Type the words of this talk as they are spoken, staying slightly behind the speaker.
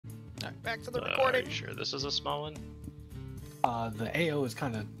Back to the recording. Are you sure this is a small one? The AO is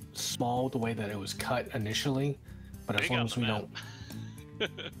kind of small the way that it was cut initially, but as Big long on as the we map.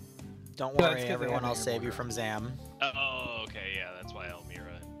 Don't That's worry, 'cause they everyone. have I'll an save you airborne. from Zam. Oh, okay, yeah, that's why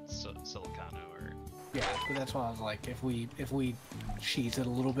Elmira and Silicano are... Yeah, but that's why I was like, if we cheese it a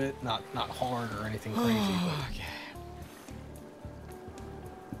little bit, not hard or anything crazy, but Okay.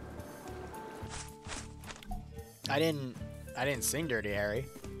 I didn't sing Dirty Harry.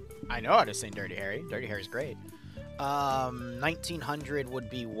 I know how to sing Dirty Harry. Dirty Harry's great. 1900 would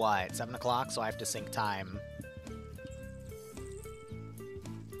be what? 7 o'clock, so I have to sync time.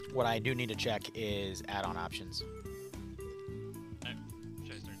 What I do need to check is add-on options. Alright,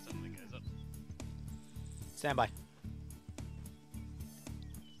 should I start sending the guys up? Stand by.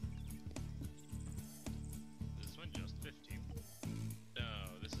 This one just 15. No,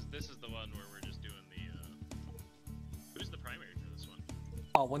 this is the one where we're just doing the, who's the primary for this one?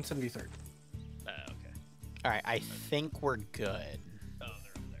 173rd. Okay. Alright, I think we're good. Oh,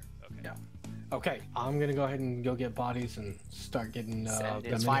 they're up there. Okay. Yeah. Okay, I'm gonna go ahead and go get bodies and start getting them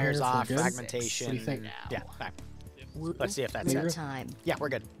in Fires here. off, We're good? fragmentation. What do you think? Yeah, fine. Yep. Let's see if that's Clear? it. Time. Yeah, we're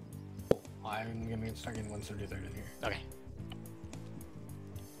good. I'm gonna start getting 173rd in here. Okay.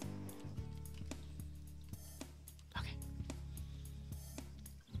 Okay.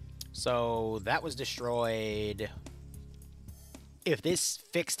 So that was destroyed. If this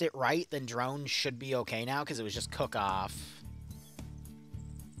fixed it right, then drones should be okay now because it was just cook off.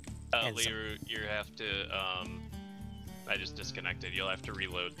 And Liru, you have to, I just disconnected. You'll have to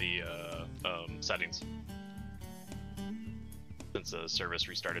reload the, settings. Since the service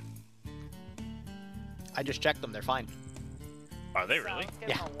restarted. I just checked them; they're fine. Are they really? Let's give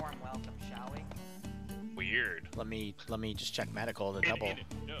Yeah. him a warm welcome, shall we? Weird. Let me just check medical to double.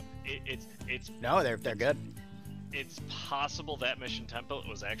 It's No, they're good. It's possible that mission template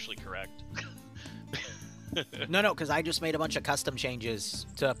was actually correct. No, because I just made a bunch of custom changes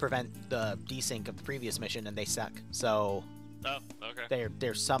to prevent the desync of the previous mission, and they suck. So Oh, okay.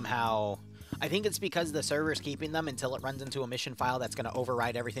 they're somehow. I think it's because the server's keeping them until it runs into a mission file that's going to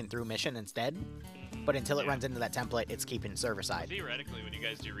override everything through mission instead. But until it runs into that template, it's keeping server side. Theoretically, when you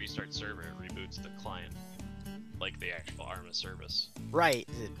guys do restart server, it reboots the client, like the actual ARMA service. Right,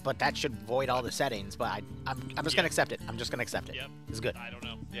 but that should void all the settings. But I'm just going to accept it. I'm just going to accept it. Yep. It's good. I don't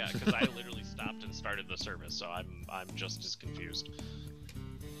know. Yeah, because I literally stopped and started the service, so I'm just as confused.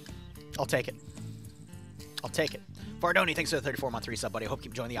 I'll take it. I'll take it. Fardoni, thanks for the 34-month resub, buddy. I hope you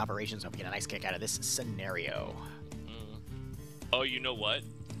keep enjoying the operations. Hope you get a nice kick out of this scenario. Oh, you know what?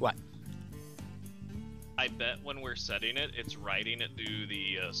 What? I bet when we're setting it, it's writing it to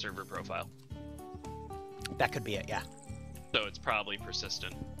the server profile. That could be it, yeah. So it's probably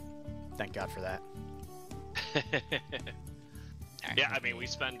persistent. Thank God for that. Yeah, I mean, we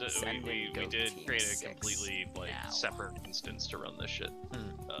spend Send we in go did team create a 6 completely now. separate instance to run this shit.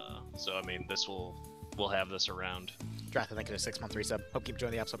 So I mean, we'll have this around. Draft, thank you for the 6-month resub. Hope you keep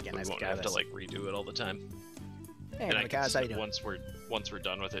enjoying the episode. Get a We nice won't kick out have of to this. like redo it all the time. Hey, And I Mikaz, how you can, doing? once we're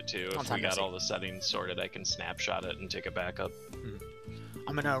done with it too, On if time, we got Bessie. all the settings sorted, I can snapshot it and take it back up.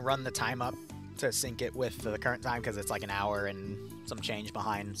 I'm gonna run the time up to sync it with the current time because it's like an hour and some change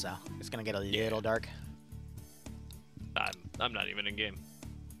behind, so it's gonna get a little dark. I'm not even in game.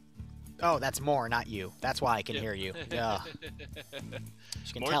 Oh, that's more, not you. That's why I can Yeah. hear you. Yeah. As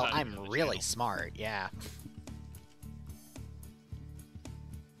you can More's tell, not even I'm on the really channel. smart. Yeah.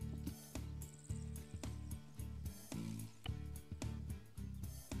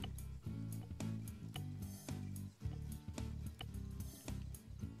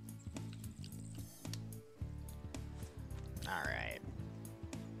 All right.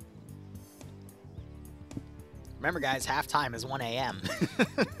 Remember, guys, halftime is 1 a.m.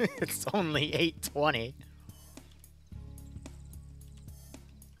 It's only 8:20.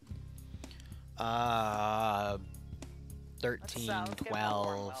 13, Let's give him a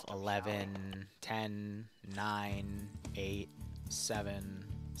warm 12, welcome, 11, 10, 9, 8, 7,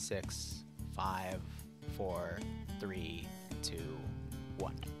 6, 5, 4, 3, 2,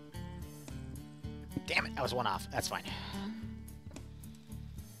 1. Damn it, I was one off. That's fine.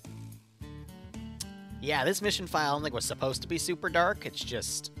 Yeah, this mission file I don't think was supposed to be super dark. It's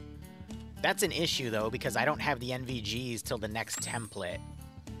just... That's an issue, though, because I don't have the NVGs till the next template.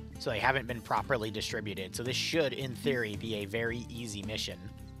 So they haven't been properly distributed. So this should, in theory, be a very easy mission.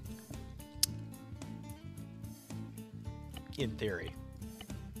 In theory.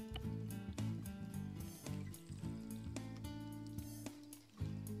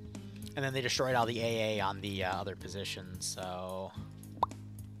 And then they destroyed all the AA on the other positions, so...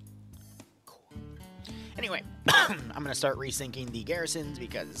 Cool. Anyway, I'm going to start resyncing the garrisons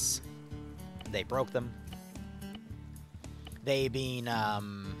because They broke them. They being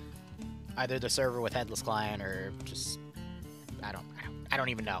either the server with headless client or just I don't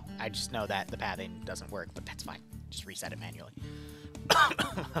even know. I just know that the pathing doesn't work, but that's fine. Just reset it manually.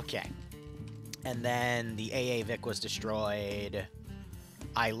 Okay. And then the AA Vic was destroyed.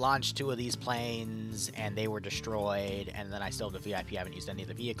 I launched 2 of these planes, and they were destroyed. And then I still have the VIP. I haven't used any of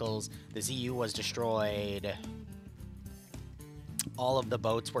the vehicles. The ZU was destroyed. All of the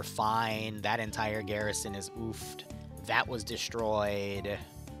boats were fine. That entire garrison is oofed. That was destroyed.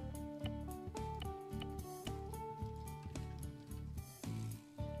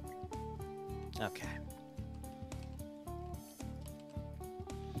 Okay.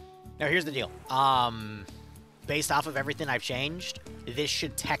 Now here's the deal. Based off of everything I've changed, this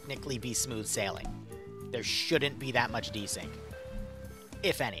should technically be smooth sailing. There shouldn't be that much desync.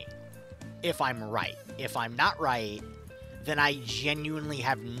 If any. If I'm right. If I'm not right, then I genuinely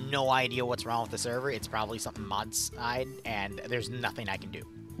have no idea what's wrong with the server. It's probably something mod side, and there's nothing I can do.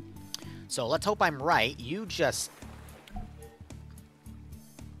 So let's hope I'm right. You just...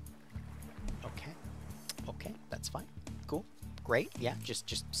 Okay, that's fine. Cool. Great. Yeah,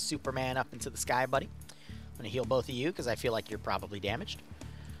 just Superman up into the sky, buddy. I'm gonna heal both of you because I feel like you're probably damaged.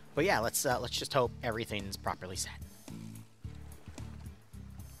 But yeah, let's just hope everything's properly set.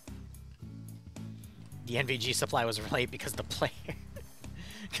 The NVG supply was late because the player,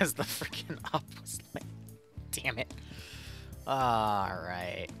 because the freaking up was late. Damn it. All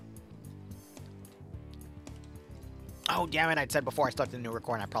right. Oh, damn it. I'd said before I started the new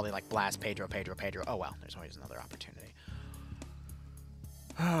recording, I'd probably like blast Pedro. Oh, well, there's always another opportunity.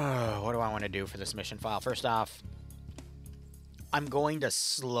 What do I want to do for this mission file? First off, I'm going to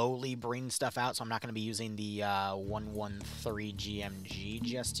slowly bring stuff out, so I'm not going to be using the 113 GMG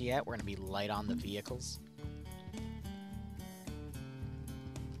just yet. We're going to be light on the vehicles.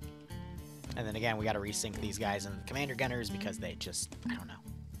 And then again, we got to resync these guys and the commander gunners because they just, I don't know.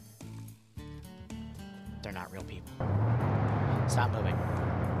 They're not real people. Stop moving.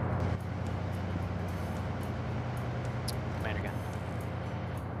 Commander gun.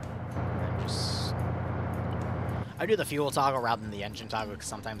 And just... I do the fuel toggle rather than the engine toggle because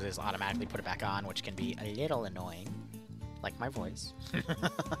sometimes they just automatically put it back on, which can be a little annoying. Like my voice.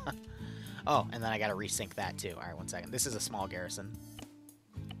 Oh, and then I gotta resync that too. Alright, 1 second. This is a small garrison.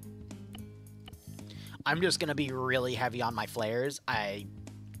 I'm just gonna be really heavy on my flares. I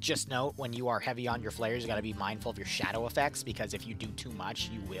just note when you are heavy on your flares, you gotta be mindful of your shadow effects because if you do too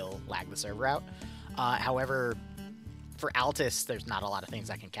much, you will lag the server out. However, for Altis, there's not a lot of things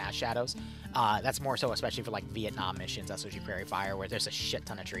that can cast shadows. That's more so especially for like Vietnam missions, SOG Prairie Fire, where there's a shit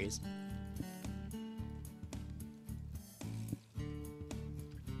ton of trees.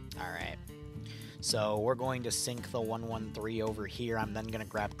 Alright. So we're going to sync the 113 over here. I'm then going to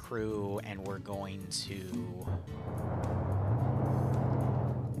grab crew, and we're going to...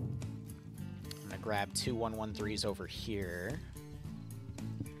 I'm going to grab 2 113s over here.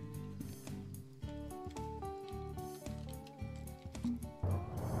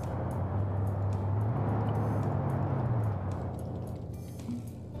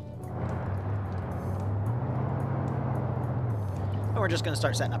 And we're just going to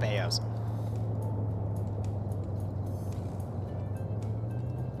start setting up AOs.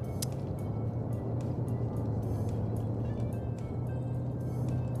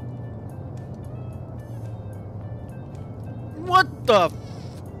 What the f...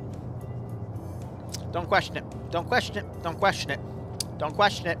 Don't question it. Don't question it. Don't question it. Don't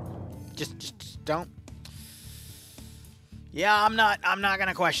question it. Just don't. Yeah, I'm not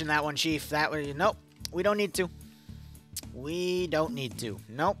gonna question that one, Chief. That way, nope. We don't need to. We don't need to.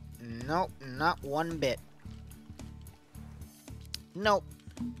 Nope. Nope. Not one bit. Nope.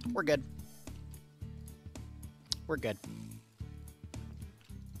 We're good. We're good.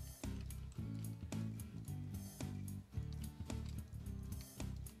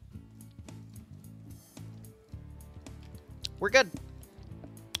 We're good.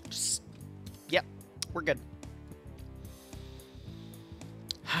 Just, yep, we're good.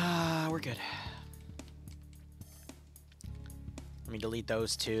 We're good. Let me delete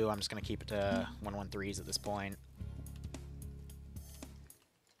those two. I'm just going to keep it to 113s at this point.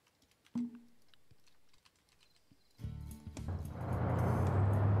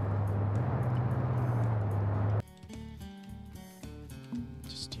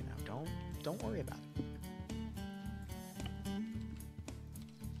 Just, you know, don't worry about it.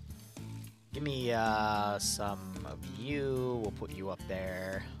 Give me some of you. We'll put you up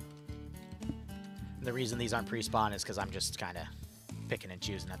there. And the reason these aren't pre-spawn is because I'm just kind of picking and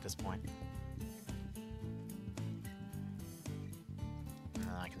choosing at this point.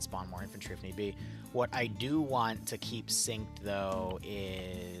 I can and spawn more infantry if need be. What I do want to keep synced, though,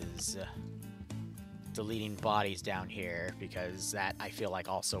 is deleting bodies down here, because that, I feel like,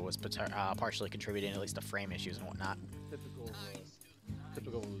 also was partially contributing at least to frame issues and whatnot.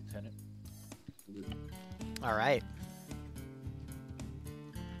 Typical lieutenant. Alright.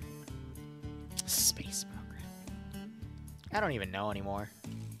 Space program. I don't even know anymore.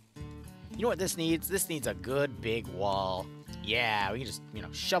 You know what this needs? This needs a good big wall. Yeah, we can just, you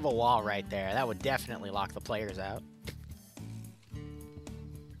know, shove a wall right there. That would definitely lock the players out.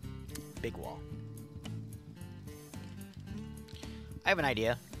 Big wall. I have an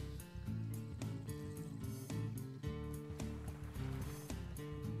idea.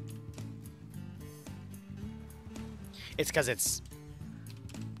 It's because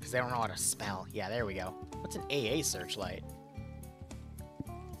they don't know how to spell. Yeah, there we go. What's an AA searchlight?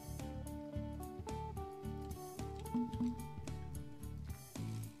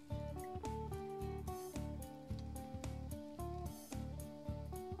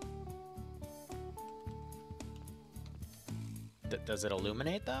 Does it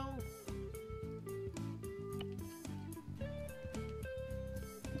illuminate, though?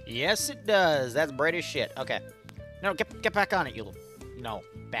 Yes, it does. That's bright as shit. Okay. No, get back on it, you... No,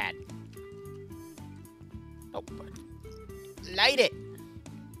 bad. Oh, light it!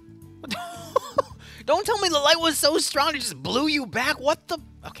 Don't tell me the light was so strong it just blew you back. What the...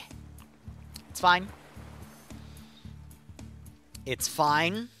 Okay. It's fine. It's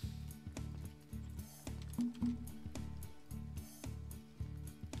fine.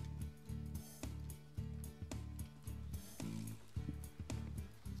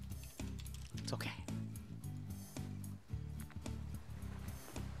 It's okay.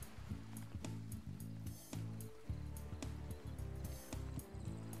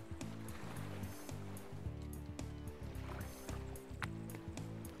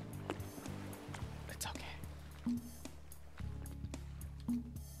 It's okay.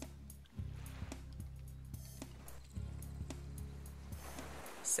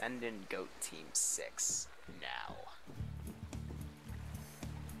 Send in Goat Team 6 now.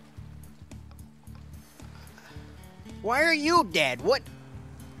 Why are you dead? What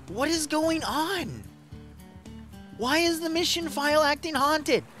is going on? Why is the mission file acting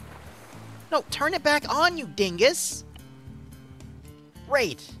haunted? No, turn it back on, you dingus.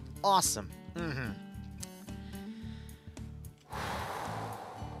 Great. Awesome. Mm-hmm.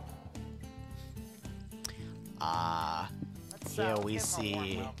 Here we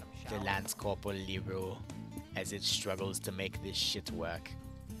see the Lance Corporal Liru as it struggles to make this shit work.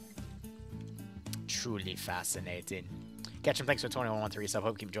 Truly fascinating. Ketchum, thanks for 2113 sub.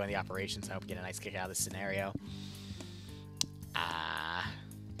 Hope you keep enjoying the operations. I hope you get a nice kick out of this scenario.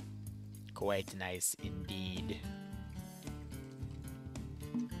 Quite nice indeed.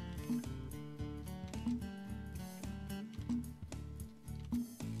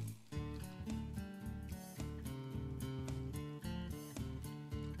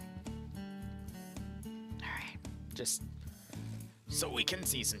 Alright, just so we can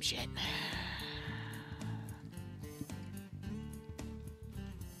see some shit.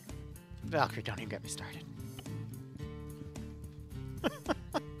 Valkyrie, don't even get me started.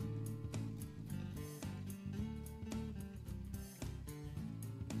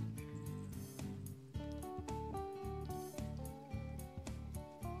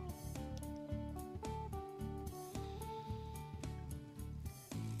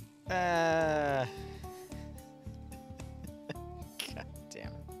 God damn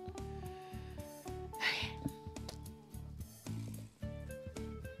it.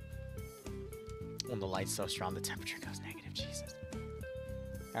 When the light's so strong, the temperature goes negative. Jesus.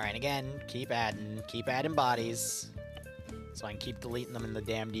 Alright, again, keep adding bodies. So I can keep deleting them in the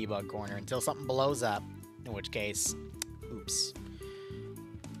damn debug corner until something blows up. In which case, oops.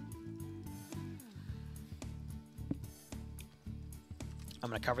 I'm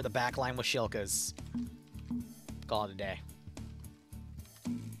gonna cover the back line with shilkas. Call it a day.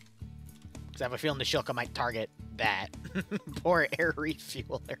 Because I have a feeling the shilka might target that. Poor air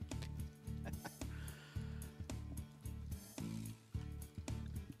refueler.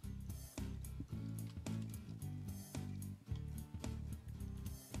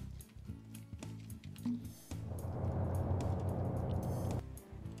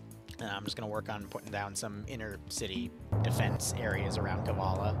 I'm just going to work on putting down some inner city defense areas around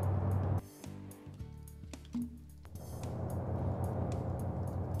Kavala.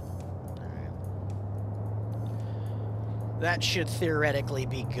 Alright. That should theoretically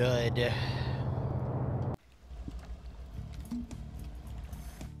be good.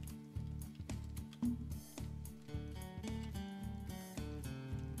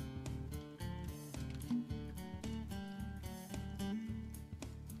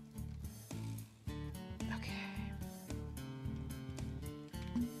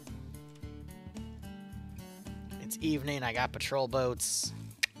 It's evening. I got patrol boats.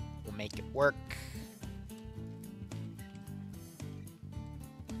 We'll make it work.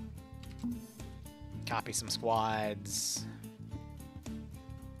 Copy some squads.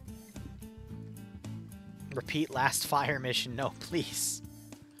 Repeat last fire mission. No, please.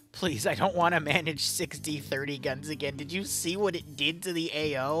 Please, I don't want to manage 60-30 guns again. Did you see what it did to the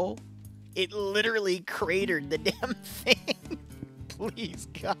AO? It literally cratered the damn thing. Please,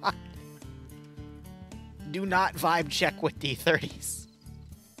 God. Do not vibe check with D30s.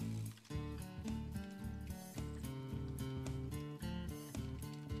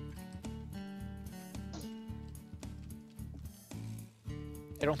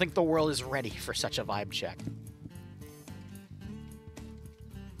 I don't think the world is ready for such a vibe check.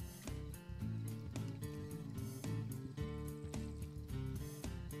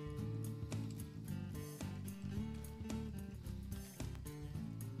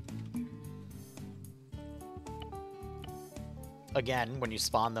 Again, when you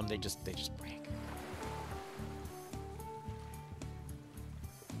spawn them, they just break.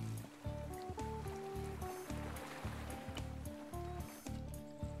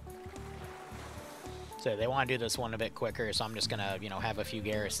 So they want to do this one a bit quicker, so I'm just gonna, you know, have a few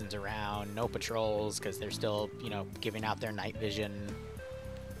garrisons around, no patrols, because they're still, you know, giving out their night vision.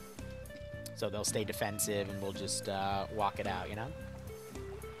 So they'll stay defensive, and we'll just walk it out, you know?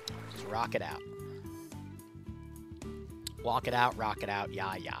 Just rock it out. Walk it out, rock it out,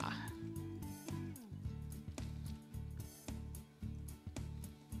 yeah, yeah.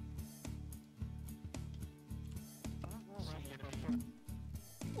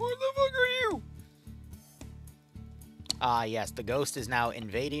 What the fuck are you? Ah, yes, the ghost is now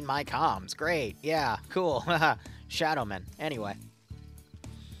invading my comms. Great, yeah, cool. Shadowman. Anyway.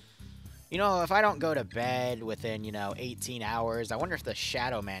 You know, if I don't go to bed within, you know, 18 hours, I wonder if the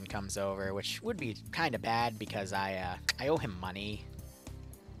Shadow Man comes over, which would be kind of bad because I owe him money.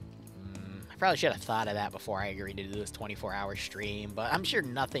 I probably should have thought of that before I agreed to do this 24-hour stream, but I'm sure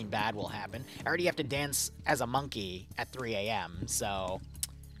nothing bad will happen. I already have to dance as a monkey at 3 a.m., so...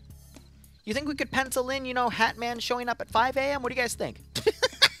 You think we could pencil in, you know, Hat Man showing up at 5 a.m.? What do you guys think?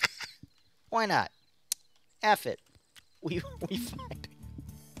 Why not? F it. We find...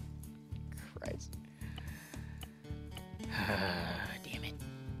 Christ. Damn it.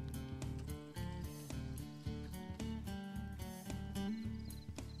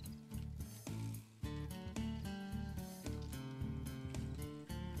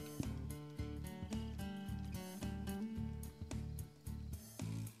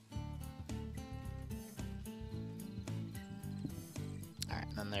 Alright,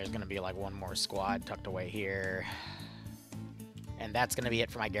 then there's gonna be like one more squad tucked away here. And that's going to be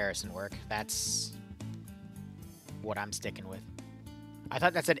it for my garrison work. That's what I'm sticking with. I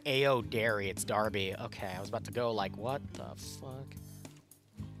thought that said AO Derry. It's Darby. Okay, I was about to go like, what the fuck?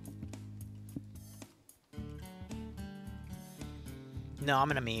 No, I'm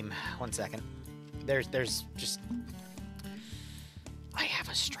going to meme. 1 second. There's just... I have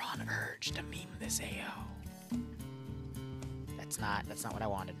a strong urge to meme this AO. That's not what I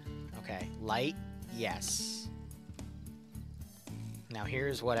wanted. Okay, light, yes. Now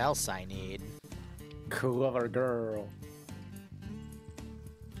here's what else I need. Clever girl.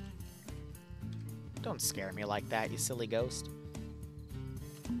 Don't scare me like that, you silly ghost.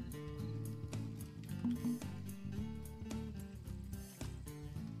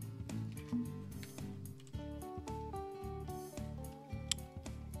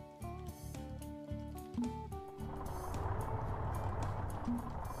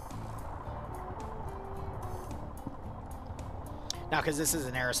 Now, because this is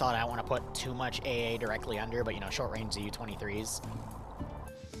an aerosol, I don't want to put too much AA directly under, but, you know, short-range ZU-23s.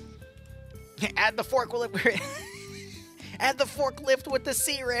 Add the forklift. Add the forklift with the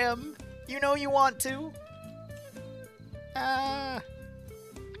C-Ram. You know you want to.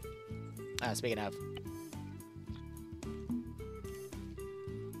 Speaking of.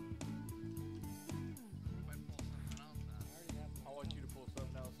 I want you to pull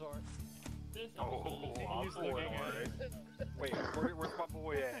something else, sorry. Oh, I'm bored. Wait, where's my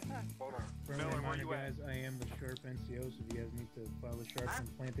boy at? Hold on. Miller, where you guys, at? I am the Sharp NCO, so if you guys need to file a Sharp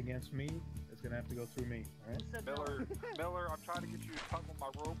complaint against me, it's gonna have to go through me, alright? Miller, I'm trying to get you to tug on my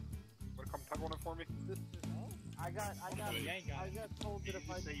rope. Wanna come tug on it for me? I got told that if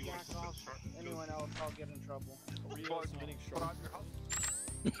I jack off anyone else, I'll get in trouble. Put on your house.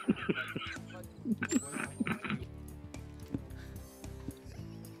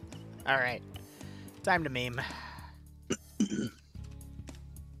 Alright. Time to meme.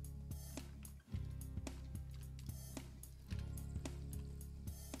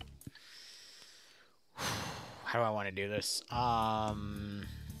 How do I want to do this? What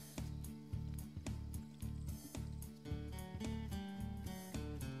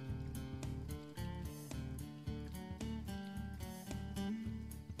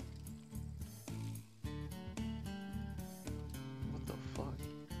the fuck?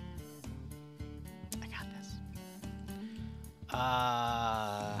 I got this.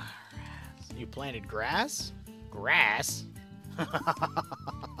 You planted grass? Grass?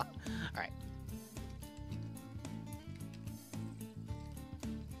 Alright.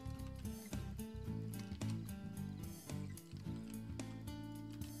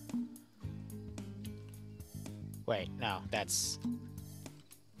 Wait, no, that's...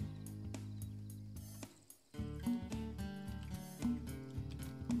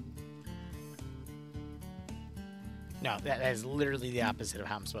 No, that is literally the opposite of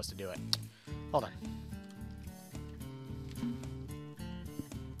how I'm supposed to do it. Hold on.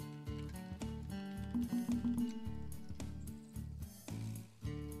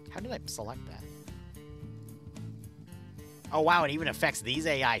 How did I select that? Oh wow, it even affects these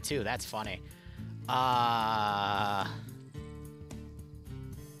AI too. That's funny.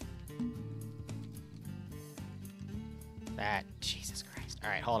 That, Jesus Christ. All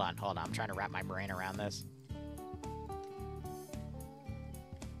right, hold on. I'm trying to wrap my brain around this.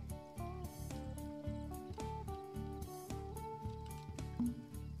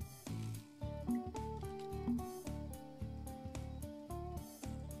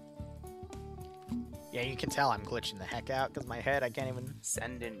 Yeah, you can tell I'm glitching the heck out because my head, I can't even...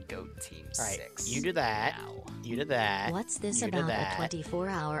 Send in Goat Team All right, 6. you do that. Now. You did that. What's this You did about that. a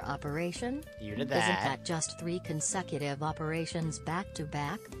 24-hour operation? You did Isn't that. that just 3 consecutive operations back to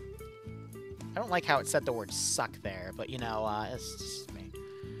back? I don't like how it said the word suck there, but you know, it's just me.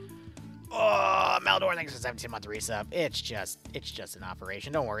 Oh, Meldor, thanks for 17-month resub. It's just an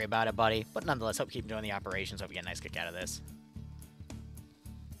operation. Don't worry about it, buddy. But nonetheless, hope you keep doing the operations. Hope you get a nice kick out of this.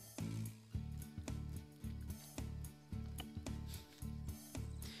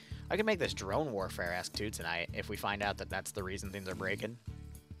 I could make this drone warfare-esque too tonight if we find out that that's the reason things are breaking.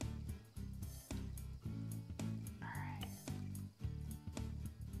 Alright.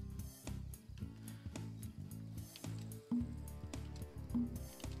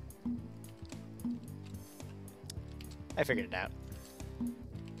 I figured it out.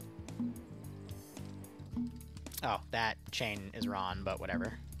 Oh, that chain is wrong, but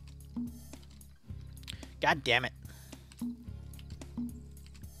whatever. God damn it.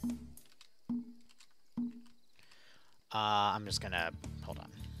 I'm just gonna... hold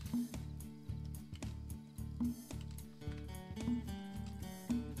on.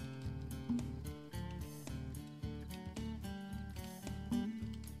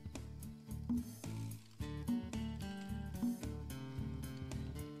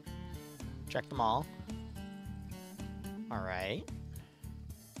 Check them all. Alright.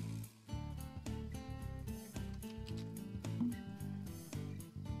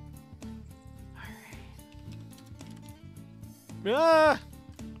 Ah!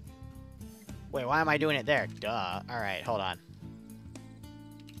 Wait, why am I doing it there? Duh. Alright, hold on.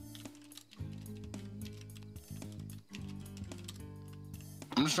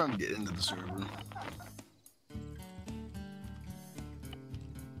 I'm just trying to get into the server.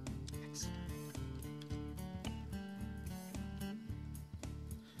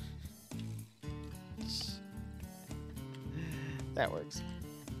 That works.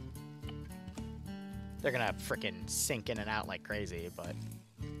 They're gonna frickin' sink in and out like crazy, but...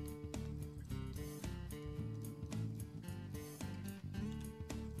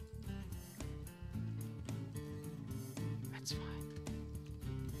 that's fine.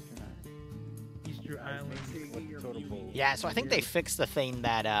 Easter Island. Yeah, so I think they fixed the thing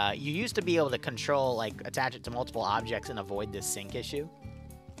that, you used to be able to control, like, attach it to multiple objects and avoid this sync issue.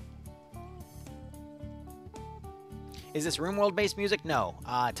 Is this RoomWorld-based music? No.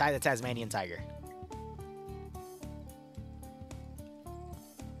 Ty the Tasmanian Tiger.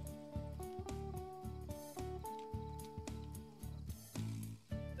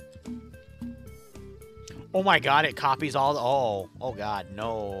 Oh my god, it copies all the... oh god,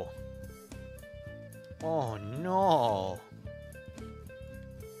 no. Oh no.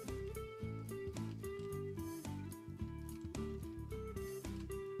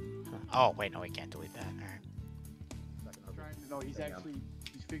 Oh, wait, no, we can't delete that. Alright. No, he's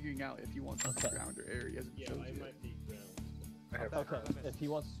figuring out if he wants to be ground or air. He hasn't chosen yet. Might be ground. Okay, if he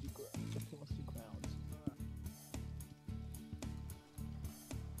wants to do grounds.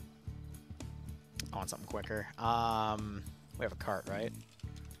 I want something quicker. We have a cart, right?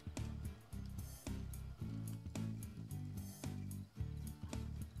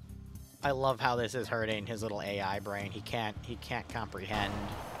 I love how this is hurting his little AI brain. He can't comprehend.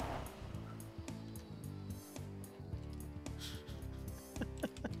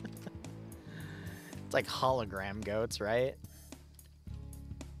 It's like hologram goats, right?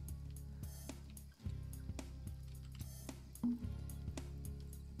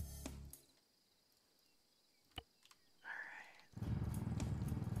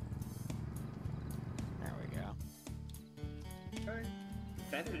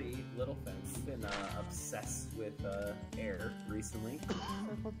 Feathery Little Fence has been obsessed with air recently.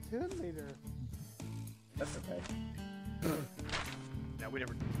 I'm a pin leader. That's okay. Yeah, we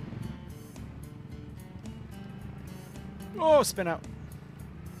never. Oh, spin out.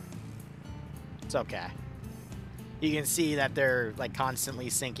 It's okay. You can see that they're like constantly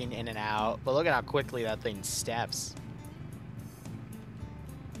sinking in and out, but look at how quickly that thing steps.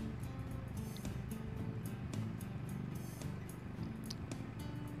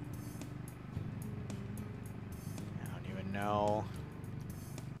 I don't even know.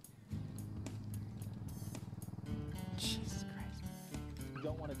 Jesus Christ. You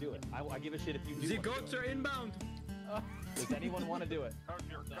don't want to do it. I give a shit if you do. The wanna goats do are inbound. Does anyone want to do it? Oh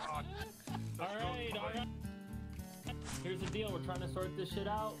dear God. Alright. Here's the deal, we're trying to sort this shit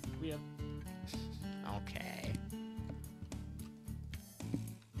out. We have... Okay.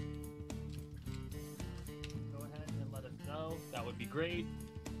 Go ahead and let us know. That would be great.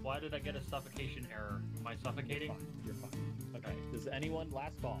 Why did I get a suffocation error? Am I suffocating? You're fine. Okay. Does anyone,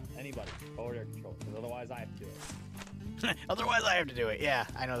 last call, anybody, forward air control? Because otherwise I have to do it. Otherwise I have to do it. Yeah,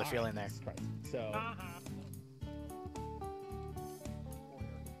 I know the feeling there. So...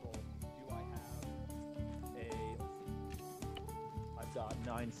 Got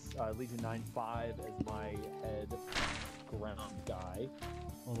Legion 9-5 as my head ground guy.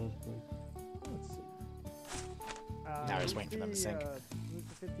 Let's see. Now we're just waiting for them to sync. Who's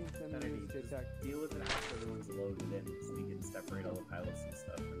the 15th centimeter JTAC? Deal with it after everyone's loaded in, so we can separate all the pilots and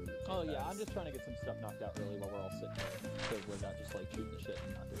stuff. Oh yeah, I'm just trying to get some stuff knocked out really while we're all sitting there, so we're not just like shooting the shit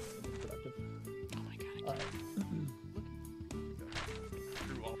and not doing anything productive. Oh my god.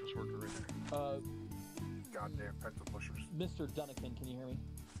 True office worker right there. Goddamn pencil pushers. Mr. Dunnigan, can you hear me?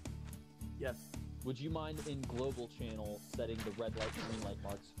 Yes. Would you mind in global channel setting the red light, green light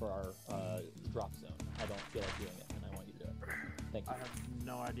marks for our drop zone? I don't feel like doing it, and I want you to do it. Thank you. I have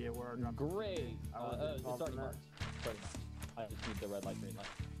no idea where our drop zone is. Great. It's already marked. It's already marked. I just need the red light, green light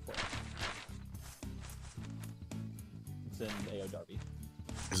for it. It's in AO Darby.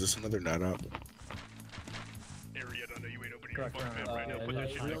 Is this another nut up? Area, I know you ain't opening Correct. your fucking mouth right now. Put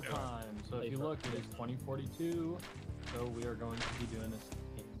that shit Real back down. time. So if you look, it is 2042. So we are going to be doing this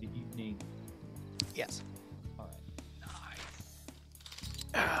in the evening. Yes. Alright.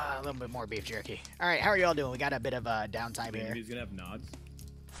 Nice. A little bit more beef jerky. Alright, how are y'all doing? We got a bit of downtime here. He's gonna have nods.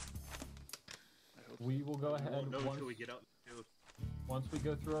 We will go ahead once we get out. Once we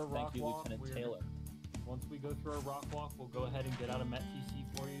go through our rock walk, Lieutenant Taylor. Once we go through our rock walk, we'll go ahead and get out a Met TC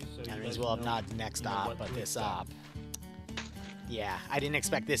for you. So Enemies will have nods next op, but this op. Yeah, I didn't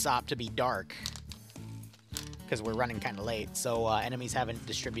expect this op to be dark. Because we're running kind of late, so enemies haven't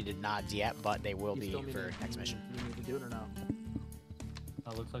distributed nods yet, but they will be for next mission. You need to do it or no?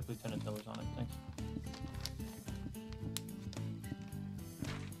 Looks like Lieutenant Taylor's on it. Thanks.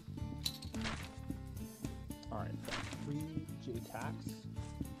 Alright, 3 JTACs.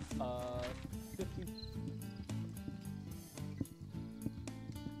 15.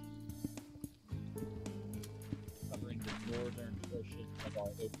 Covering the northern portion of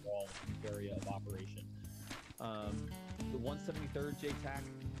our overall area of operation. The 173rd JTAC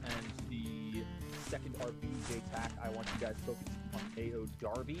and the 2nd RB JTAC, I want you guys focused on AO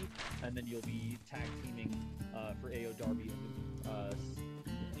Darby, and then you'll be tag teaming for AO Darby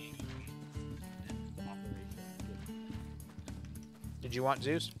Did you want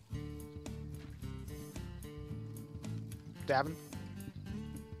Zeus? Davin?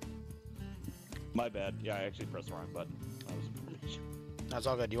 My bad. Yeah, I actually pressed the wrong button. That's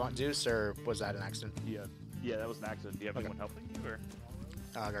all good. Do you want Zeus, or was that an accident? Yeah, that was an accident. Do you have anyone helping you, or?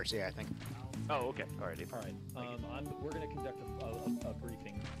 Garcia, I think. Oh, okay. Alrighty. Alright. We're going to conduct a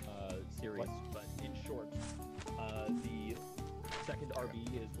briefing series, but in short, the 2nd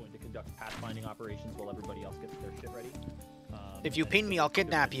RB is going to conduct pathfinding operations while everybody else gets their shit ready. If you pin me, I'll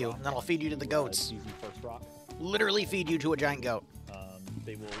kidnap you, and then I'll feed you to the goats. First rock. Literally feed you to a giant goat.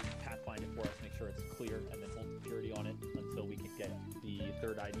 They will pathfind it for us, make sure it's clear, and then hold security on it until we can get the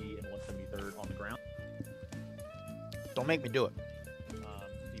 3rd ID and 173rd on the ground. Don't make me do it.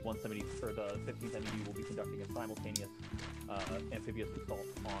 The 170 or the 15th MEU will be conducting a simultaneous amphibious assault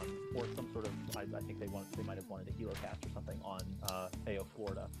on, or some sort of, I think they might have wanted a helocast or something on AO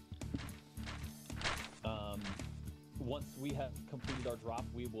Florida. Once we have completed our drop,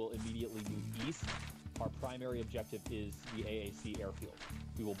 we will immediately move east. Our primary objective is the AAC airfield.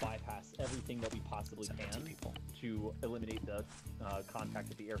 We will bypass everything that we possibly can to eliminate the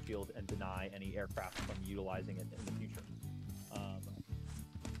contact at the airfield and deny any aircraft from utilizing it in the future.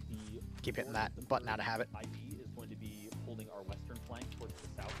 Keep hitting that button out of habit. ID is going to be holding our western flank towards the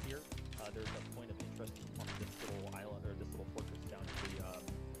south here. There's a point of interest on this little island, or this little fortress down to the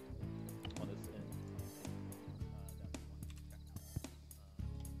one that's in.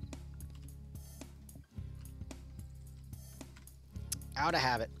 Out of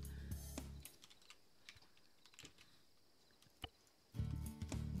habit.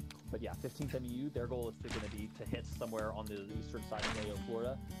 But yeah, 15th MEU, their goal is going to be to hit somewhere on the eastern side of Mayo,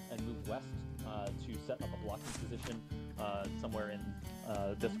 Florida, and move west to set up a blocking position somewhere in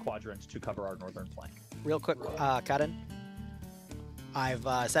this quadrant to cover our northern flank. Real quick, Cuttin. I've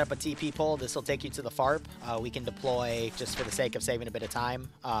set up a TP pole. This will take you to the FARP. We can deploy, just for the sake of saving a bit of time,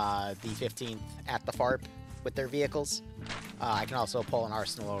 the 15th at the FARP with their vehicles. I can also pull an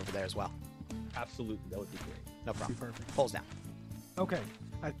arsenal over there as well. Absolutely, that would be great. No problem. Perfect. Poles down. Okay.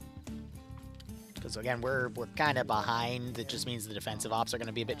 Because again, we're kind of behind. It just means the defensive ops are going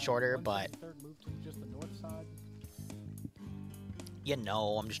to be a bit shorter, but Move to just the north side. you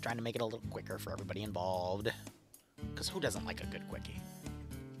know, I'm just trying to make it a little quicker for everybody involved. Because who doesn't like a good quickie?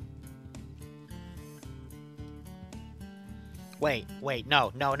 Wait,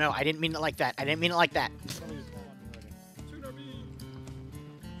 no, I didn't mean it like that. I didn't mean it like that.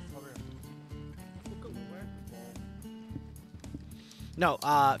 No,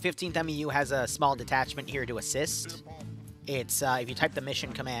 15th MEU has a small detachment here to assist. It's, if you type the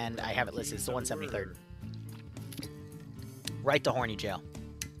mission command, I have it listed, it's the 173rd. Right to Horny Jail.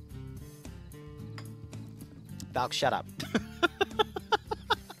 Valk, shut up.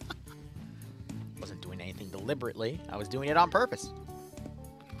 Wasn't doing anything deliberately. I was doing it on purpose.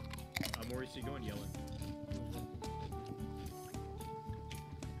 Where is he going yelling?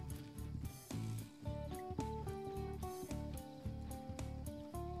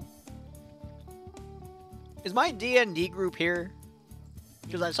 Is my D&D group here?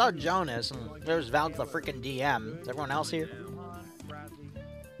 Because I saw Jonas, and there's Valk the freaking DM. Is everyone else here?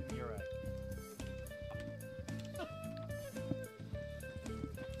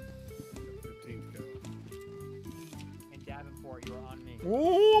 And Davenport, you were on me.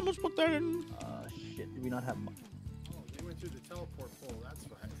 Oh, almost put that in. Shit, do we not have much? Oh, they went through the teleport pole. That's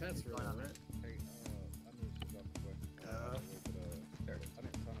right. That's really right. Hey, I knew this was off the way. There it is. I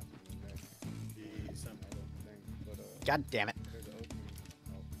didn't sign up for the next. The something I don't think, but God damn it. there's an opening.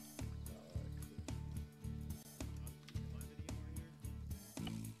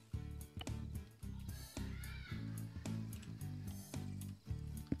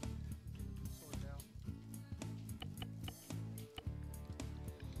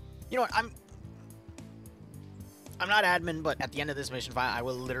 You know what, I'm not admin, but at the end of this mission file, I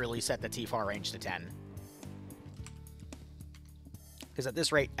will literally set the T-FAR range to 10. Because at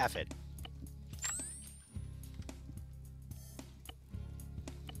this rate, F it.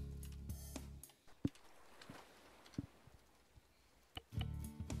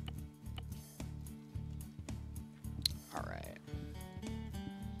 Alright.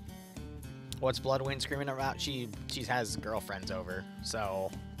 What's Bloodwind screaming about? She has girlfriends over, so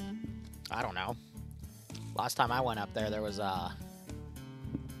I don't know. Last time I went up there, there was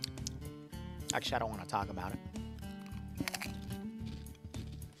actually, I don't want to talk about it.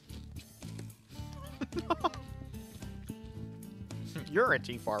 You're a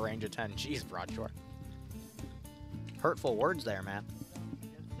T-FAR range of 10. Jeez, Broadshore. Hurtful words there, man.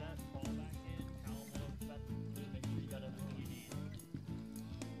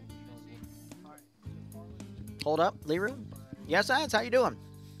 Hold up, Liru. Yes, that's how you doing?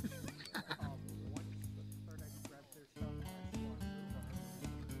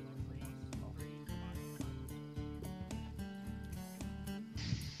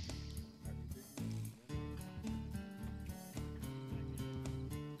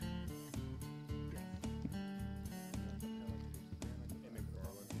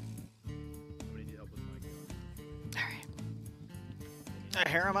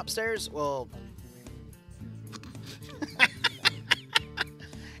 Harem upstairs? Well...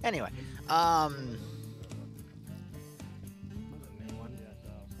 Anyway, here,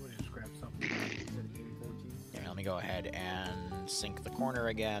 let me go ahead and sync the corner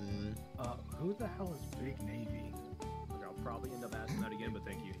again. Who the hell is Big Navy? I'll probably end up asking that again, but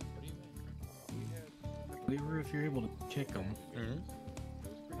thank you. Liru, if you're able to kick them.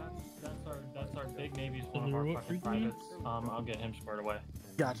 That's our Big Navy's one of our fucking privates. I'll get him squared away.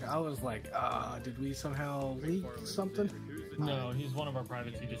 Gotcha. I was like, did we somehow leak something? No, he's one of our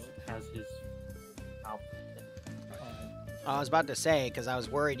privates. He just has his outfit. I was about to say, because I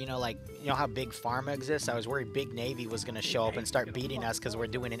was worried, you know how Big Pharma exists? I was worried Big Navy was going to show up and start beating us because we're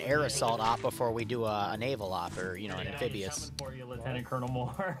doing an air assault op before we do a naval op, or, you know, an amphibious. For you, Lieutenant Colonel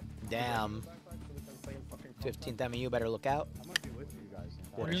Moore. Damn. 15th MEU, better look out.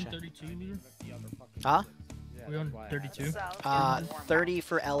 Are we on 32, Leader? Huh? We on 32? 30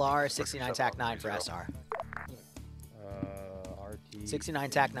 for LR, 69 TAC 9 for SR. 69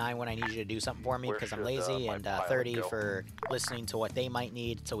 TAC 9 when I need you to do something for me because I'm lazy, and 30 for listening to what they might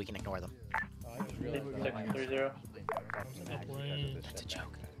need so we can ignore them. 630. That's a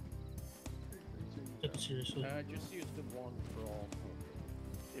joke. Seriously. Just use the one for all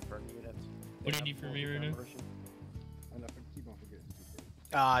different units. What do you need from me right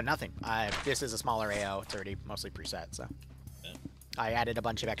now? Nothing. This is a smaller AO. It's already mostly preset, so. Yeah. I added a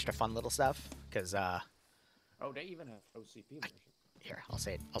bunch of extra fun little stuff, because, Oh, they even have OCP version. Here, I'll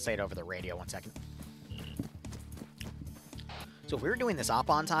say it over the radio, 1 second. So if we were doing this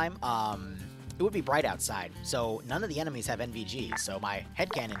op on time, it would be bright outside, so none of the enemies have NVGs, so my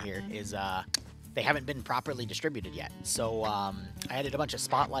headcanon here is, they haven't been properly distributed yet. So, I added a bunch of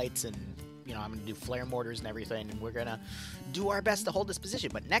spotlights and, you know, I'm going to do flare mortars and everything, and we're going to do our best to hold this position.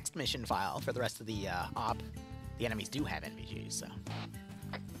 But next mission file for the rest of the op, the enemies do have NVGs, so.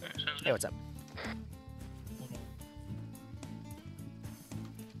 Hey, what's up?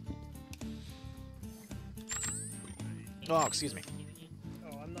 Oh, excuse me.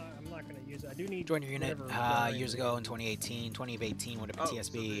 Oh, I'm not gonna use it. I do need. Joined your unit years ago in 2018. 2018 would have been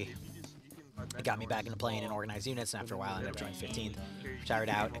TSB. It got me back into playing in organized units, and after a while I ended up joining 15th. Retired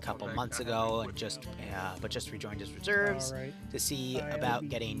out a couple months ago, and just rejoined as reserves to see about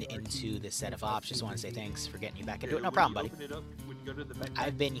getting into this set of ops. Just want to say thanks for getting you back into it. No problem, buddy.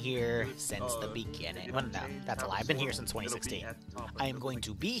 I've been here since the beginning. Well, no, that's a lie. I've been here since 2016. I am going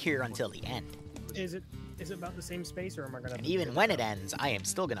to be here until the end. Is it about the same space, or am I gonna? And even when it ends, I am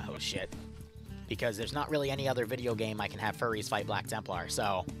still gonna host shit, because there's not really any other video game I can have furries fight Black Templar.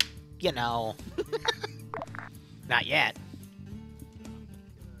 So, you know, not yet.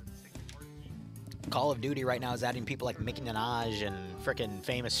 Call of Duty right now is adding people like Nicki Minaj and frickin'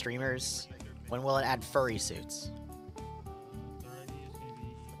 famous streamers. When will it add furry suits?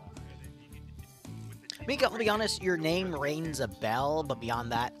 Mika, I'll be honest, your name rings a bell, but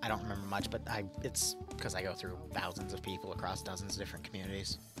beyond that, I don't remember much, but it's because I go through thousands of people across dozens of different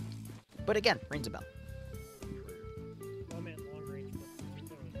communities. But again, rings a bell.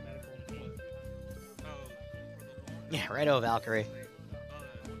 Yeah, righto, Valkyrie.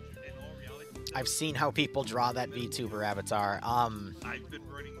 I've seen how people draw that VTuber avatar. I've been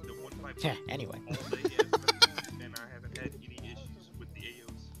running the 1.5 yeah, anyway. all day, and I haven't had any issues with the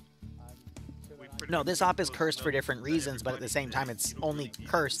AOs. No, this op is cursed for different reasons, but at the same time, it's only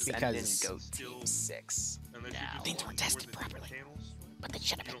cursed because Team 6. things weren't tested properly. But they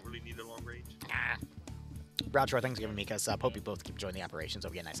should have been. Don't really need a long range. Groucho, thanks for giving me, because hope you both keep enjoying the operation, so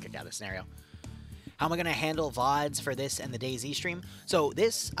we get a nice kick out of the scenario. How am I going to handle VODs for this and the DayZ stream? So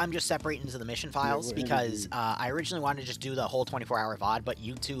this, I'm just separating into the mission files, because I originally wanted to just do the whole 24-hour VOD, but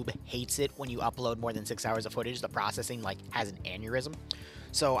YouTube hates it when you upload more than 6 hours of footage. The processing, like, has an aneurysm.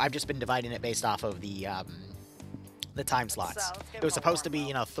 So I've just been dividing it based off of the time slots. It was supposed to be,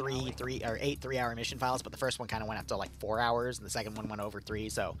 you know, 8 3-hour mission files, but the first one kind of went up to like 4 hours, and the second one went over 3.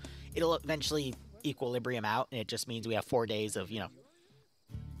 So it'll eventually equilibrium out, and it just means we have 4 days of, you know,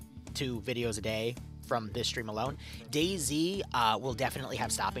 2 videos a day from this stream alone. DayZ will definitely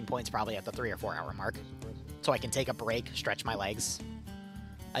have stopping points, probably at the 3 or 4 hour mark, so I can take a break, stretch my legs.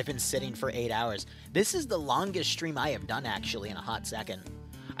 I've been sitting for 8 hours. This is the longest stream I have done, actually, in a hot second.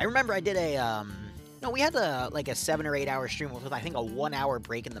 I remember I did a, no, we had like a 7 or 8 hour stream with, I think, a 1 hour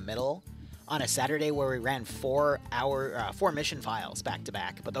break in the middle on a Saturday where we ran 4 mission files back to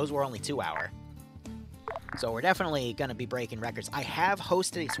back, but those were only 2 hour. So we're definitely going to be breaking records. I have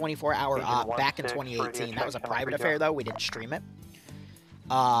hosted a 24-hour op back in 2018. That was a private affair, though. We didn't stream it.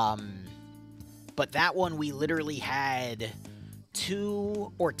 But that one, we literally had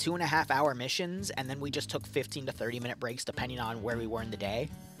 2 or 2.5 hour missions, and then we just took 15 to 30-minute breaks depending on where we were in the day.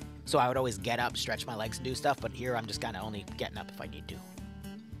 So I would always get up, stretch my legs, and do stuff, but here I'm just kind of only getting up if I need to.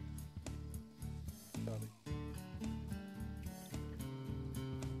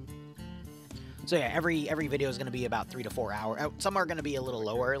 So yeah, every video is going to be about 3 to 4 hours. Some are going to be a little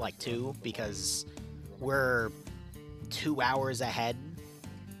lower, like 2, because we're 2 hours ahead.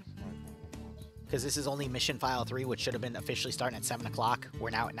 because this is only mission file 3, which should have been officially starting at 7 o'clock. We're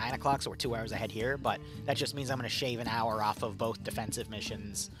now at 9 o'clock, so we're 2 hours ahead here, but that just means I'm going to shave an hour off of both defensive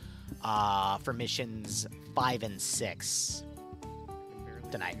missions for missions 5 and 6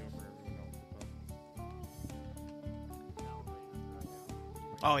 tonight.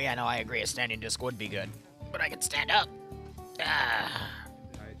 Oh yeah, no, I agree. A standing disc would be good, but I can stand up.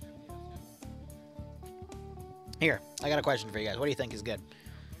 Here, I got a question for you guys. What do you think is good?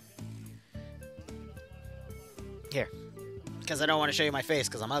 Here, because I don't want to show you my face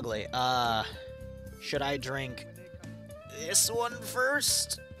because I'm ugly. Should I drink this one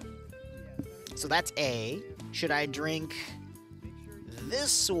first? So that's A. Should I drink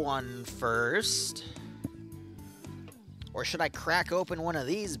this one first? Or should I crack open one of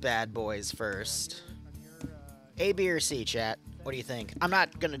these bad boys first? A, B, or C, chat? What do you think? I'm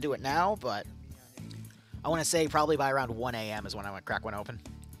not going to do it now, but I want to say probably by around 1 a.m. is when I want to crack one open.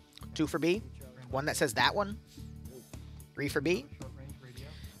 2 for B. One that says that one. 3 for B.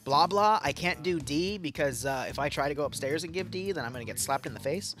 Blah, blah. I can't do D because if I try to go upstairs and give D, then I'm going to get slapped in the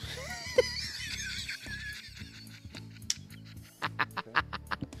face.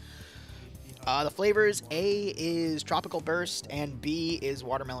 The flavors, A is Tropical Burst, and B is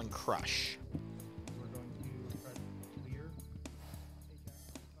Watermelon Crush.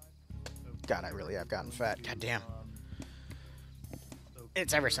 God, I really have gotten fat. God damn.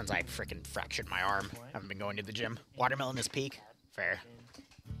 It's ever since I freaking fractured my arm. I haven't been going to the gym. Watermelon is peak. Fair.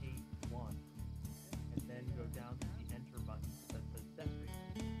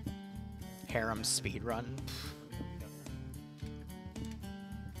 Harem speedrun.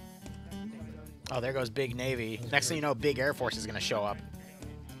 Oh, there goes Big Navy. Next thing you know, Big Air Force is going to show up.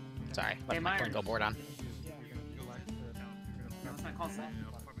 Sorry, left my Plinko board on.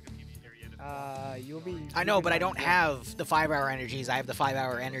 You'll be. I know, but I don't have the 5-hour energies. I have the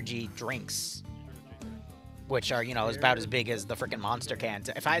 5-hour energy drinks, which are, you know, about as big as the freaking monster cans.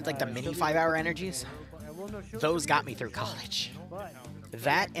 If I had like the mini 5-hour energies, those got me through college.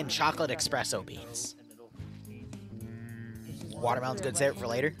 That and chocolate espresso beans. Watermelon's good. Save it for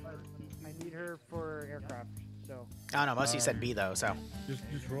later. I need her for aircraft, so. I don't know. Most of you said B though, so.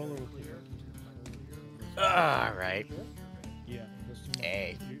 Just roll it with your. All right. Yeah.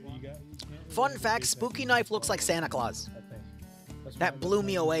 A. Fun fact: Spooky Knife looks like Santa Claus. That blew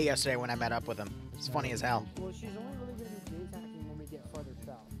me away yesterday when I met up with him. It's funny as hell. Well, she's only really going to be attacking when we get farther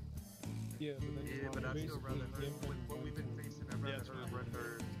south. Yeah, but I'd still rather her, when we've been facing, I'd rather her run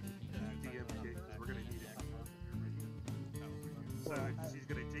her DM kit, because we're going to need it. So she's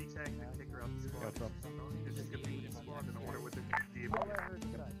going to J-Tag and take her out the squad. If she's going to be in the squad, then I want her with the DM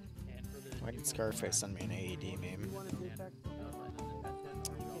kit. Why did Scarface send me an AED meme?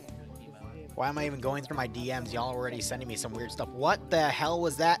 Why am I even going through my DMs? Y'all already sending me some weird stuff. What the hell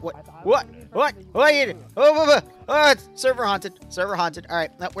was that? What? What? What? What are you doing? Oh, it's server haunted. Server haunted. All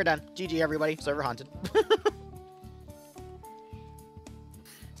right, we're done. GG, everybody. Server haunted.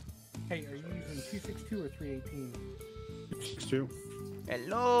 Hey, are you using 262 or 318? 262.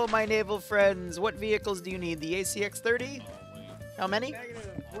 Hello, my naval friends. What vehicles do you need? The ACX-30? How many?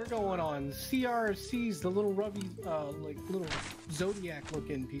 We're going on CRCs, the little rubby, like little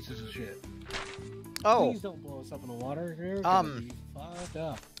Zodiac-looking pieces of shit. Oh. Please don't blow us up in the water. You're gonna be fucked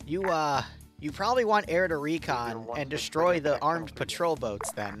up. You probably want air to recon and destroy the armed patrol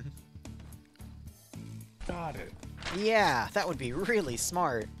boats then. Got it. Yeah, that would be really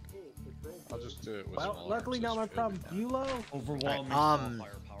smart. I'll just do it with Well, luckily not my problem. Bulo? Overwhelming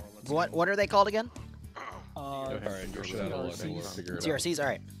what are they called again? CRCs,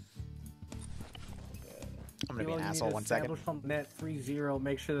 alright. I'm gonna be an asshole 1 second. Establish from net 30,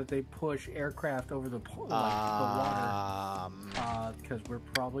 make sure that they push aircraft over the water. Because we're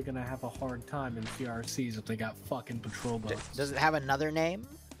probably gonna have a hard time in CRCs if they got fucking patrol boats. Does it have another name?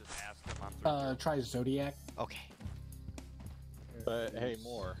 Try Zodiac. Okay. But hey,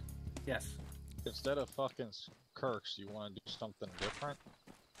 more. Yes. Instead of fucking Kirks, you want to do something different?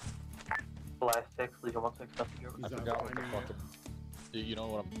 Last text, legal 167. I forgot what the fucking. You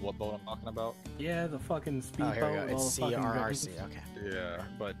know what boat I'm talking about? Yeah, the fucking speedboat. Oh, here we go. It's CRRC. Okay. Yeah,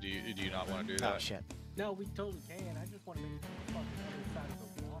 but do you not want to do that? Oh shit. No, we totally can. I just want to make it the fucking other side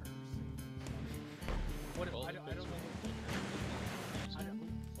of the water. What? I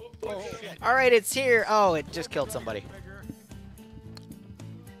don't. All right, it's here. Oh, it just killed somebody.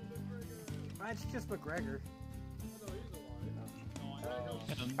 It's just McGregor.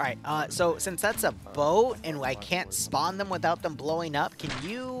 Alright, so since that's a boat and I can't spawn them without them blowing up, can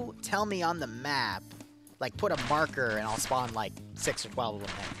you tell me on the map, like put a marker and I'll spawn like 6 or 12 of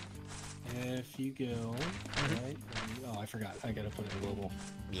them If you go right, oh, I forgot. I gotta put it in global.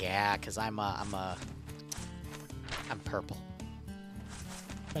 Yeah, cause I'm purple.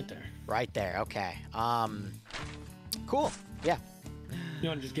 Right there. Right there. Okay. Cool. Yeah. You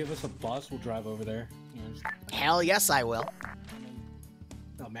want to just give us a bus? We'll drive over there. You know, just... Hell yes, I will.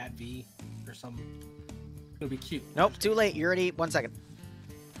 Oh, Matt V or something. It'll be cute. Nope. Too late. You're already 1 second.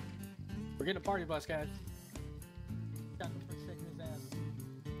 We're getting a party bus, guys.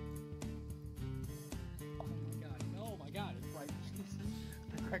 Oh my god, it's like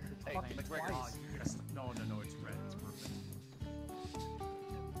Hey, McGregor. No, it's red. It's perfect.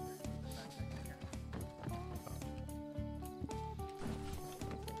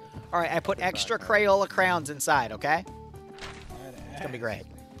 All right, I put extra Crayola crayons inside. Okay. It's gonna be great.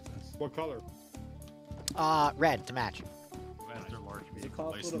 What color? Red to match. Master large Is it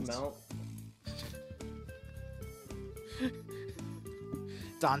cost what amount?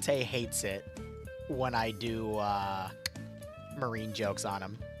 Dante hates it when I do marine jokes on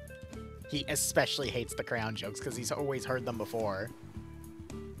him. He especially hates the crayon jokes because he's always heard them before.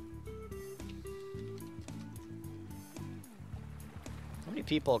 How many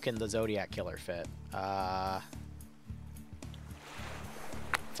people can the Zodiac Killer fit? 5.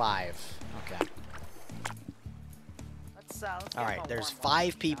 Okay. All right, there's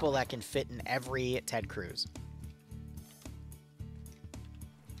 5 people that can fit in every Ted Cruz.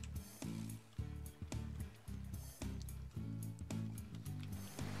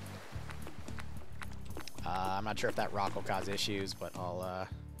 I'm not sure if that rock will cause issues, but I'm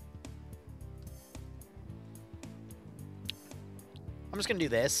just gonna do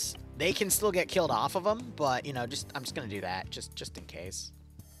this. They can still get killed off of them, but you know, I'm just gonna do that, just in case.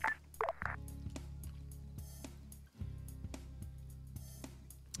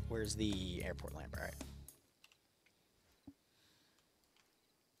 Where's the airport lamp? All right.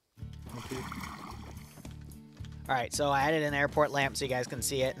 All right, so I added an airport lamp so you guys can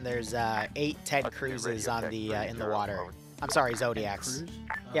see it, and there's 8 Ted Cruzes on the in the water. I'm sorry, Zodiacs.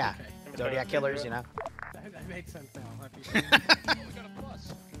 Yeah, okay. Zodiac killers, you know. That makes sense now. We got a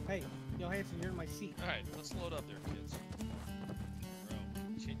bus. Hey, yo, Hanson, you're in my seat. Alright, let's load up there, kids. Bro,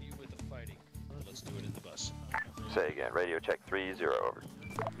 continue with the fighting. Let's do it in the bus. Say again, radio check 3-0, over.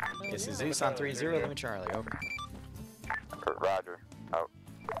 This is Zeus on 3-0, let me Charlie, over. Roger, out.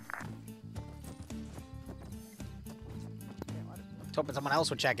 I was hoping someone else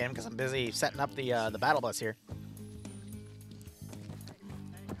would check in because I'm busy setting up the battle bus here.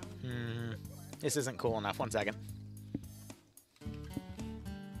 This isn't cool enough. 1 second.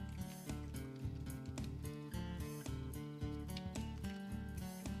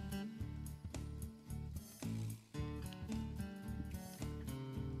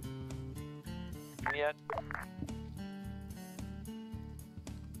 Yet.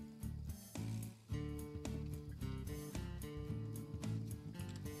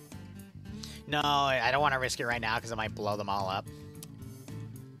 No, I don't want to risk it right now because I might blow them all up.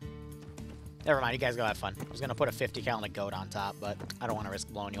 Never mind, you guys go have fun. I was going to put a 50 cal and a goat on top, but I don't want to risk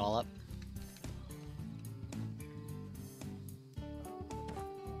blowing you all up.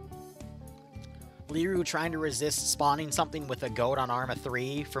 Liru trying to resist spawning something with a goat on Arma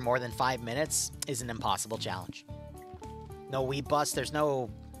 3 for more than 5 minutes is an impossible challenge. No weed bust, there's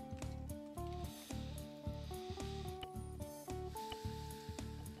no...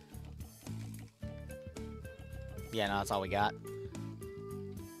 Yeah, no, that's all we got.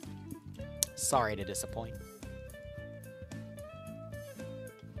 Sorry to disappoint.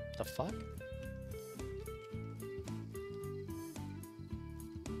 The fuck?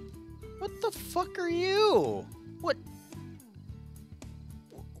 What the fuck are you? What?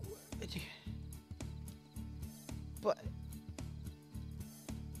 But...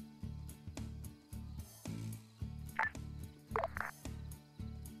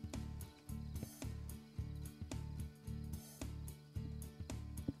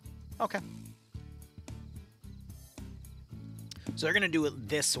 Okay. So they're gonna do it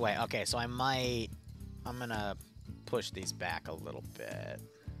this way. Okay, so I'm gonna push these back a little bit.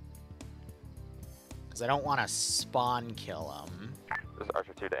 Because I don't want to spawn kill them. This is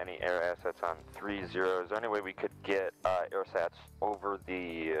Archer 2 to any air assets on 3-0. Is there any way we could get air sats over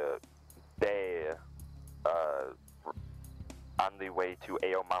the bay on the way to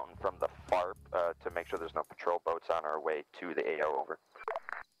AO Mountain from the FARP to make sure there's no patrol boats on our way to the AO, over?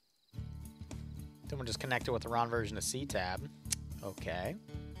 Someone just connected with the wrong version of C-Tab. Okay.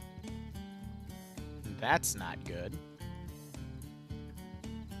 That's not good.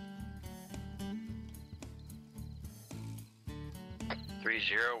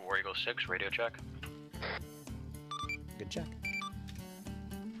 War Eagle 6, radio check. Good check.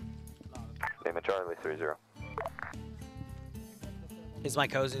 Charlie 30. Is my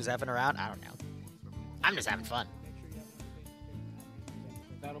Kozu's effing around? I don't know. I'm just having fun.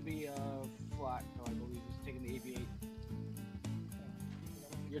 That'll be flat, though, I believe. Just taking the AV8.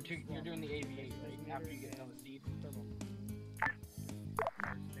 You're doing the AV8, right? After you get on the seed.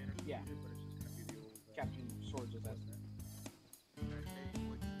 Yeah. Captain Swords with that.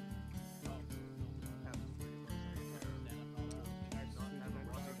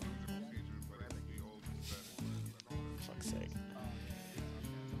 Fuck's sake.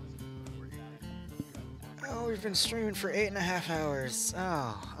 Oh, we've been streaming for 8.5 hours.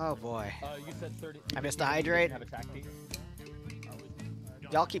 Oh boy. You said 30. I missed the hydrate.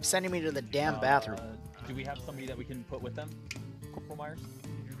 Y'all keep sending me to the damn bathroom. Do we have somebody that we can put with them? Corporal Myers?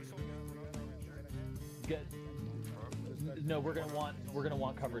 Good. No, we're gonna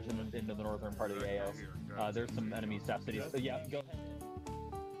want coverage in the northern part of the AO. There's some enemy staff cities. So yeah, go ahead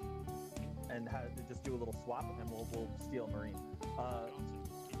and just do a little swap, and we'll steal a Marine.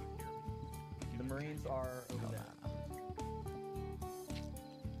 The Marines are over there.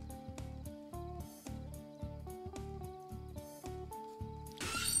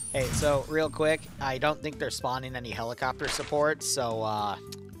 Hey, so real quick, I don't think they're spawning any helicopter support, so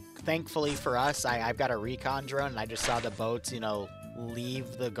thankfully for us, I've got a recon drone, and I just saw the boats, you know,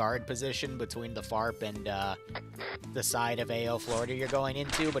 leave the guard position between the FARP and the side of AO Florida you're going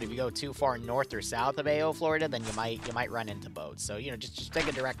into. But if you go too far north or south of AO Florida, then you might run into boats. So you know, just take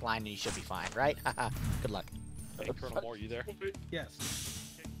a direct line and you should be fine, right? Good luck. Hey, Colonel Moore, you there?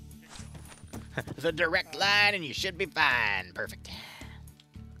 Yes. The direct line and you should be fine. Perfect.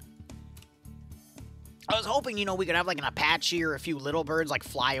 I was hoping, you know, we could have like an Apache or a few little birds like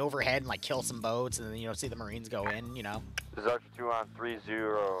fly overhead and like kill some boats and then, you know, see the Marines go in, you know. This is Archer 2 on 30,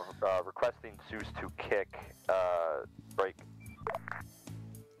 requesting Zeus to kick, break.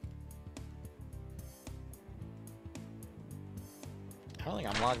 I don't think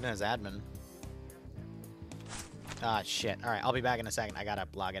I'm logged in as admin. Ah, shit. Alright, I'll be back in a second. I gotta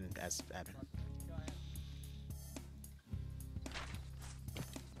log in as admin.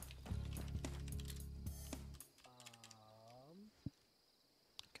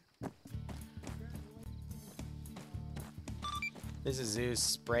 This is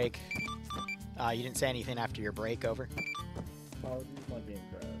Zeus. Break. You didn't say anything after your break, over? Apologies, my game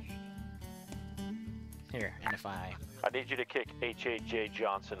crashed. Here, and if I need you to kick H.A.J.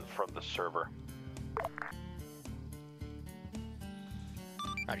 Johnson from the server.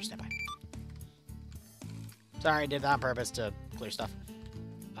 Roger, stand by. Sorry, I did that on purpose to clear stuff.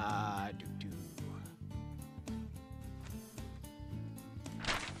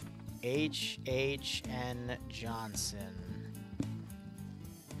 H.H.N. Johnson.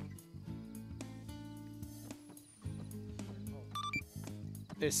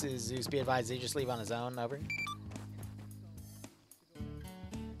 This is Zeus. Be advised, did he just leave on his own? Over.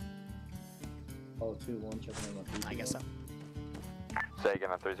 Oh, 2-1, checking on my PC. I guess so. Say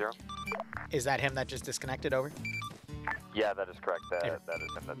again on 30. Is that him that just disconnected? Over. Yeah, that is correct. That is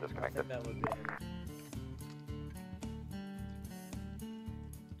him that disconnected. That would be him.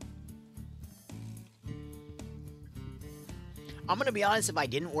 I'm gonna be honest. If I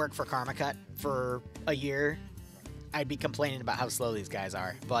didn't work for Karma Cut for a year, I'd be complaining about how slow these guys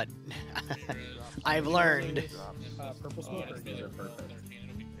are. But I've learned. Purple smoke.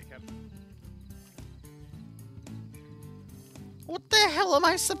 What the hell am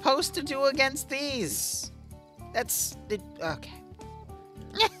I supposed to do against these? That's okay.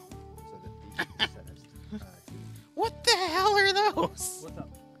 What the hell are those? What's up?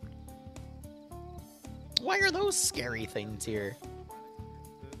 Why are those scary things here?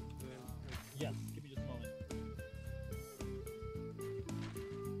 Yes, give me just a moment.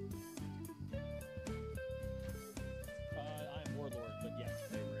 I'm Warlord, but yes,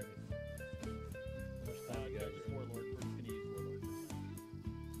 they were everything. Just Warlord. We're just gonna use Warlord.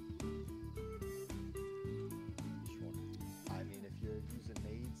 Sure. I mean, if you're using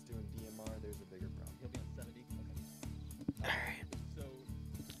nades doing DMR, there's a bigger problem. He'll be on 70. Okay. Alright. So.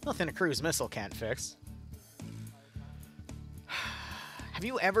 Nothing a cruise missile can't fix. Have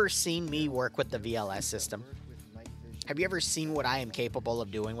you ever seen me work with the VLS system? Have you ever seen what I am capable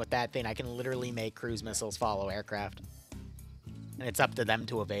of doing with that thing? I can literally make cruise missiles follow aircraft. And it's up to them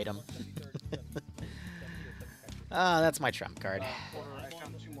to evade them. That's my trump card. I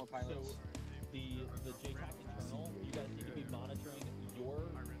found 2 more pilots. So the JTAC internal, you guys need to be monitoring your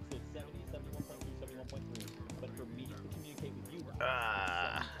 70, 71.2, 71.3. But for me to communicate with you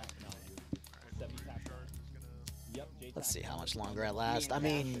guys, 70 TAC 9. Yep, JTAC Let's see how much longer I last. I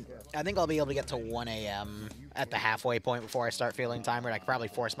mean, I think I'll be able to get to 1 a.m. at the halfway point before I start feeling tired. I could probably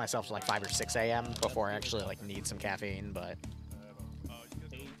force myself to like 5 or 6 a.m. before I actually like need some caffeine, but...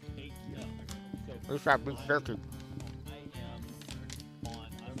 Where's that big turkey?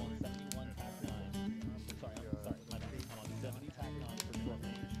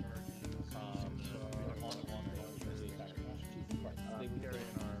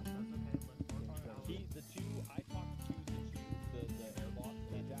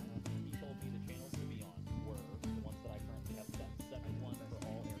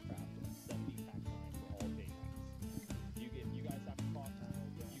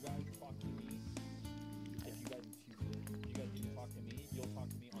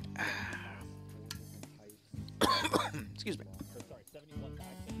 Excuse me.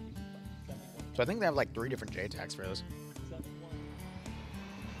 So I think they have like 3 different JTAGs for those.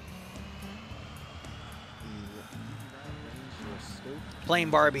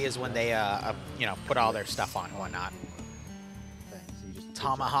 Plain Barbie is when they, you know, put all their stuff on and whatnot.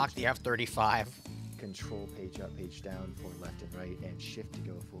 Tomahawk, the F-35. Control page up, page down for left and right, and shift to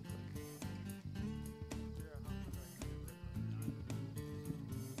go full click.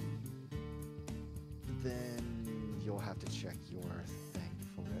 Then you'll have to check your thing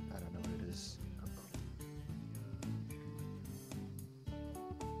for it. I don't know what it is.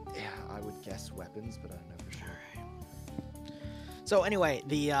 Yeah, I would guess weapons, but I don't know for sure. So anyway,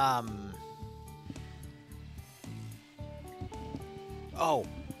 the oh,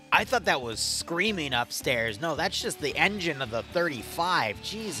 I thought that was screaming upstairs. No, that's just the engine of the 35.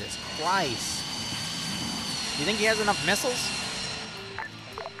 Jesus Christ. You think he has enough missiles?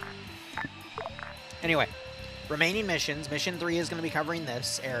 Anyway, remaining missions. Mission 3 is going to be covering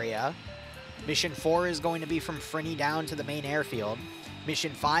this area. Mission 4 is going to be from Frinny down to the main airfield.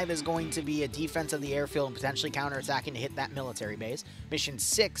 Mission 5 is going to be a defense of the airfield and potentially counterattacking to hit that military base. Mission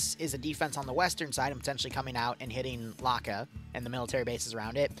 6 is a defense on the western side and potentially coming out and hitting Laka and the military bases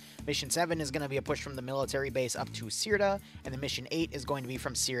around it. Mission 7 is going to be a push from the military base up to Sirta. And then Mission 8 is going to be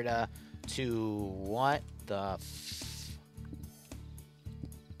from Sirta to... what the...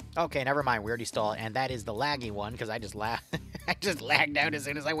 Okay, never mind. We already stalled, and that is the laggy one because I just I just lagged out as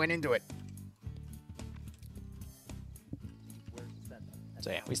soon as I went into it.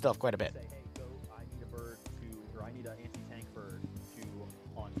 So yeah, we still have quite a bit. Say, hey, go, I need a bird to, or I need an anti-tank bird to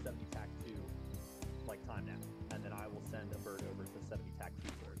on 70 TAC 2, like time now, and then I will send a bird over to 70 TAC 2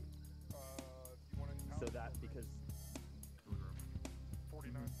 bird. So that because 49.3.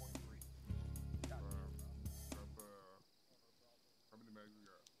 How many mags we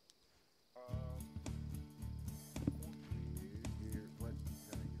got?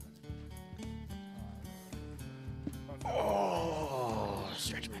 Oh,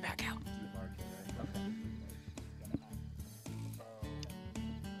 stretch my back out.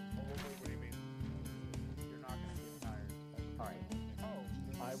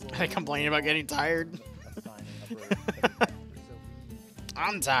 Are they complaining about getting tired?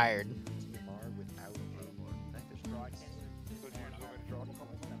 I'm tired.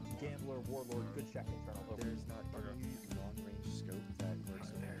 Gambler, warlord, good check. There's not any long-range scope that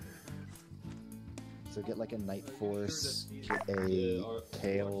works with it. So get like a Night Force, get a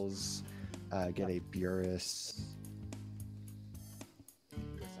Tails, get a Burris.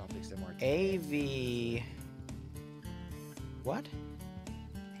 AV... What?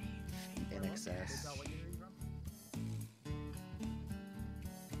 NXS.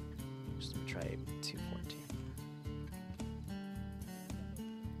 Just gonna try 214.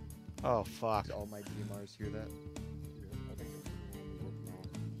 Oh, fuck. Did all my DMRs hear that?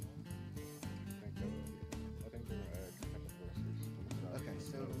 Okay,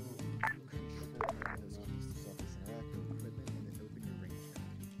 so control those keys to self-interact equipment and then open your range card.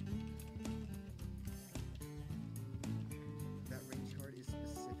 That range card is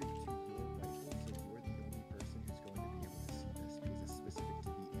specific to your rifle, so you're the only person who's going to be able to see this because it's specific to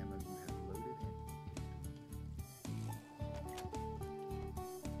the ammo you have loaded and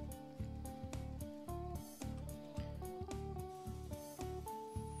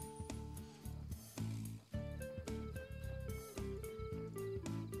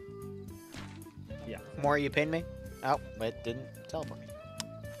yeah. More you pinned me? Oh, it didn't teleport me.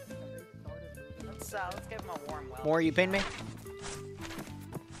 Let's give him a warm welcome. More you pinned me?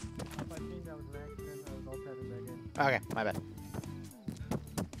 Okay, my bad.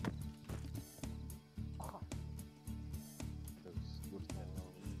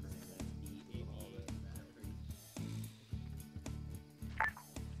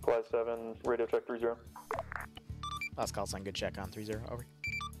 Class 7, radio check 30. Last call sign, good check on 30, over.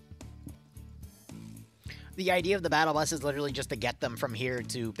 The idea of the battle bus is literally just to get them from here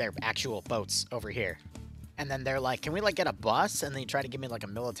to their actual boats over here. And then they're like, can we, like, get a bus? And they try to give me, like, a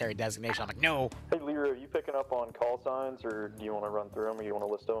military designation. I'm like, no. Hey, Liru, are you picking up on call signs, or do you want to run through them, or you want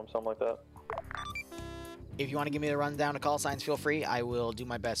to list them, something like that? If you want to give me the rundown of call signs, feel free. I will do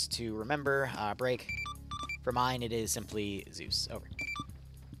my best to remember. Break. For mine, it is simply Zeus. Over.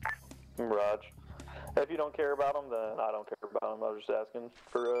 Raj. If you don't care about them, then I don't care about them. I was just asking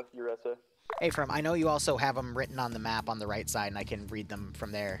for your essay. Hey, From, I know you also have them written on the map on the right side, and I can read them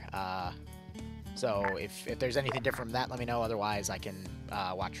from there. So if there's anything different from that, let me know. Otherwise, I can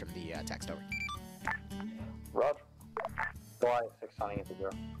watch from the text. Over. Raj. July 6 signing into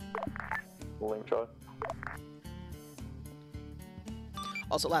 0. William Troy.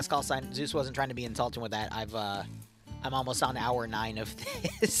 Also, last call sign. Zeus wasn't trying to be insulting with that. I'm almost on hour 9 of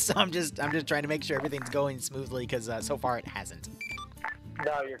this, so I'm just trying to make sure everything's going smoothly because so far it hasn't.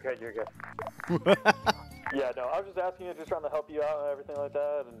 No, you're good. You're good. Yeah, no, I was just asking you, just trying to help you out and everything like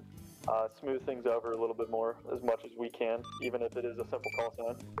that, and smooth things over a little bit more as much as we can, even if it is a simple call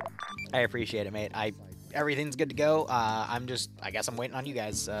sign. I appreciate it, mate. Everything's good to go. I guess I'm waiting on you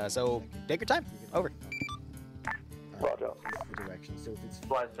guys. So take your time. Over. Roger. The direction. So if it's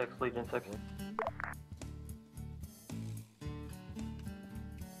July 6, Legion 6.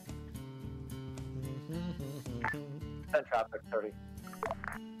 10 traffic, 30.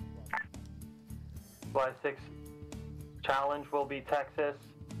 July 6, challenge will be Texas.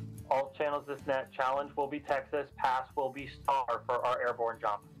 All channels this net, challenge will be Texas, pass will be star for our airborne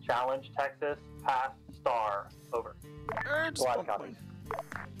jump. Challenge Texas, pass star. Over. July counties.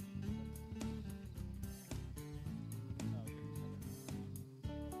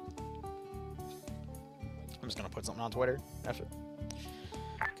 I'm just gonna put something on Twitter after,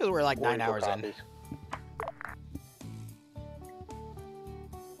 because we're like 9 hours in.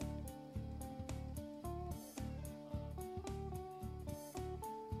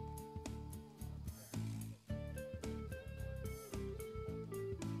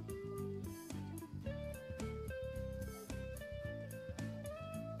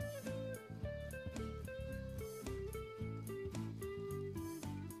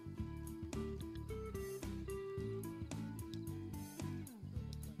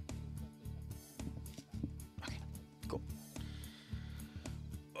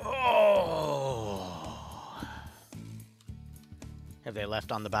 Have they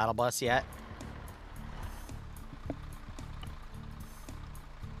left on the battle bus yet?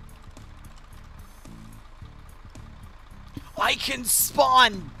 I can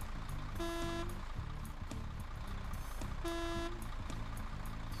spawn!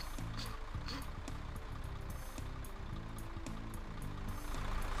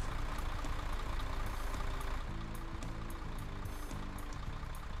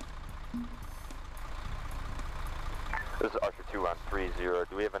 This is Usher 2 on 3-0.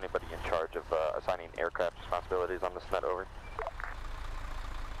 Do we have anybody in charge of assigning aircraft responsibilities on this net? Over.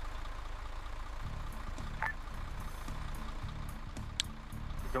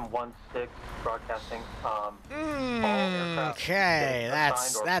 Region 1-6 broadcasting. Okay,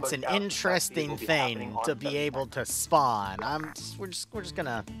 that's an interesting thing to be able to spawn. We're just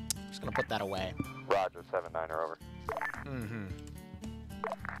gonna put that away. Roger, 7-9 over.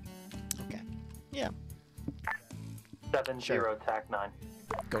 Okay. Yeah. 7-0 TAC 9.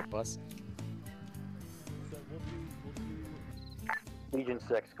 Goat bus. Legion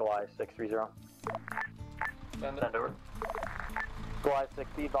 6, July 630. Send over. July 6,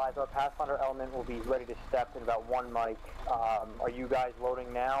 be advised, our Pathfinder element will be ready to step in about 1 mic. Are you guys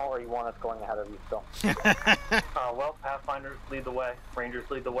loading now, or you want us going ahead of you still? Well, Pathfinders lead the way,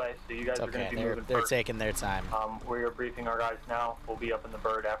 Rangers lead the way, so you guys are going to be moving They're first. taking their time. We are briefing our guys now. We'll be up in the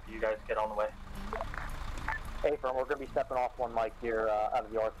bird after you guys get on the way. Hey, firm, we're going to be stepping off 1 mic here out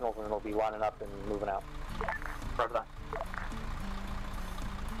of the arsenals, and we'll be lining up and moving out. Roger that.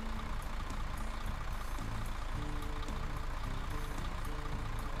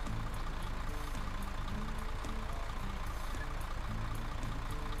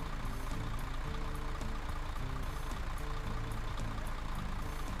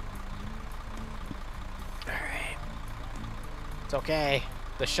 It's okay.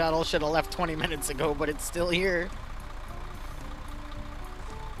 The shuttle should have left 20 minutes ago, but it's still here.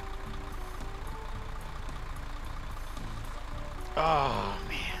 Oh,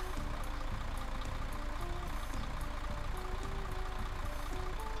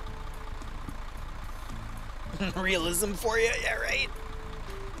 man. Realism for you? Yeah, right?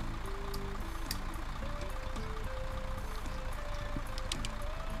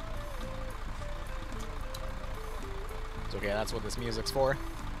 It's okay, that's what this music's for.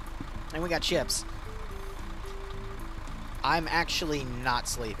 And we got chips. I'm actually not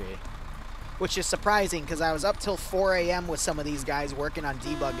sleepy. Which is surprising, because I was up till 4 a.m. with some of these guys working on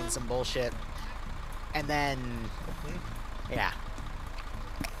debugging some bullshit. And then... yeah.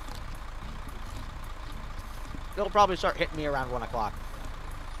 It'll probably start hitting me around 1 o'clock.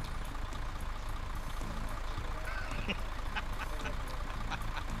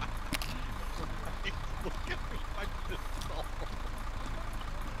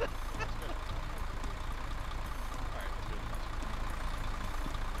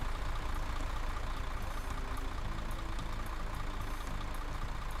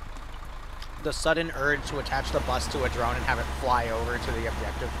 The sudden urge to attach the bus to a drone and have it fly over to the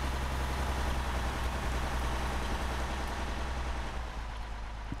objective.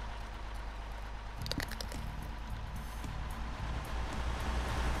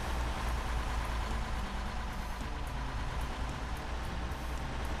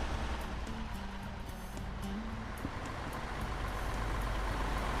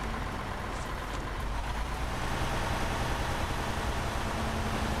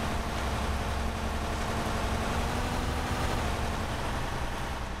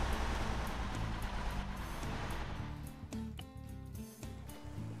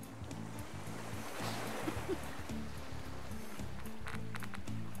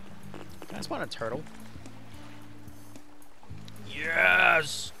 I just want a turtle.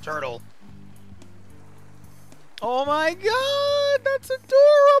 Yes! Turtle. Oh my god! That's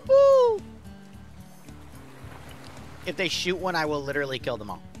adorable! If they shoot one, I will literally kill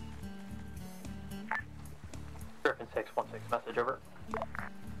them all. Griffin 616, message over.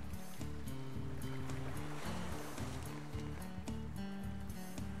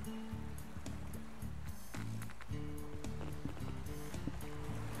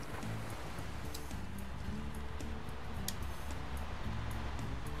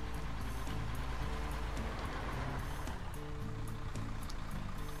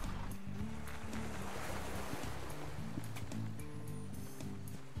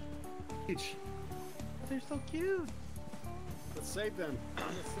 They're so cute. Let's save them. Let's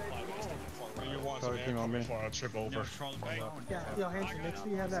save them all. You want some air before I trip over. Yeah, yo, Hanson, make sure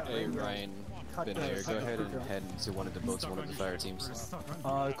you have that. Hey, radio. Ryan, Cut been the- here. Go cut ahead the and drill. head into one of the boats, one of the fire teams.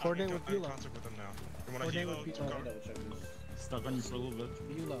 Coordinate with Bulo. Coordinate with Bulo. Stuck on you for a little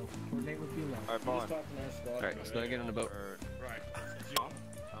bit. Bulo. Coordinate with Bulo. Alright, Vaughn. Alright, let's go get on the boat. Right.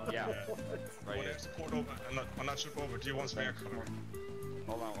 Yeah. Right here. Support over. I'm not trip over. Do you want some air cover?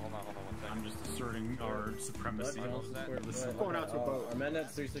 Hold on 1 second. I'm just asserting our supremacy. Going out to a boat. Our men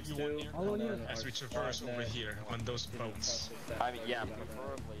at 362. All on you. As we traverse over here on those boats. I mean, yeah,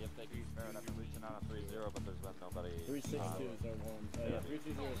 preferably if they keep sparing, I've been reaching out on 3-0, but there's been nobody. 362 is our one. Yeah,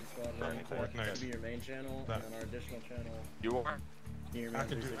 320 is the squadron. That'll be your main channel, and then our additional channel. You are? I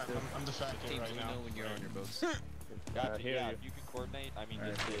can do. I'm the factor Teams, right we now. know when you're on your boats. Gotcha, yeah, if you can coordinate, I mean,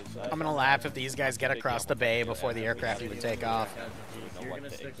 I'm gonna laugh if these guys get across the bay before the aircraft even take off. you know what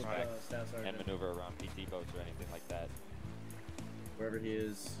to expect and maneuver around PT boats or anything like that. Wherever he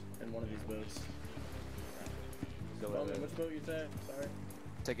is in one of these boats. Bowman, which boat you say? Sorry.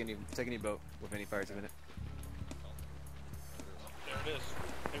 Take any boat with any fire team in it. There it is.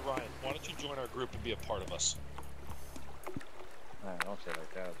 Hey Ryan, why don't you join our group and be a part of us? Man, don't say it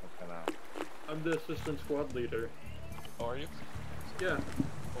like that. I'm the assistant squad leader. Oh, are you? Yeah.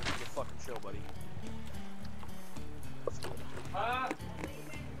 Welcome to the fucking show, buddy.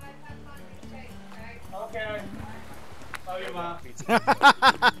 Okay. Oh, you mom.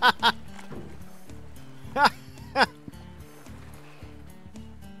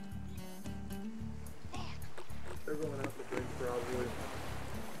 They're going out to drink probably.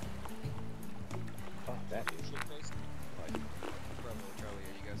 Fuck that dude. Bravo, Charlie,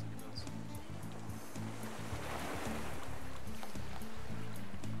 are you guys on your boats?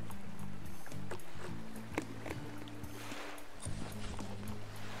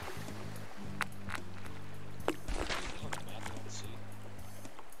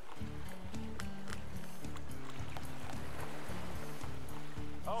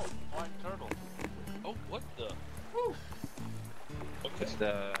 Oh, flying turtle. Oh, what the? Woo. Okay. It's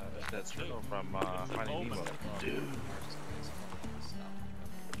the turtle from Finding Nemo. Dude.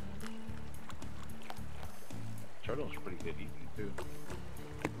 Turtle's pretty good eating too.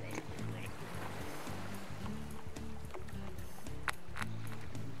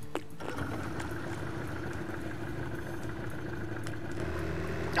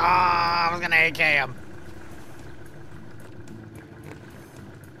 Ah, I was gonna AK him.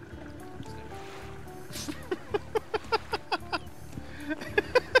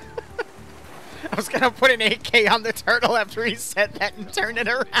 I was gonna put an AK on the turtle after he said that and turn it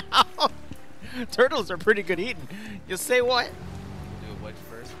around. Turtles are pretty good eating. You say what? Do a wedge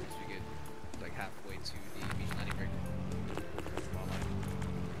first once we get like halfway to the beach landing rig.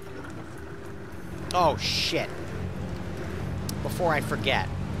 Oh shit. Before I forget.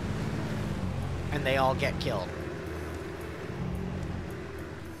 And they all get killed.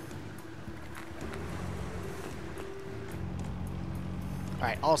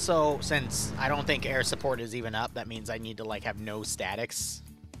 Alright, also, since I don't think air support is even up, that means I need to, like, have no statics.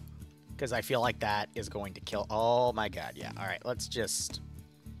 Because I feel like that is going to kill... Oh my god, yeah. Alright, let's just...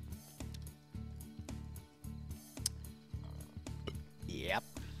 Yep.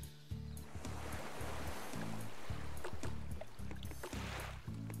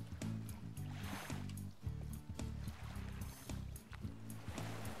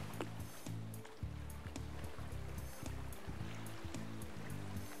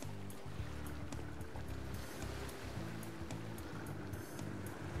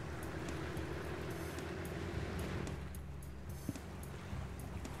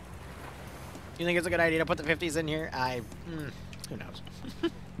 You think it's a good idea to put the 50s in here? Who knows?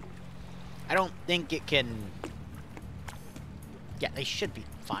 I don't think it can... Yeah, they should be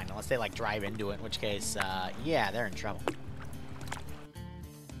fine, unless they, like, drive into it, in which case, yeah, they're in trouble.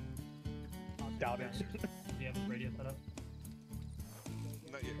 Doubt it. Do you have a radio set up?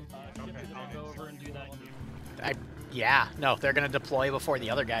 I'll go over and do that. Yeah, no, they're gonna deploy before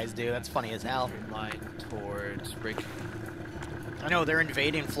the other guys do. That's funny as hell. Line towards rig. I know, they're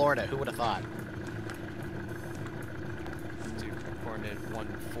invading Florida. Who would have thought? Coordinate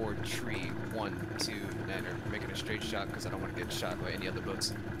 1-4 tree 1-2 Niner. Making a straight shot because I don't want to get shot by any other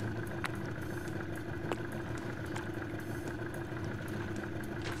boats.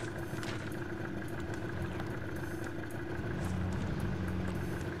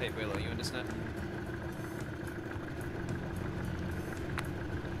 Hey, Willow, you in this net?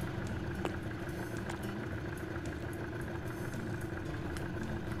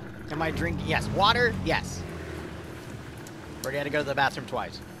 Am I drinking? Yes. Water? Yes. We're gonna go to the bathroom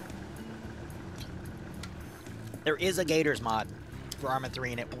twice. There is a Gators mod for Arma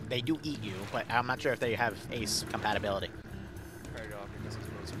 3, and they do eat you, but I'm not sure if they have ACE compatibility. Right off because those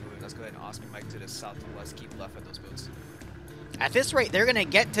boats are moving. Let's go ahead and Oscar Mike to the southwest. Keep left at those boats. At this rate, they're gonna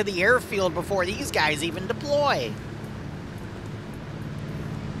get to the airfield before these guys even deploy.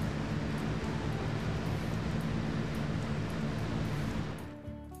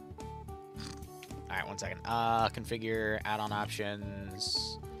 Alright, 1 second. Configure add-on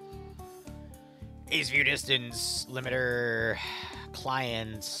options. Ace view distance, limiter,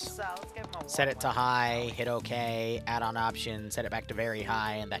 clients. Set it to high, hit OK, add-on option, set it back to very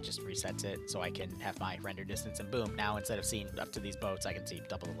high, and that just resets it so I can have my render distance, and boom, now instead of seeing up to these boats, I can see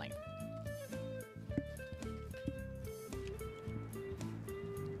double the length.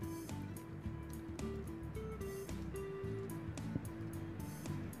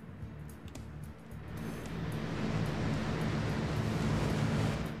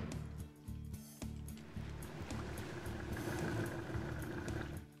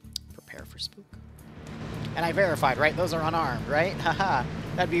 For spook. And I verified, right? Those are unarmed, right? Haha.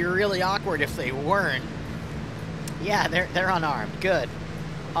 That'd be really awkward if they weren't. Yeah, they're unarmed. Good.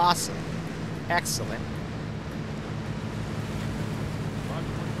 Awesome. Excellent.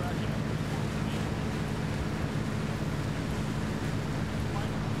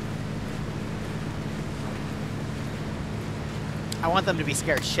 I want them to be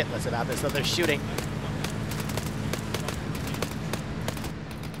scared shitless about this, though they're shooting.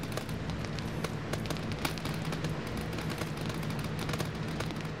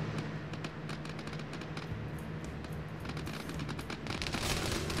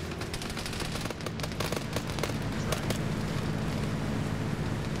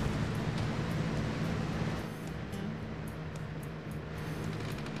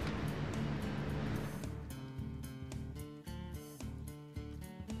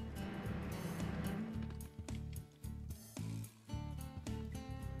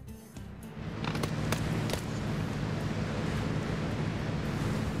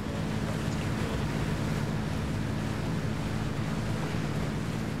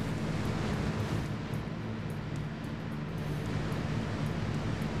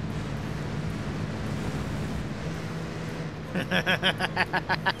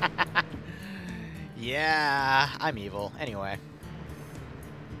 Yeah, I'm evil. Anyway.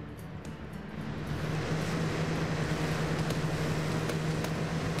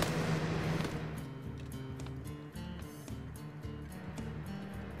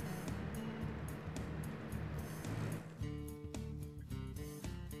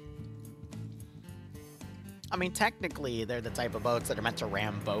 I mean, technically, they're the type of boats that are meant to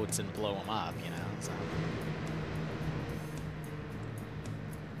ram boats and blow them up, you know, so...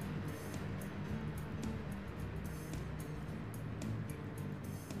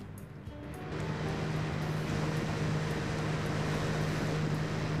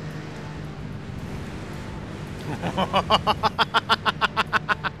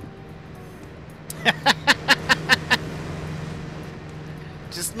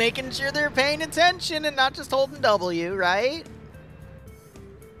 Just making sure they're paying attention and not just holding W, right?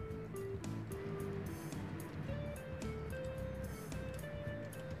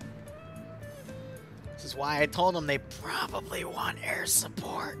 This is why I told them they probably want air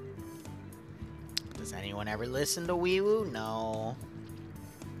support. Does anyone ever listen to Wee Woo? No.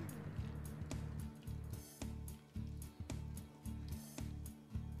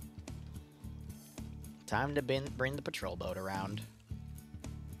 Time to bring the patrol boat around.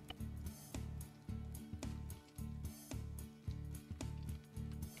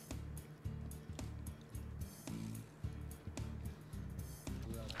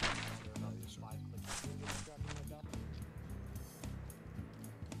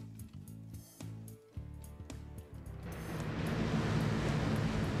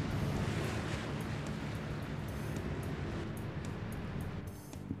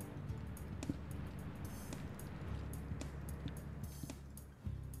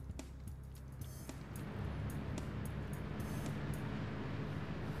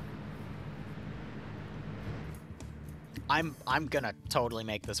 I'm gonna totally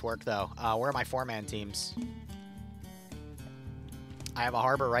make this work, though. Where are my 4-man teams? I have a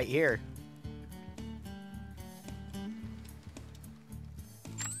harbor right here.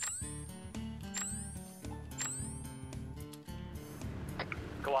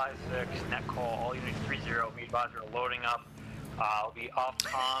 July 6, net call, all units 3-0, meet advisor loading up. I'll be off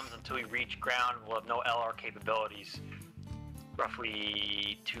comms until we reach ground. We'll have no LR capabilities.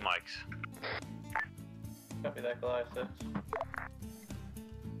 Roughly 2 mics. Copy that, July 6.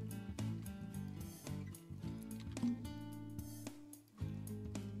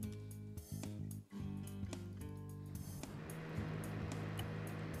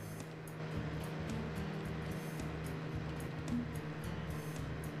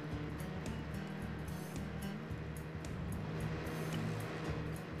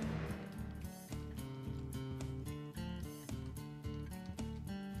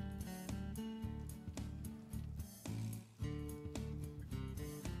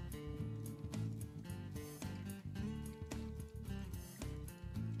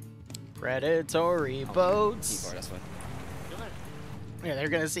 Predatory boats. That's fine. Yeah, they're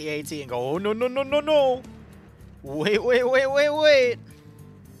gonna see AT and go, oh, no, no, no, no, no. Wait, wait, wait, wait, wait.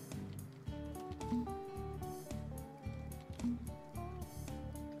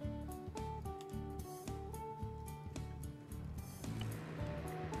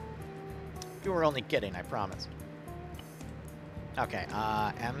 You were only kidding, I promise. Okay,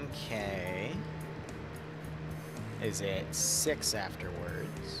 MK is at 6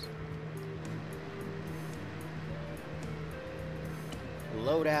 afterwards.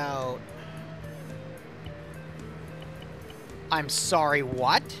 Loadout. I'm sorry,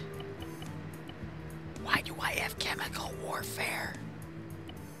 what? Why do I have chemical warfare?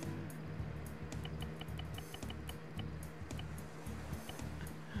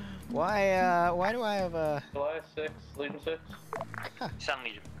 Why do I have a... July 6, Legion 6? Huh. Sun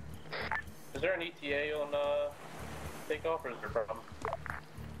Legion. Is there an ETA on takeoff, or is there a problem?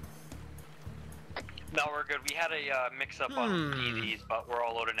 No, we're good. We had a mix-up on PDs, but we're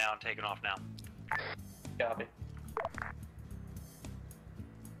all loaded now and taking off now. Copy.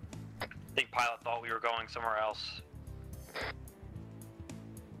 I think pilot thought we were going somewhere else.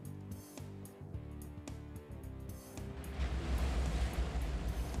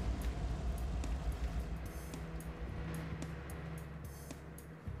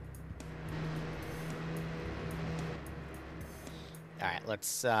 Alright,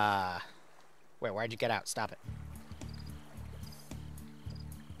 let's, Wait, why'd you get out? Stop it.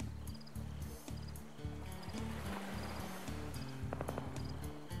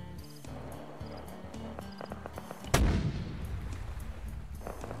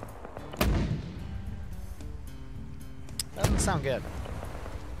 Doesn't sound good.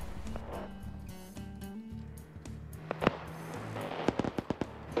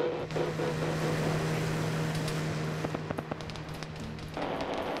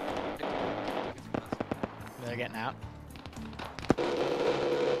 They're getting out.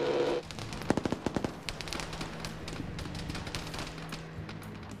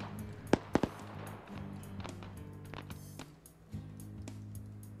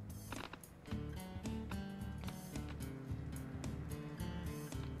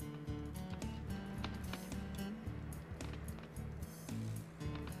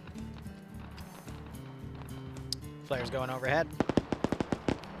 Flares going overhead.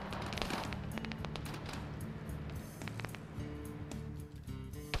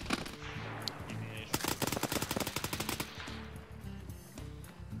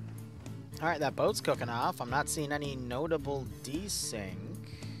 Alright, that boat's cooking off. I'm not seeing any notable desync.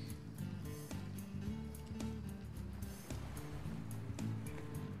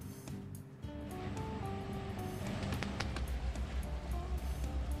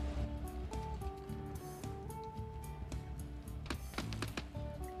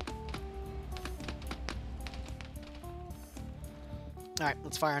 Alright,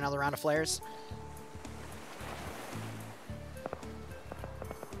 let's fire another round of flares.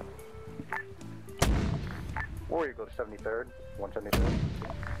 Warrior, go to 73rd, 173rd.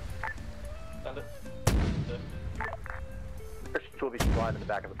 Send it. Christians will be supplied in the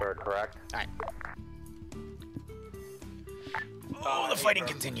back of the bird, correct? Alright. Oh, the fighting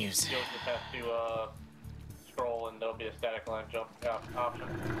continues. You'll just have to scroll and there'll be a static line jump option.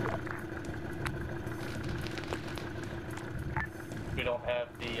 We don't have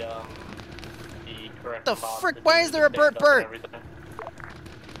the correct. The frick? Why is there a bird?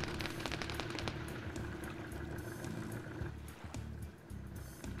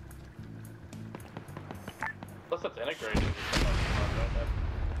 Unless it's integrated.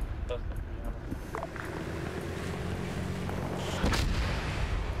 That's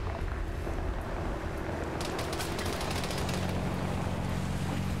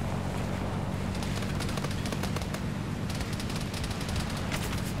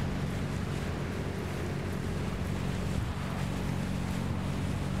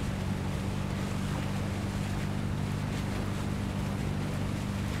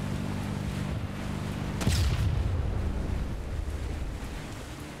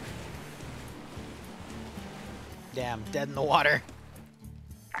Damn, dead in the water.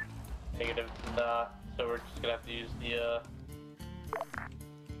 negative, so we're just gonna have to use the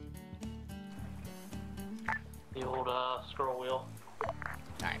old scroll wheel.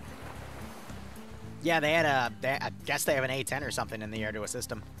 Alright. Yeah, they had I guess they have an A10 or something in the air to assist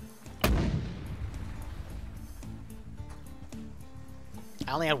them.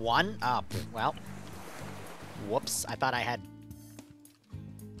 I only had one? Oh, well. Whoops, I thought I had...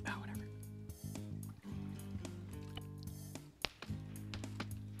 Oh, whatever.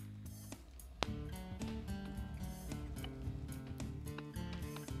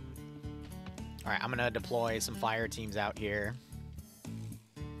 Alright, I'm gonna deploy some fire teams out here.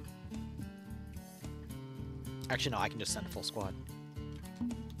 Actually, no, I can just send a full squad.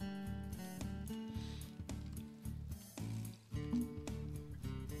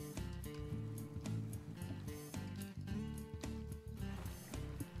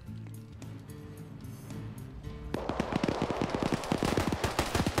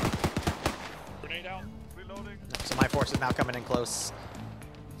 Grenade out. Reloading. So my force is now coming in close.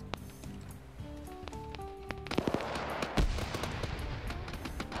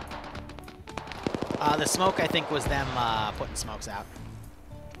 The smoke, I think, was them putting smokes out.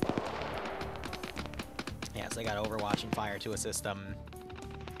 Yeah, so they got overwatching fire to assist them.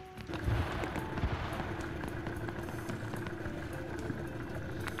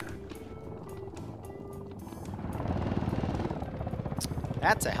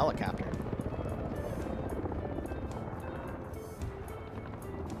 That's a helicopter.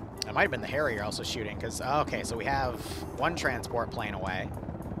 That might have been the Harrier also shooting, because, okay, so we have one transport plane away.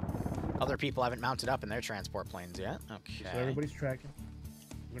 Other people haven't mounted up in their transport planes yet. Okay. So everybody's tracking.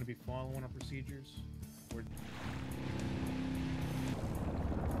 We're going to be following our procedures.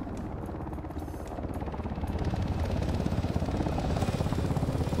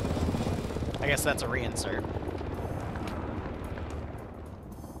 I guess that's a reinsert.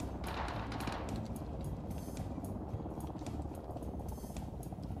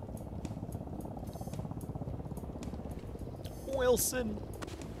 Wilson.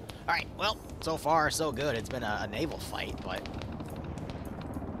 Alright, well, so far so good. It's been a naval fight, but...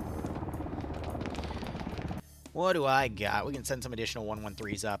 What do I got? We can send some additional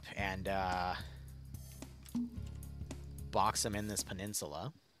 113s up and, box them in this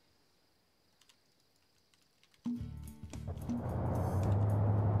peninsula.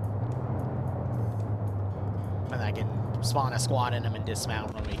 And I can spawn a squad in them and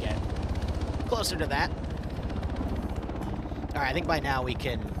dismount when we get closer to that. Alright, I think by now I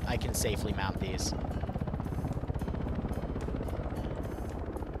can safely mount these.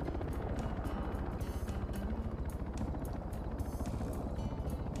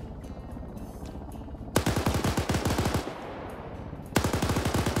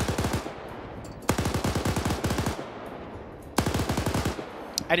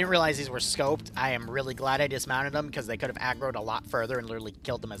 I didn't realize these were scoped. I am really glad I dismounted them because they could have aggroed a lot further and literally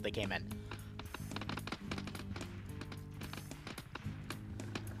killed them as they came in.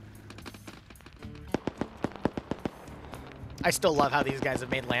 I still love how these guys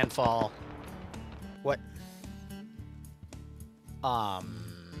have made landfall. What?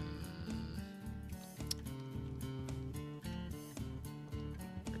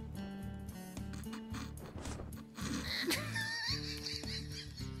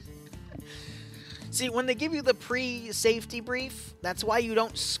 See, when they give you the pre-safety brief, that's why you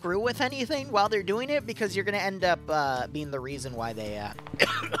don't screw with anything while they're doing it, because you're going to end up being the reason why they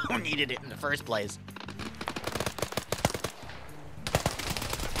needed it in the first place.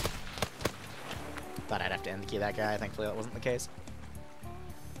 Thought I'd have to end key that guy. Thankfully, that wasn't the case.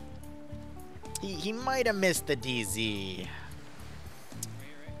 He might have missed the DZ.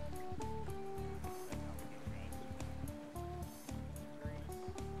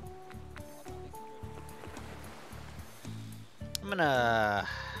 I'm gonna...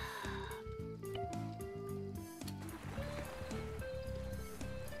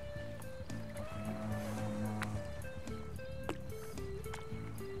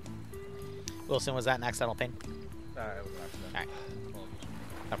 Wilson, was that an accidental ping? It was an accident. Alright.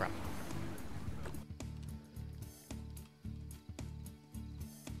 No problem.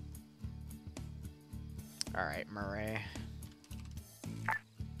 Alright, Murray.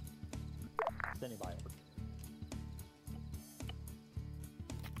 Standing by.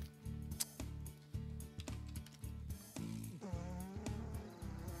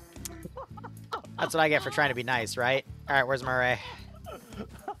 That's what I get for trying to be nice, right? Alright, where's Murray?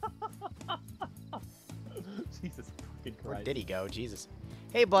 Jesus fucking Christ. Where did he go? Jesus.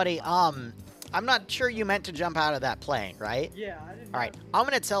 Hey, buddy, I'm not sure you meant to jump out of that plane, right? Yeah, I didn't. Alright, I'm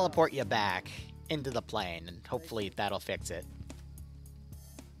gonna teleport you back into the plane, and hopefully that'll fix it.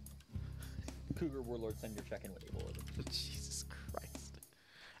 Cougar Warlord, send your check-in with Able. Jesus Christ.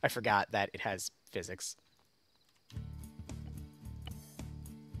 I forgot that it has physics.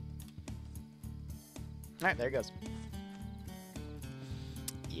 Alright, there it goes.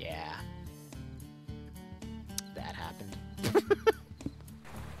 Yeah. That happened.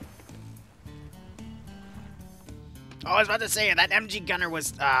 Oh, I was about to say, that MG gunner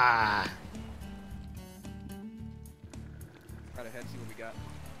was, Right ahead, see what we got.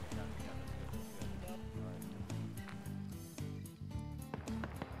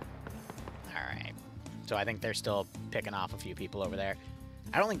 Alright. So I think they're still picking off a few people over there.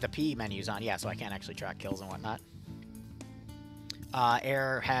 I don't think the P menu's on, yeah, so I can't actually track kills and whatnot.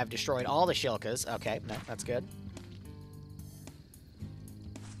 Air have destroyed all the Shilkas. Okay, no, that's good.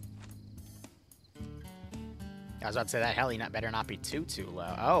 I was about to say that heli better not be too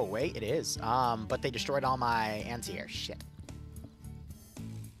low. Oh, wait, it is. But they destroyed all my anti-air. Shit.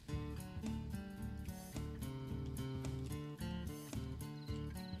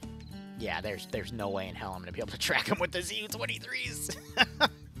 Yeah, there's no way in hell I'm gonna be able to track them with the ZU-23s. I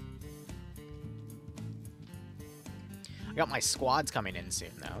got my squads coming in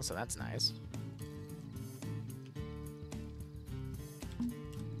soon, though, so that's nice.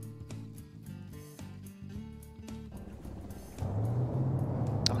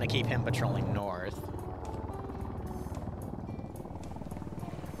 I'm gonna keep him patrolling north.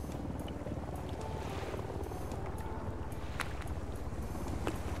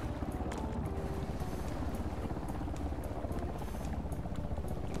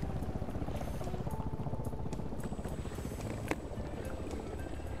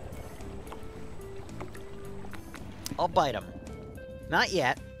 I'll bite them. Not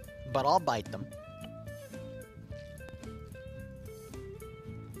yet, but I'll bite them.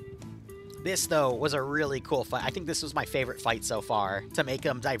 This, though, was a really cool fight. I think this was my favorite fight so far. To make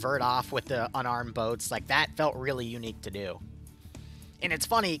them divert off with the unarmed boats. Like, that felt really unique to do. And it's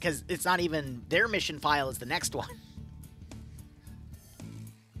funny, because it's not even their mission file is the next one.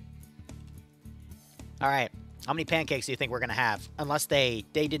 Alright. How many pancakes do you think we're going to have? Unless they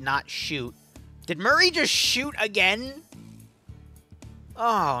did not shoot. Did Murray just shoot again?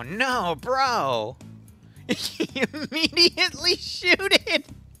 Oh, no, bro. He immediately shoot it.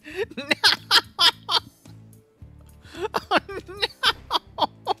 No. Oh,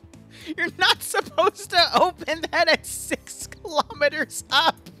 no. You're not supposed to open that at 6 kilometers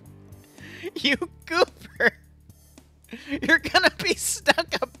up. You goober. You're gonna be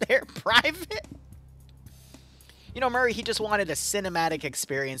stuck up there private. You know, Murray, he just wanted a cinematic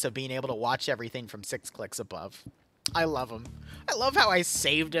experience of being able to watch everything from 6 clicks above. I love him. I love how I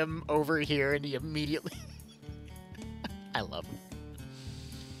saved him over here and he immediately... I love him.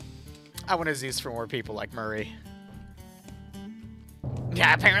 I want a Zeus for more people like Murray.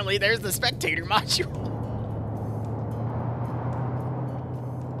 Yeah, apparently there's the spectator module.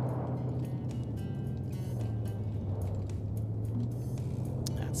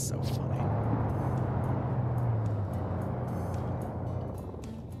 That's so funny.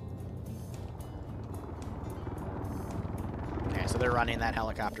 Okay, so they're running that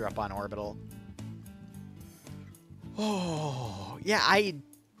helicopter up on orbital. Oh, yeah,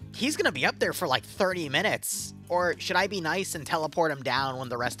 he's gonna be up there for like 30 minutes. Or should I be nice and teleport him down when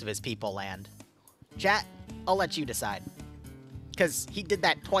the rest of his people land? Chat, I'll let you decide. Because he did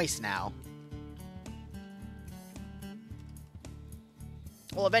that twice now.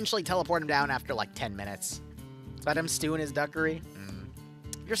 We'll eventually teleport him down after like 10 minutes. Let him stew in his duckery.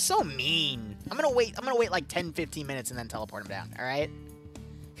 You're so mean. I'm gonna wait like 10-15 minutes and then teleport him down, alright?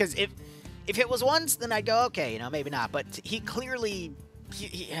 Because if it was once, then I'd go, okay, you know, maybe not. But he clearly...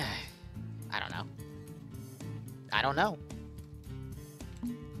 I don't know. I don't know.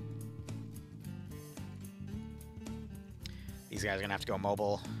 These guys are gonna have to go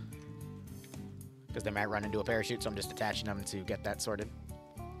mobile. Because they might run into a parachute, so I'm just attaching them to get that sorted.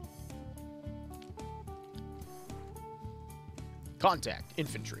 Contact,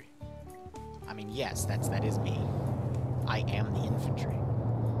 infantry. I mean, yes, that is me. I am the infantry.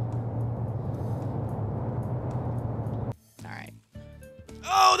 Alright.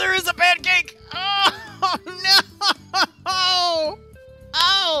 Oh, there is a pancake! Oh, no!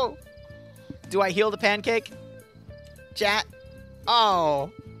 Oh! Do I heal the pancake? Chat?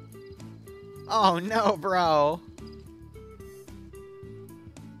 Oh. Oh, no, bro.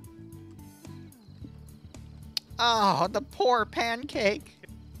 Oh, the poor pancake.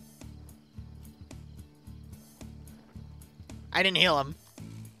 I didn't heal him.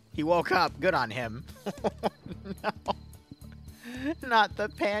 He woke up. Good on him. No. Not the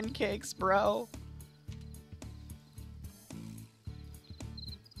pancakes, bro.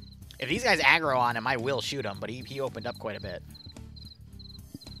 If these guys aggro on him, I will shoot him, but he opened up quite a bit.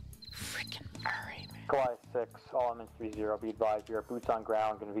 Freaking Murray, man. Goliath 6, all elements 3-0, be advised, we are boots on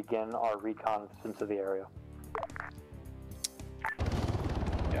ground, going to begin our reconnaissance of the area.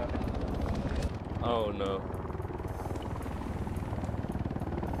 Yeah. Oh no.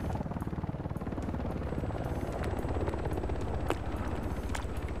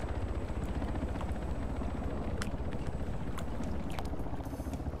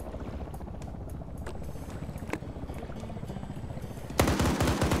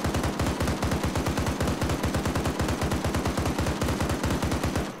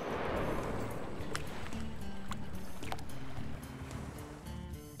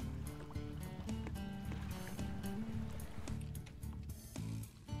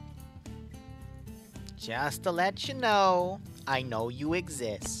 Just to let you know, I know you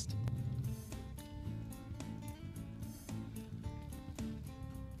exist.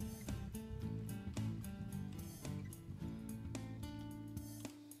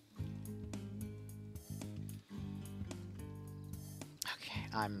 Okay,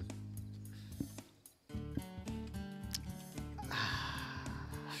 I'm...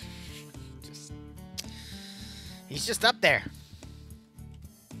 He's just up there.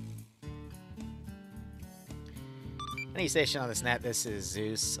 Any station on this net, this is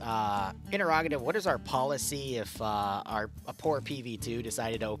Zeus. Interrogative, what is our policy if a poor PV2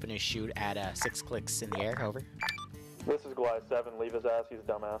 decided to open his chute at 6 clicks in the air? Over. This is Goliath 7. Leave his ass. He's a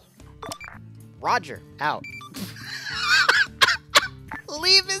dumbass. Roger. Out.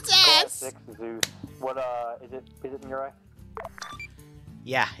 Leave his ass! 6, Zeus. What, is it Murai?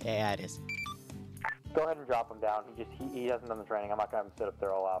 Yeah, it is. Go ahead and drop him down. He hasn't done the training. I'm not gonna have him sit up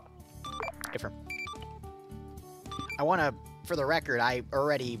there all up. Different. I want to, for the record, I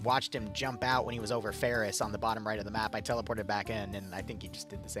already watched him jump out when he was over Ferris on the bottom right of the map. I teleported back in, and I think he just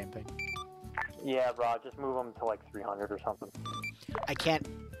did the same thing. Yeah, bro, just move him to like 300 or something. I can't...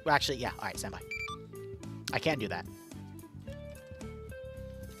 Well, actually, yeah. Alright, stand by. I can't do that.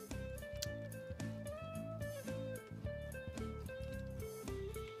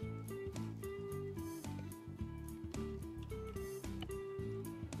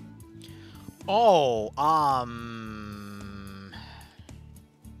 Oh, does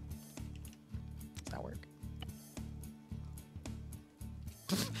that work?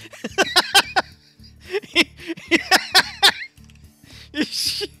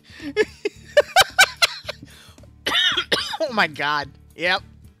 Oh my god. Yep.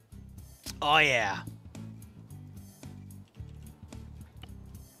 Oh yeah.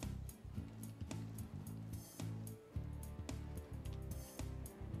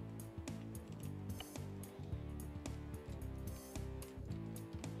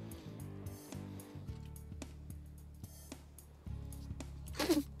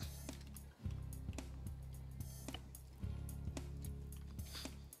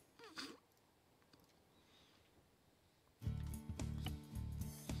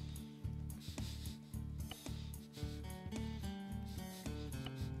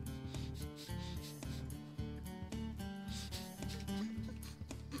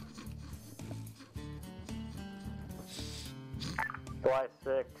 July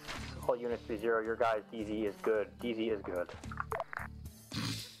 6, all units 3-0, your guys' DZ is good. DZ is good.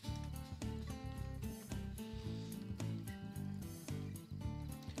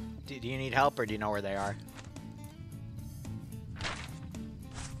 Do you need help, or do you know where they are?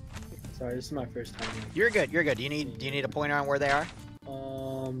 Sorry, this is my first time. You're good. You're good. Do you need a pointer on where they are?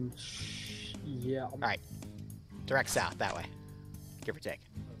 Yeah. All right. Direct south that way, give or take.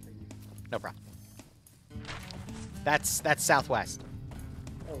 No problem. That's southwest.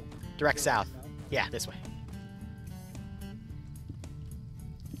 Oh. Direct south. Yeah, this way.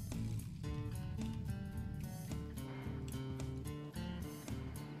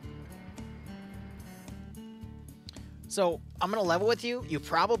 So, I'm gonna level with you. You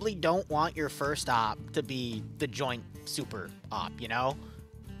probably don't want your first op to be the joint super op, you know?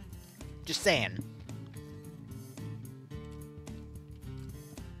 Just saying.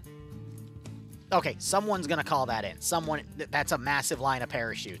 Okay, someone's gonna call that in. Someone, that's a massive line of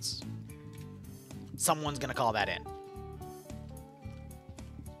parachutes. Someone's gonna call that in.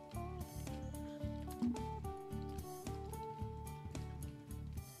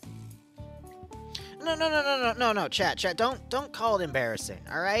 No, chat, don't call it embarrassing,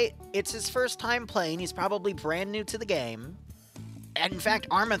 alright? It's his first time playing, he's probably brand new to the game. And in fact,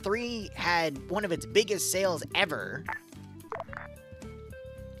 Arma 3 had one of its biggest sales ever.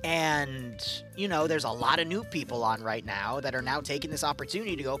 And, you know, there's a lot of new people on right now that are now taking this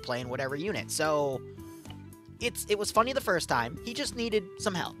opportunity to go play in whatever unit. So, it was funny the first time. He just needed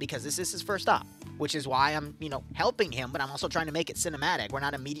some help because this is his first op. Which is why I'm, you know, helping him, but I'm also trying to make it cinematic. We're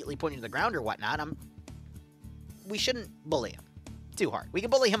not immediately putting him to the ground or whatnot. We shouldn't bully him too hard. We can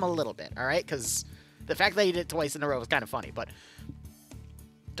bully him a little bit, all right? Because the fact that he did it twice in a row was kind of funny, but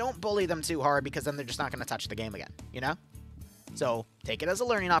don't bully them too hard because then they're just not going to touch the game again, you know? So take it as a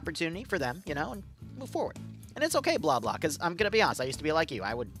learning opportunity for them, you know, and move forward. And it's okay, blah, blah, because I'm going to be honest, I used to be like you.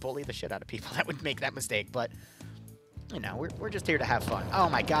 I would bully the shit out of people that would make that mistake, but, you know, we're just here to have fun. Oh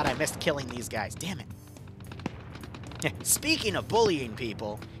my god, I missed killing these guys. Damn it. Yeah, speaking of bullying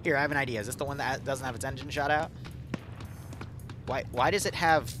people, here, I have an idea. Is this the one that doesn't have its engine shot out? Why does it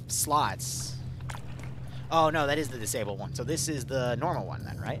have slots? Oh, no, that is the disabled one. So this is the normal one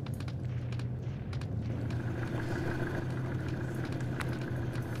then, right?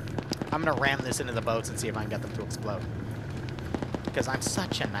 I'm gonna ram this into the boats and see if I can get them to explode. Because I'm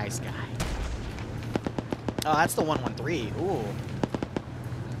such a nice guy. Oh, that's the 113. Ooh.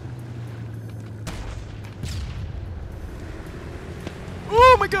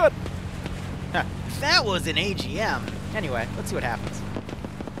 Oh my god! That was an AGM. Anyway, let's see what happens.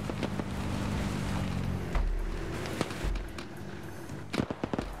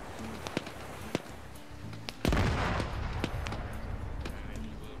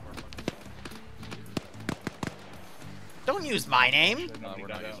 Don't use my name. No, we're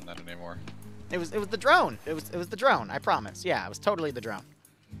not using that anymore. It was the drone. It was the drone. I promise. Yeah, it was totally the drone.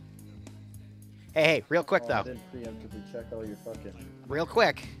 Hey, real quick though. I didn't preemptively check all your fucking. Real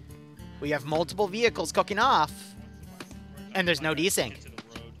quick. We have multiple vehicles cooking off, and there's no desync.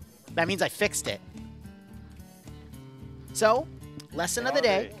 That means I fixed it. So, lesson of the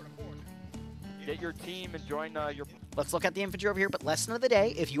day. Get your team and join your. Let's look at the infantry over here. But lesson of the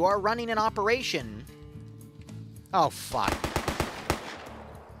day: if you are running an operation. Oh fuck.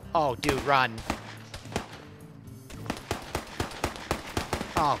 Oh, dude, run.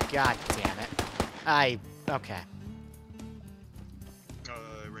 Oh, god damn it. Okay.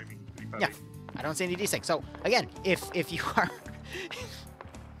 Yeah, I don't see any desync. So, again, if you are...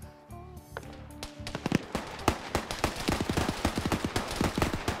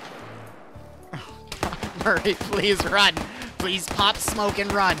 Murray, please run. Please pop smoke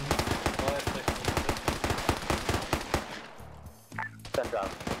and run.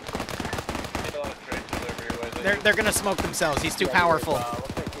 They're gonna smoke themselves. He's too powerful.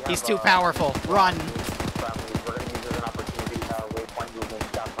 He's too powerful. Run.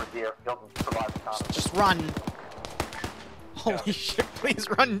 Just run. Holy shit, please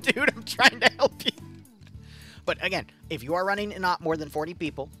run, dude. I'm trying to help you. But again, if you are running not more than 40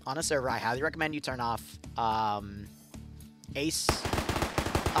 people on a server, I highly recommend you turn off ACE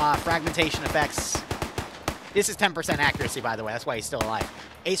fragmentation effects. This is 10% accuracy, by the way. That's why he's still alive.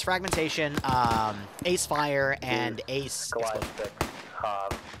 Ace fragmentation, ace fire, and ace explosion.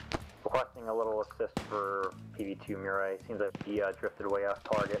 Requesting a little assist for PV2 Murray. Seems like he drifted away off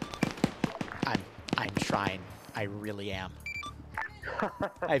target. I'm trying. I really am.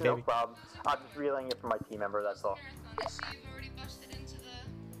 Hi, baby. No problem. I'm just relaying it for my team member, that's all.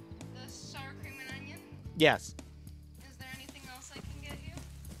 Yes. Is there anything else I can get you?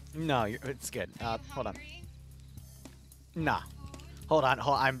 No, it's good. Hold on. Nah. Hold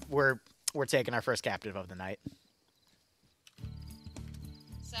on. We're taking our first captive of the night.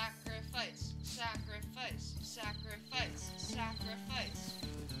 Sacrifice, sacrifice, sacrifice, sacrifice.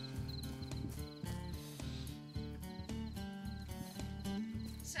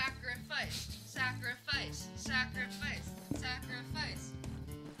 Sacrifice, sacrifice, sacrifice, sacrifice.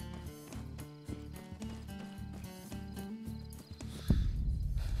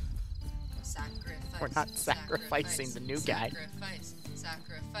 Sacrifice. We're not sacrificing the new guy. Sacrifice,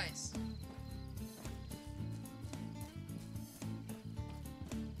 sacrifice.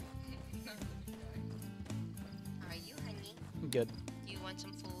 How are you, honey? I'm good. Do you want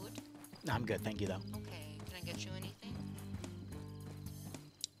some food? No, I'm good. Thank you, though. Okay. Can I get you anything?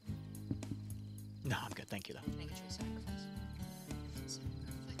 No, I'm good. Thank you, though. Can I get you a sacrifice?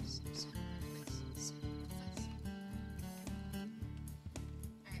 Sacrifice, sacrifice, sacrifice.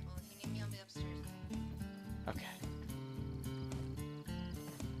 Alright, well, if you need me, I'll be upstairs. Okay.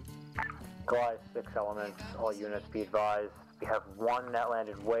 Goliath 6 elements, all units be advised. We have one that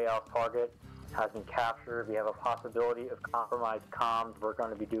landed way off target, has been captured. We have a possibility of compromised comms. We're going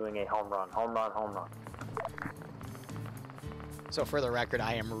to be doing a home run, home run, home run. So for the record,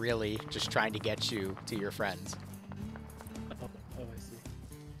 I am really just trying to get you to your friends. Oh, I see.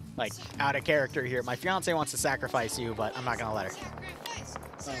 Like, out of character here. My fiance wants to sacrifice you, but I'm not going to let her.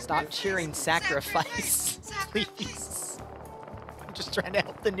 Stop cheering sacrifice, please. I'm just trying to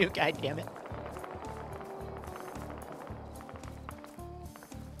help the new guy, damn it.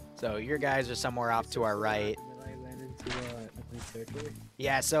 So your guys are somewhere off to our right.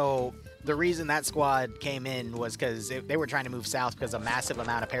 Yeah, so the reason that squad came in was because they were trying to move south because a massive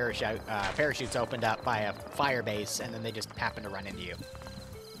amount of parachutes opened up by a fire base, and then they just happened to run into you.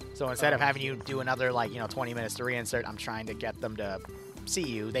 So instead of having you do another, 20 minutes to reinsert, I'm trying to get them to see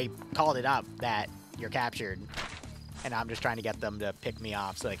you. They called it up that you're captured, and I'm just trying to get them to pick me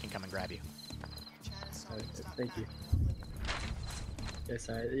off so they can come and grab you. Thank you. Yes,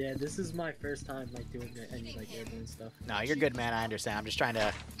 yeah, this is my first time doing any airborne stuff. No, you're good, man. I understand. I'm just trying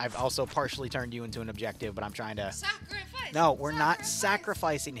to. I've also partially turned you into an objective, but I'm trying to. Sacrifice. No, we're not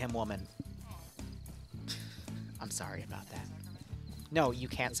sacrificing him, woman. I'm sorry about that. No, you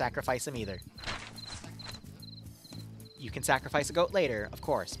can't sacrifice him either. You can sacrifice a goat later, of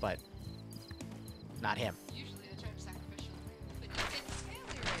course, but not him. Usually I try to sacrifice you, but you get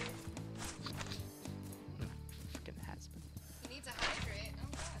failure rate. Freaking has-been. He needs a hydrate. Oh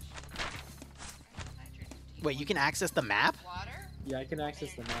gosh. Hydrate. Wait, you can access the map? Water? Yeah, I can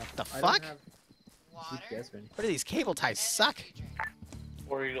access the map. The I fuck? don't have Water? GPS ready. What are these cable ties suck?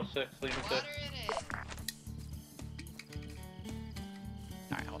 4 Eagle 6, leaving 6. Water it is.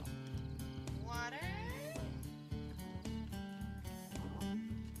 Alright, hold on. Water?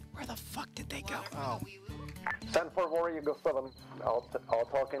 Where the fuck did they go? Water Oh. for the wee-woo? 10-4 Warrior, go 7. I'll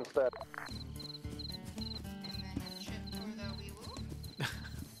talk instead. And then a chip for the wee-woo?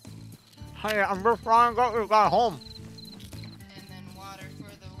 Hey, I'm just trying to get you guys home. And then water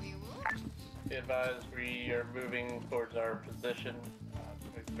for the wee-woo? Be advised, we are moving towards our position,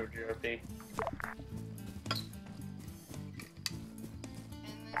 towards GRP.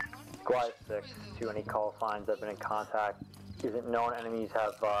 Goliath 6, to any call signs that have been in contact. Isn't known enemies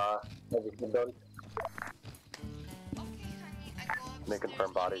have ability. They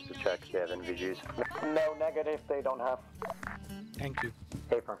confirm bodies to check if they have NVGs. No, negative, they don't have. Thank you.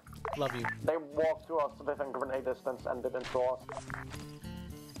 Paper. Love you. They walked to us within grenade distance and didn't saw us.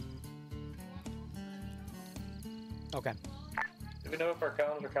 Okay. Do we know if our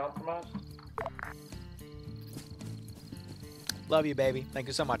comms are compromised? Love you, baby. Thank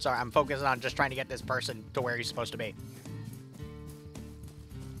you so much. Sorry, I'm focusing on just trying to get this person to where he's supposed to be.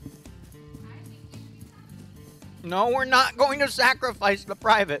 No, we're not going to sacrifice the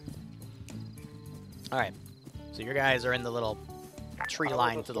private. All right. So your guys are in the little tree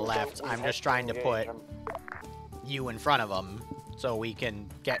line to the left. I'm just trying to put you in front of them so we can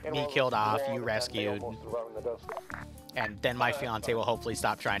get me killed off, you rescued, and then my fiance will hopefully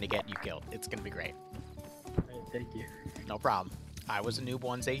stop trying to get you killed. It's going to be great. Thank you. No problem. I was a noob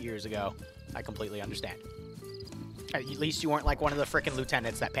once 8 years ago. I completely understand. At least you weren't like one of the frickin'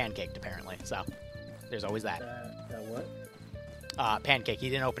 lieutenants that pancaked, apparently. So, there's always that. That what? Pancake. He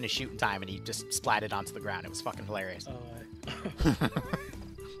didn't open his shoot in time, and he just splatted onto the ground. It was fucking hilarious.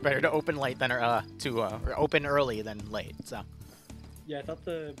 Better to open late than or open early than late. So. Yeah, I thought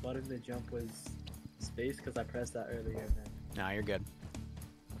the button to jump was space because I pressed that earlier. And then... No, you're good.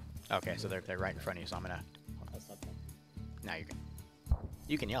 Okay, so they're right in front of you. So I'm gonna. No, you're good.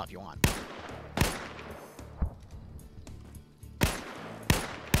 You can yell if you want.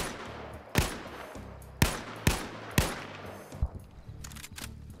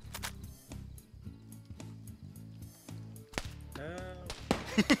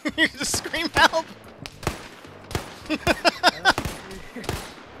 You just scream help!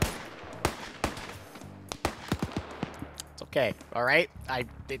 It's okay, alright? I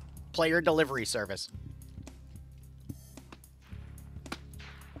did player delivery service.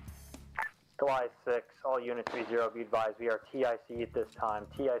 July 6, all units 3-0, be advised, we are TIC at this time.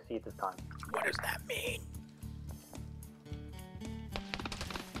 TIC at this time. What does that mean?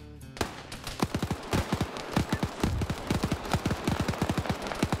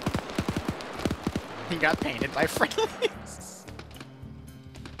 He got painted by friendlies.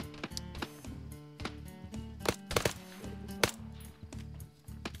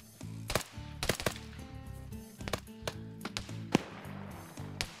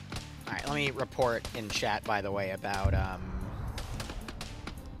 Alright, let me report in chat, by the way, about,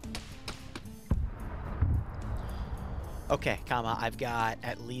 Okay, comma, I've got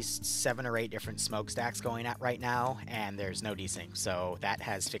at least 7 or 8 different smokestacks going at right now, and there's no desync, so that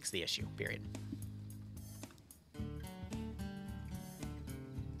has fixed the issue, period.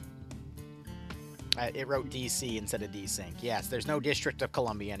 It wrote DC instead of desync. Yes, there's no District of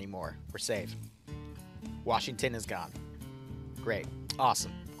Columbia anymore. We're safe. Washington is gone. Great.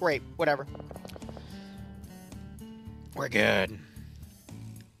 Awesome. Great. Whatever. We're good.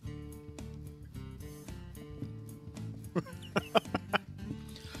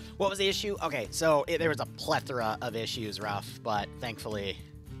 What was the issue? Okay, so there was a plethora of issues, Ruff, but thankfully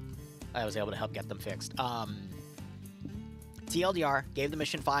I was able to help get them fixed. TLDR, gave the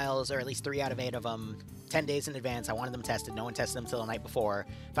mission files, or at least 3 out of 8 of them, 10 days in advance. I wanted them tested. No one tested them until the night before.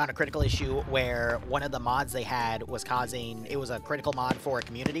 Found a critical issue where one of the mods they had was causing... It was a critical mod for a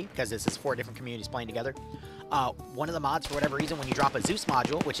community, because this is 4 different communities playing together. One of the mods, for whatever reason, when you drop a Zeus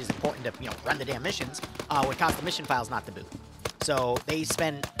module, which is important to, run the damn missions, would cause the mission files not to boot. So they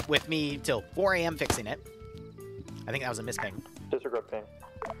spent with me till 4 a.m. fixing it. I think that was a misping. Disregard ping.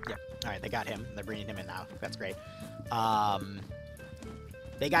 Yep. Alright, they got him. They're bringing him in now. That's great.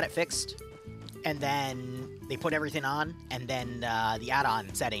 They got it fixed, and then they put everything on, and then the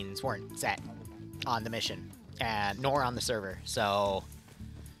add-on settings weren't set on the mission, nor on the server. So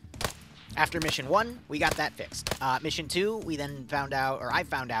after mission 1, we got that fixed. Mission 2, we then found out, or I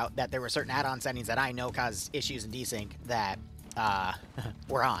found out, that there were certain add-on settings that I know cause issues in desync that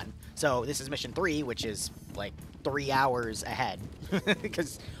were on. So this is mission 3, which is like 3 hours ahead.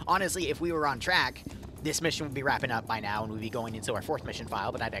 Because honestly, if we were on track, this mission would be wrapping up by now, and we'd be going into our 4th mission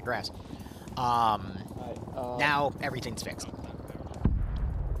file, but I digress. Now, everything's fixed.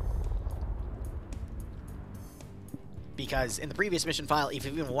 Because in the previous mission file, if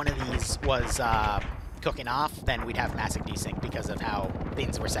even one of these was cooking off, then we'd have massive desync because of how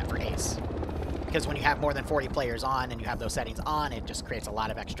things were set for Ace. Because when you have more than 40 players on, and you have those settings on, it just creates a lot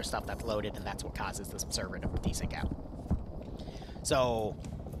of extra stuff that's loaded, and that's what causes the server to desync out. So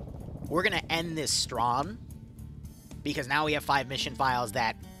we're going to end this strong, because now we have 5 mission files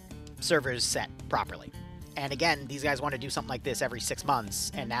that servers set properly. And again, these guys want to do something like this every 6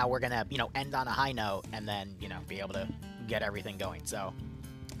 months, and now we're going to, end on a high note, and then, be able to get everything going. So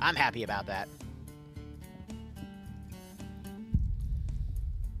I'm happy about that.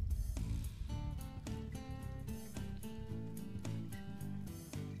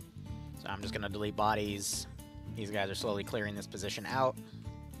 So I'm just going to delete bodies. These guys are slowly clearing this position out.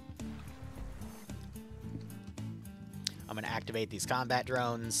 I'm going to activate these combat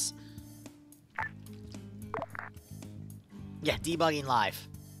drones. Yeah, debugging live.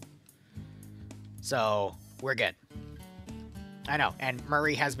 So, we're good. I know, and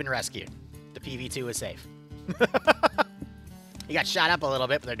Murray has been rescued. The PV2 is safe. He got shot up a little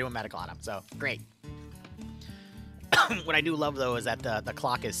bit, but they're doing medical on him, so great. What I do love, though, is that the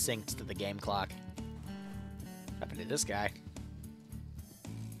clock is synced to the game clock. What happened to this guy?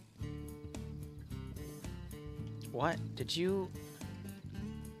 What? Did you...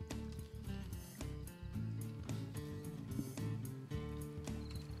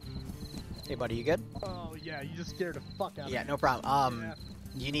 Hey, buddy, you good? Oh, yeah, you just scared the fuck out of me. Yeah, no problem.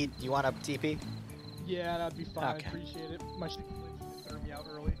 You want a TP? Yeah, that'd be fine. Okay. I appreciate it. My shit threw me out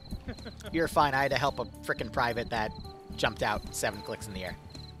early. You're fine. I had to help a frickin' private that jumped out 7 clicks in the air.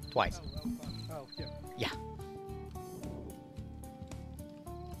 Twice. Oh, yeah. Yeah.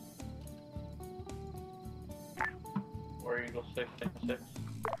 War Eagle 666.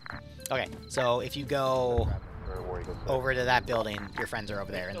 Okay, so if you go over to that building, your friends are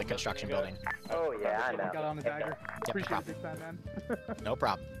over there in the construction building. Oh, yeah, I know. Got on the dagger. Yep, Appreciate no it big time, man. No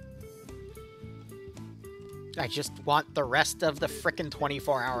problem. I just want the rest of the frickin'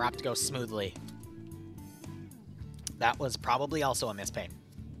 24-hour op to go smoothly. That was probably also a mispaint.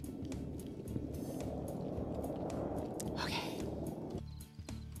 Okay.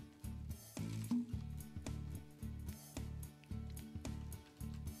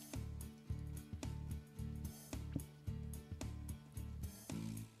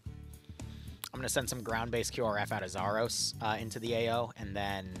 going to send some ground-based QRF out of Zaros into the AO, and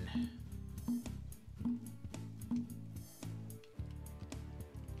then...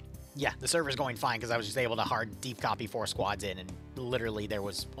 Yeah, the server's going fine because I was just able to hard deep copy 4 squads in, and literally there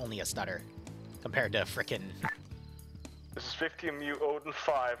was only a stutter compared to frickin'... This is 50 Mu Odin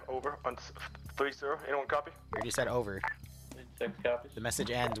 5, over on 3-0. Anyone copy? You already said over. 6 copies. The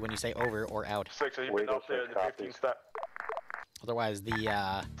message ends when you say over or out. 6, so you've been up there in the 15 stat. Otherwise,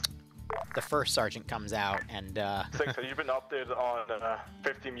 the first sergeant comes out and 6, so you've been updated on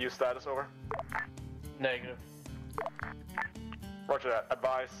 50 Mu status, over? Negative. Roger that.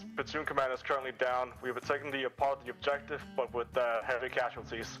 Advise. Platoon commander is currently down. We have taken the part of the objective, but with heavy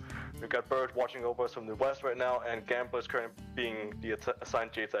casualties. We've got Bird watching over us from the west right now, and Gambler is currently being the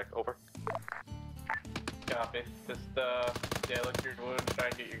assigned JTAC. Over. Copy. Just, yeah, look your wound, try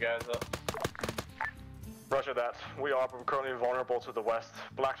and get you guys up. Roger that. We are currently vulnerable to the west.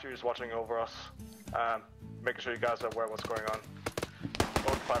 Blackshear is watching over us, making sure you guys are aware of what's going on.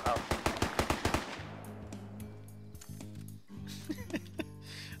 Over 5 out.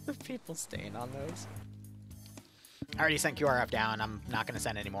 The people staying on those. I already sent QRF down. I'm not going to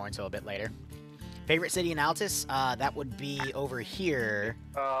send any more until a bit later. Favorite city in Altus? That would be over here.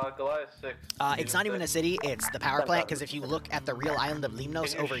 Goliath 6. It's not even a city. It's the power plant, because if you look at the real island of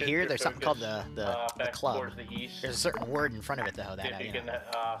Limnos over here, there's something called the club. There's a certain word in front of it, though. That you can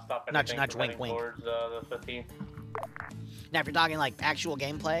stop nudge, nudge, wink, wink. Towards, the 15th. Now, if you're talking like actual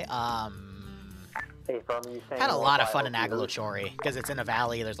gameplay, you had a lot of fun in Agalochori because it's in a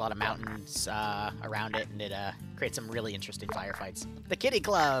valley. There's a lot of mountains around it, and it creates some really interesting firefights. The Kitty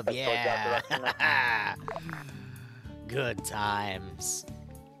Club, yeah, good times.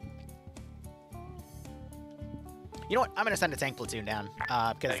 You know what? I'm gonna send a tank platoon down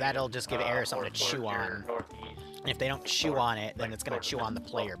because that'll just give air something to chew on. And if they don't chew on it, then it's gonna chew on the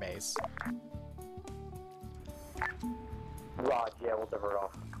player base. Rod, yeah, we'll divert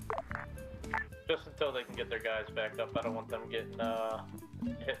off. Just until they can get their guys back up. I don't want them getting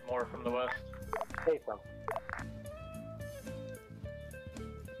hit more from the west. Hey, from.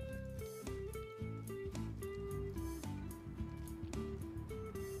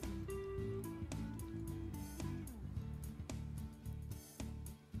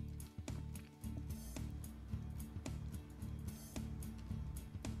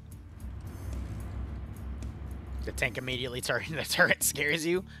 The tank immediately turns. The turret scares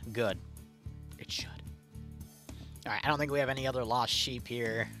you? Good. It should. Alright, I don't think we have any other lost sheep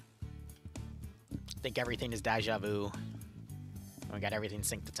here. I think everything is deja vu. We got everything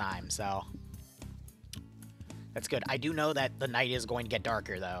synced to time, so... That's good. I do know that the night is going to get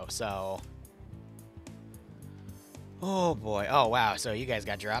darker, though, so... Oh, boy. Oh, wow. So you guys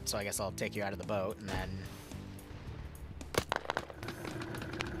got dropped, so I guess I'll take you out of the boat, and then...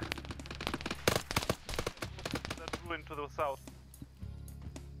 To the south.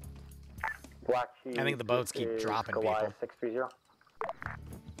 Black Sheep, I think the boats keep dropping Goliath people. 630.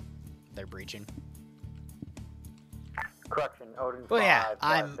 They're breaching. Correction, Odin 5. Well, yeah,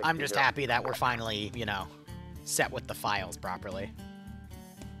 I'm just happy that we're finally, you know, set with the files properly.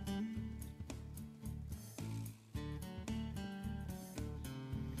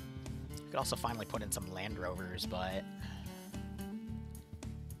 Could also finally put in some Land Rovers, but...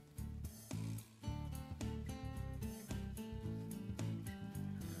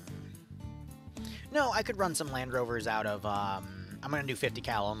 No, I could run some Land Rovers out of, I'm gonna do 50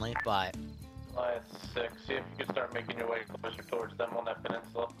 cal only, but... Goliath 6, see if you can start making your way closer towards them on that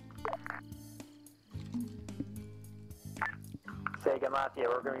peninsula. Sega Matt, yeah,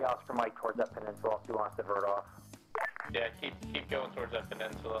 we're gonna be Oscar Mike towards that peninsula if you want us to divert off. Yeah, keep going towards that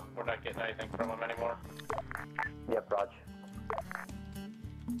peninsula. We're not getting anything from them anymore. Yep, Raj.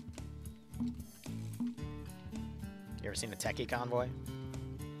 You ever seen a techie convoy?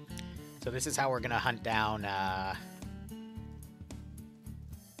 So this is how we're gonna hunt down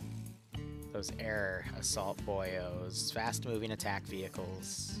those air assault boyos, fast-moving attack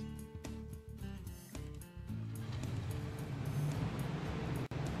vehicles.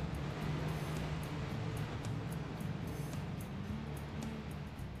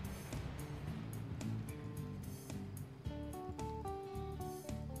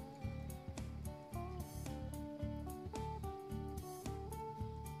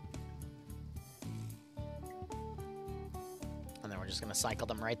 Just gonna cycle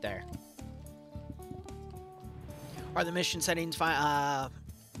them right there. Are the mission settings fine?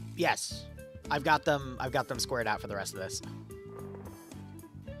 Yes. I've got them squared out for the rest of this.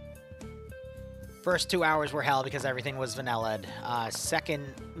 First 2 hours were hell because everything was vanillaed. Second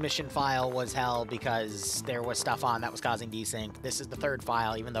mission file was hell because there was stuff on that was causing desync. This is the third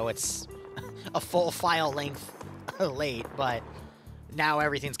file, even though it's a full file length late, but now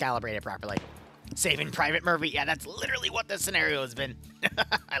everything's calibrated properly. Saving Private Murphy. Yeah, that's literally what this scenario has been.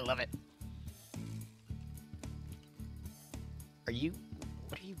 I love it.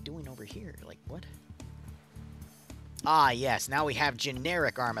 What are you doing over here? Like, what? Ah, yes, now we have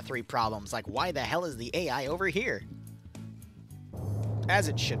generic Arma 3 problems. Like, why the hell is the AI over here? As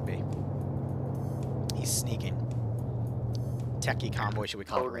it should be. He's sneaking. Techie convoy, should we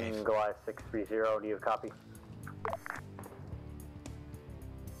call it Rave? Goliath 630, do you have a copy?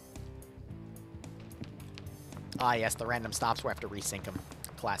 Ah, yes, the random stops, we'll have to resync them.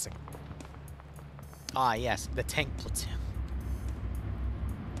 Classic. Ah, yes, the tank platoon.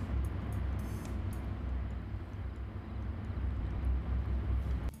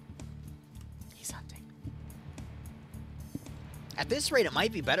 He's hunting. At this rate, it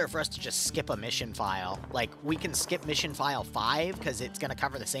might be better for us to just skip a mission file. Like, we can skip mission file 5, because it's going to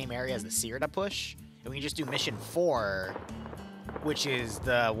cover the same area as the Sirta push. And we can just do mission 4, which is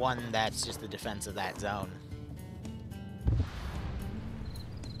the one that's just the defense of that zone.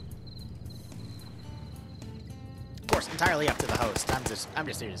 Of course, entirely up to the host. I'm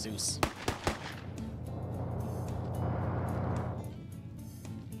just here to Zeus.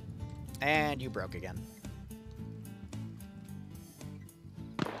 And you broke again.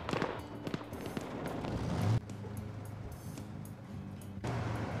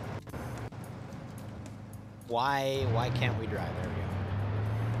 Why can't we drive? There we go.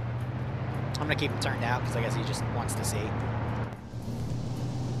 I'm gonna keep him turned out because I guess he just wants to see.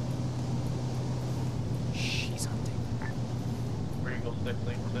 She's hunting. Eagle 6,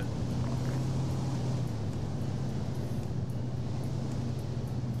 Eagle 6.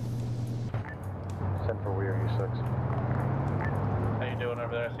 Send for Weir U6. How you doing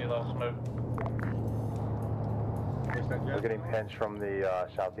over there? I see a lot of smoke. We're getting pinched from the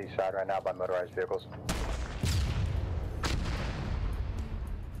southeast side right now by motorized vehicles.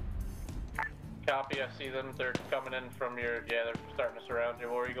 Copy, I see them. They're coming in from your, yeah, they're starting to surround you,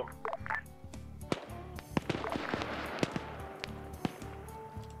 War Eagle.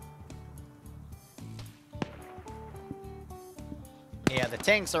 Yeah, the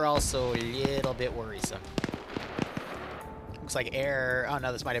tanks are also a little bit worrisome. Looks like air... Oh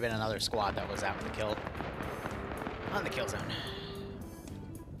no, this might have been another squad that was out in the kill. On the kill zone.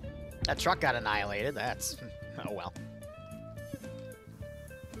 That truck got annihilated, that's... Oh well.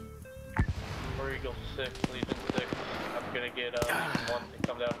 War Eagle 6, Legion 6. I'm gonna get one to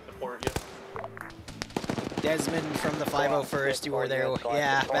come down and support you. Desmond from the 501st, you were there.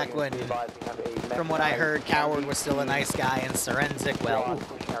 Yeah, back when, from what I heard, Coward was still a nice guy, and Serenzic, well,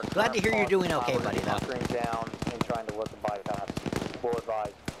 glad to hear you're doing okay, buddy, though. Down and trying to let the body pass. Full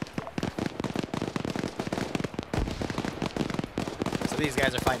advise. So these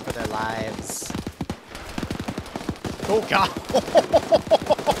guys are fighting for their lives. Oh, God.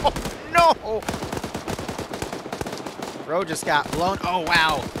 No! Bro just got blown. Oh,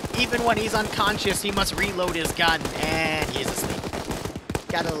 wow. Even when he's unconscious, he must reload his gun. And he's asleep.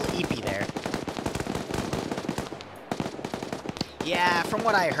 Got a little eepy there. Yeah, from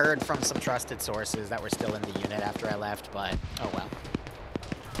what I heard from some trusted sources that were still in the unit after I left, but oh well.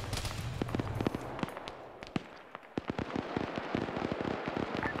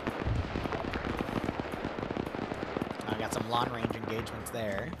 I got some long-range engagements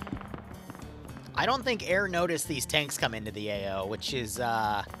there. I don't think Air noticed these tanks come into the AO, which is, it's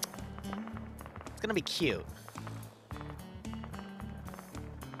gonna be cute.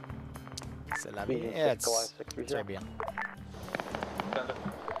 Yeah, it's Serbian.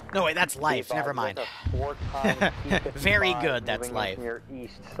 No, wait, that's life. Never mind. Very good, that's life. From your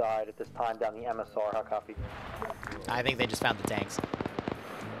east side at this time down the MSR, how copy? I think they just found the tanks.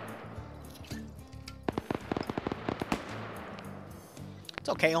 It's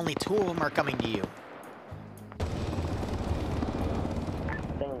okay, only 2 of them are coming to you.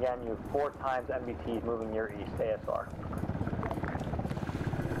 Saying again, you have 4 times MBTs moving your east ASR.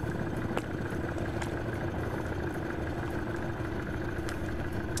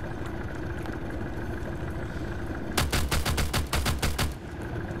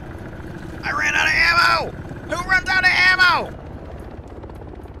 I ran out of ammo! Who runs out of ammo?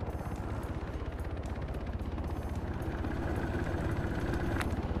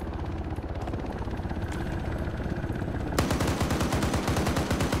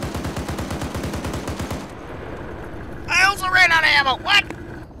 I also ran out of ammo! What?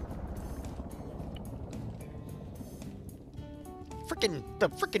 The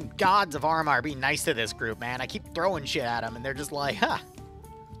frickin' gods of Arma are being nice to this group, man. I keep throwing shit at them, and they're just like, huh.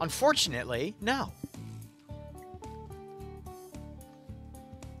 Unfortunately, no.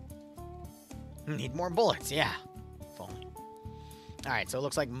 Need more bullets, yeah. If only. Alright, so it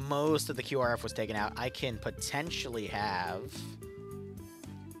looks like most of the QRF was taken out. I can potentially have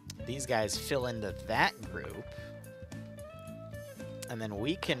these guys fill into that group. And then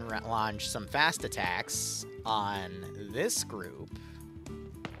we can launch some fast attacks on this group.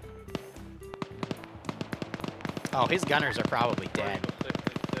 Oh, his gunners are probably dead.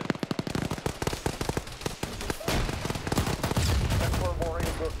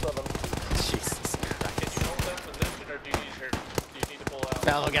 Jesus Christ.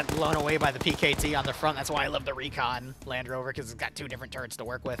 That'll get blown away by the PKT on the front. That's why I love the Recon Land Rover, because it's got 2 different turrets to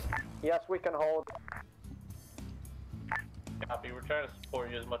work with. Yes, we can hold. Copy. We're trying to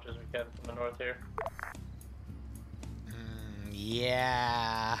support you as much as we can from the north here.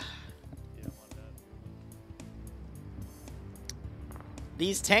 Yeah.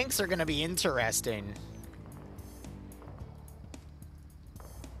 These tanks are going to be interesting.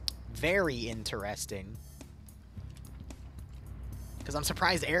 Very interesting. Because I'm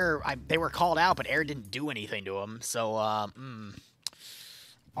surprised they were called out, but air didn't do anything to them. So,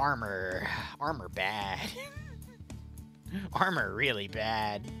 armor bad. Armor really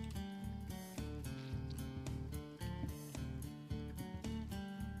bad.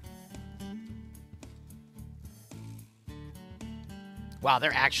 Wow,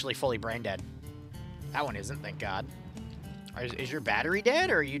 they're actually fully brain dead. That one isn't, thank God. Is your battery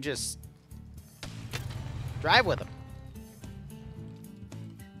dead, or are you just... drive with them?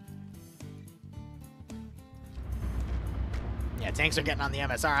 Yeah, tanks are getting on the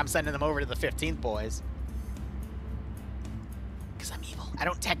MSR. I'm sending them over to the 15th, boys. Because I'm evil. I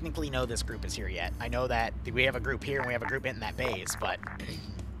don't technically know this group is here yet. I know that we have a group here and we have a group in that base, but...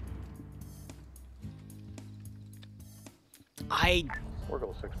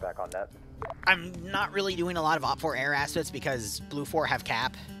 Orbital 6 back on net. I'm not really doing a lot of Op 4 air assets because Blue 4 have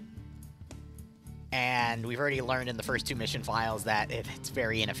cap. And we've already learned in the first 2 mission files that it's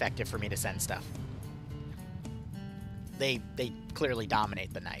very ineffective for me to send stuff. They clearly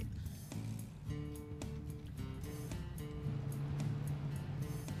dominate the night.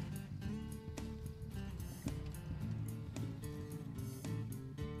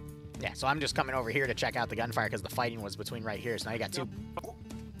 Yeah, so I'm just coming over here to check out the gunfire because the fighting was between right here. So now you got 2.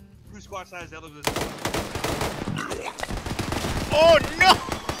 Blue squad size, that looks. Oh no! Oh no!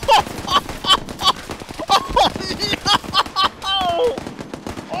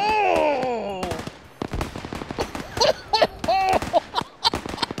 Oh!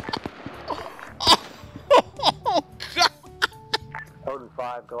 God! Odin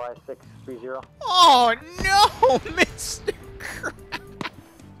 5, Goliath 630. Oh no, Mr.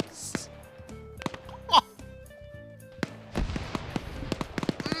 Krabs!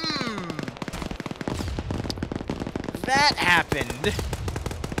 That happened.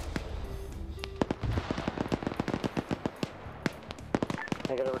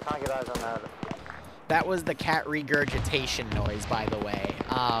 We're trying to get eyes on that. That was the cat regurgitation noise, by the way.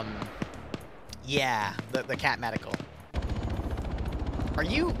 Yeah, the cat medical. Are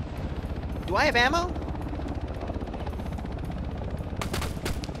you... Do I have ammo?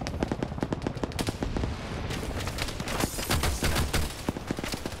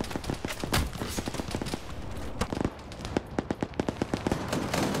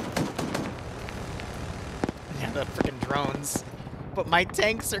 Yeah, the freaking drones. But my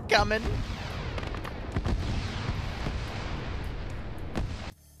tanks are coming.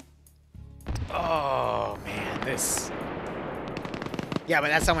 Oh, man, this... Yeah, but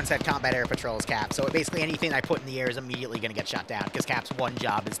that's someone said combat air patrols cap. So basically anything I put in the air is immediately going to get shot down. Because cap's one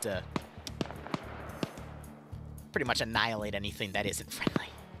job is to pretty much annihilate anything that isn't friendly.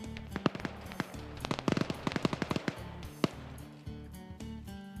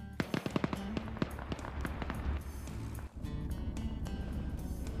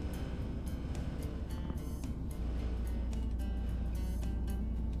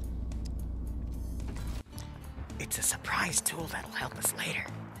 It's a surprise tool that'll help us later.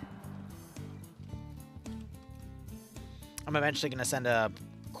 I'm eventually going to send a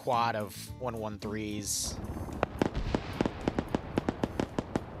quad of 113s.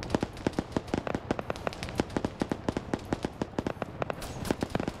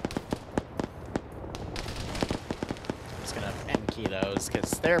 I'm just going to end key those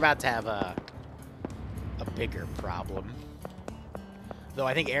because they're about to have a bigger problem. Though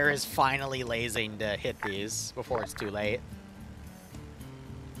I think air is finally lasing to hit these before it's too late.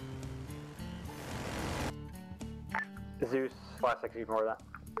 Zeus, classic, ignore that.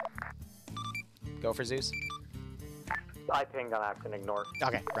 Go for Zeus. I pinged on accident, ignore.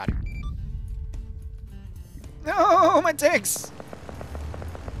 Okay, roger. No, my tanks!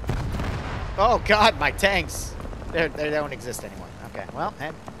 Oh God, my tanks. They don't exist anymore. Okay, well,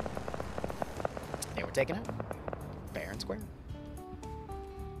 hey. They were taken out. Fair and square.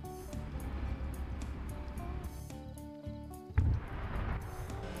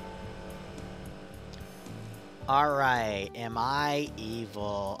 Alright, am I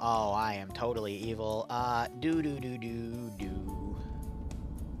evil? Oh, I am totally evil. Do.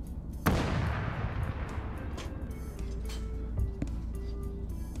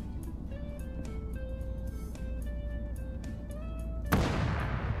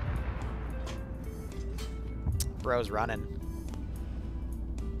 Bro's running.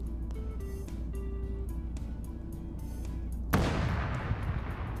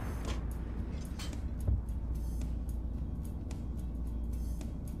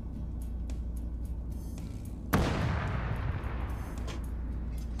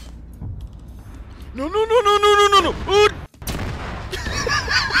 No. Oh!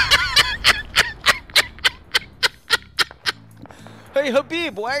 Hey,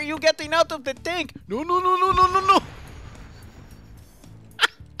 Habib, why are you getting out of the tank? No.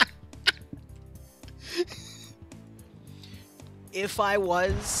 If I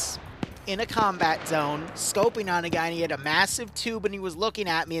was in a combat zone, scoping on a guy and he had a massive tube and he was looking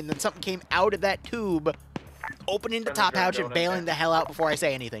at me and then something came out of that tube, opening the top hatch and bailing the hell out before I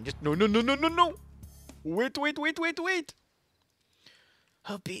say anything. Just no. Wait.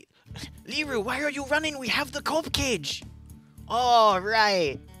 Habib. Liru, why are you running? We have the cope cage. Oh,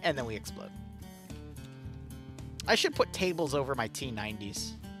 right. And then we explode. I should put tables over my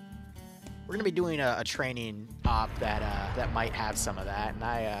T90s. We're gonna be doing a training op that might have some of that,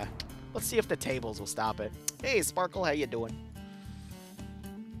 and let's see if the tables will stop it. Hey, Sparkle, how you doing?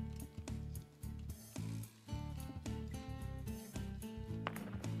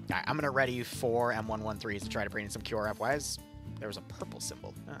 Alright, I'm gonna ready 4 M113s to try to bring in some QRF. Why is there was a purple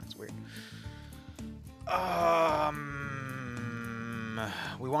symbol? Oh, that's weird.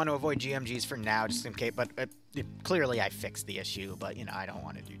 We want to avoid GMGs for now, just in case. But clearly, I fixed the issue. But you know, I don't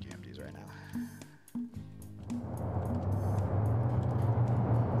want to do GMGs right now.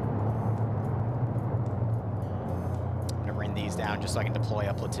 I'm gonna bring these down just so I can deploy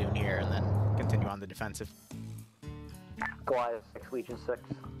a platoon here and then continue on the defensive. Goliath 6, Legion 6,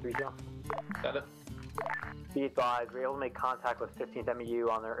 3-0. Got it. Be advised, we're able to make contact with 15th MEU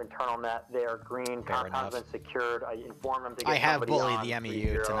on their internal net. They are green. Compound's been secured. I informed them to get I have somebody bullied on the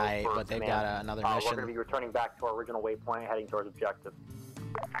MEU tonight, but they've got another mission. We're going to be returning back to our original waypoint, heading towards objective.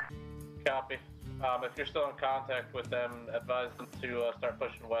 Copy. If you're still in contact with them, advise them to start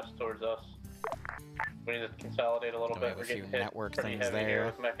pushing west towards us. We need to consolidate a little bit. We're getting hit network pretty things heavy there. here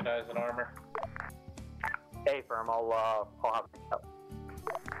with mechanized and armor. Hey, firm. I'll have it up.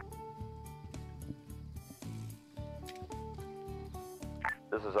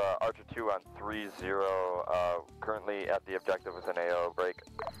 This is Archer 2 on 3-0, currently at the objective with an AO break.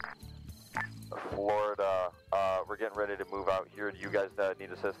 Florida, we're getting ready to move out here. Do you guys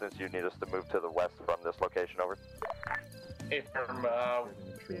need assistance? You need us to move to the west from this location, over? Hey, firm,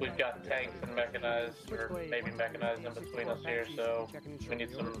 we've got tanks and mechanized, or maybe mechanized in between us here, so we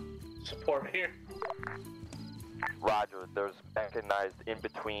need some support here. Roger, there's mechanized in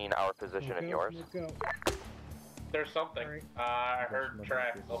between our position and yours. There's something. I heard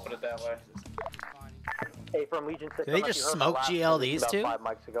tracks, I'll put it that way. Hey, from Legion 6. Did they just smoke GLDs too? 5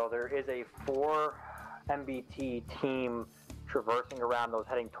 mics ago, there is a 4 MBT team traversing around those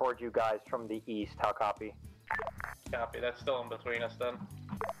heading towards you guys from the east. How copy? Copy, that's still in between us then.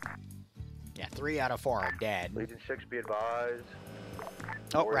 Yeah, 3 out of 4 are dead. Legion 6, be advised.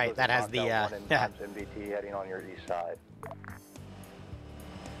 Oh, right, that has the, MBT heading on your east side.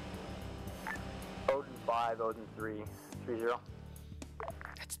 Odin 5, Odin 3, 3-0.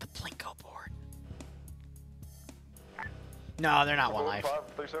 That's the Plinko board. No, they're not one life.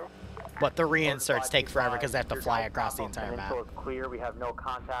 But the reinserts take forever because they have to fly across the entire map. It's clear, we have no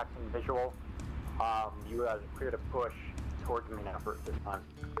contacts and visual. You guys are clear to push towards the main effort this time.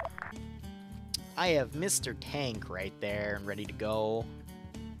 I have Mr. Tank right there and ready to go.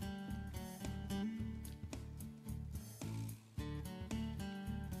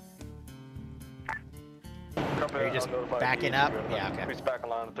 Are you just backing up? Yeah, okay. He's back in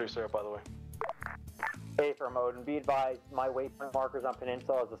line at 3-0, by the way. Hey, from Odin, be advised, my waypoint markers on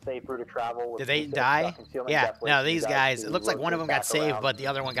Peninsula is a safe route to travel. Did they die? Yeah, no, these guys, it looks like one of them got saved, but the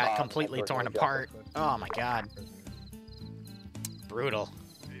other one got completely torn apart. Oh my god. Brutal.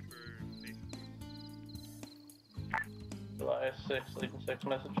 July 6, Legion 6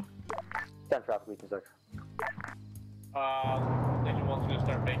 message. 10 traffic, Legion 6. Legion 1's gonna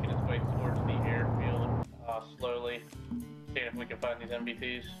start making its way towards the airfield, slowly, seeing if we can find these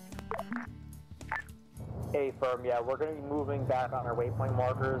MBTs. A firm, yeah, we're going to be moving back on our waypoint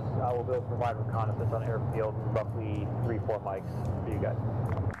markers. We'll be able to provide reconnaissance on airfield in roughly 3-4 mics for you guys.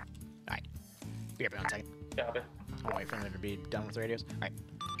 Alright. Be right back 1 second. Copy. I'll wait for them to be done with the radios. Alright.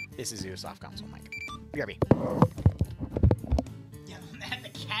 This is Zeus off console mic. BRB. Yeah, the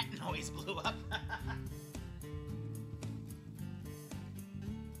cat noise blew up.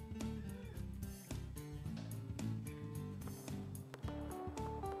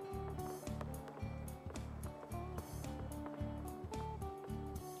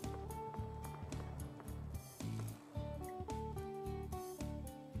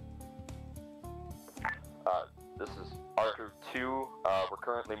 This is Archer 2. We're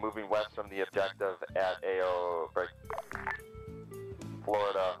currently moving west from the objective at AO break,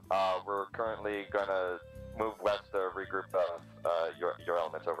 Florida. We're currently gonna move west to regroup your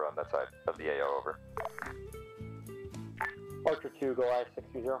elements over on that side of the AO. Over. Archer 2, go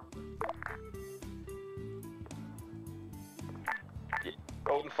I-630. Yeah.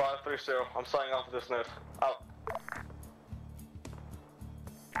 Golden 530. I'm signing off of this net. Out.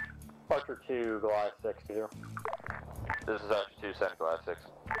 Archer 2, go I-630. This is Archer 2, send go I-6.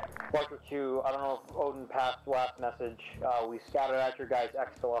 Archer 2, I don't know if Odin passed last message. We scouted out your guys'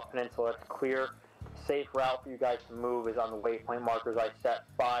 XOF Peninsula. It's clear. Safe route for you guys to move is on the waypoint markers. I set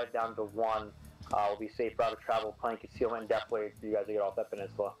 5 down to 1. Will be safe route of travel, plane concealment, and depth wave for you guys to get off that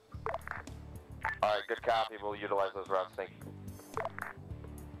peninsula. Alright, good copy. We'll utilize those routes. Thank you.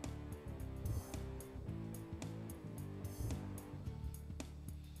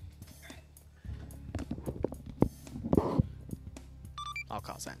 I'll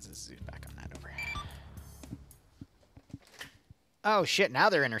call signs. This is back on that over. Oh shit, now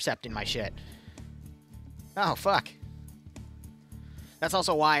they're intercepting my shit. Oh fuck. That's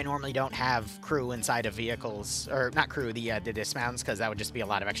also why I normally don't have crew inside of vehicles, or not crew, the dismounts, because that would just be a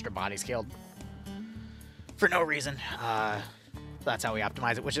lot of extra bodies killed. For no reason. That's how we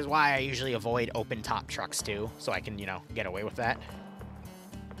optimize it, which is why I usually avoid open top trucks too, so I can, you know, get away with that.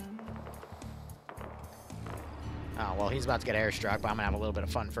 Oh, well, he's about to get airstruck, but I'm gonna have a little bit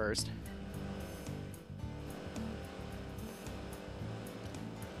of fun first.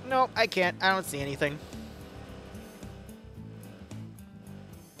 Nope, I can't. I don't see anything.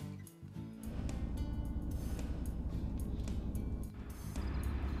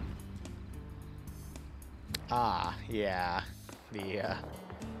 Ah, yeah.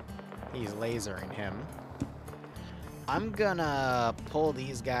 He's lasering him. I'm gonna pull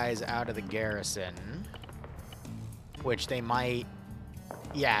these guys out of the garrison. Which they might...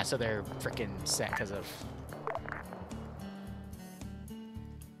 Yeah, so they're freaking set because of...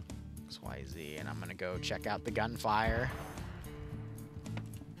 XYZ, and I'm gonna go check out the gunfire.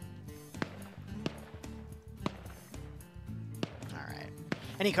 Alright.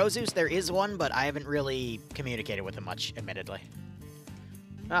 Any Kozus? There is one, but I haven't really communicated with him much, admittedly.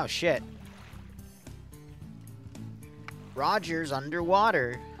 Oh, shit. Roger's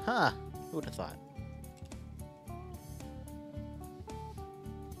underwater. Huh. Who would have thought?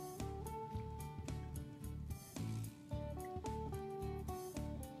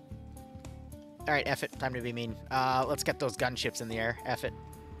 Alright, F it. Time to be mean. Let's get those gunships in the air. F it.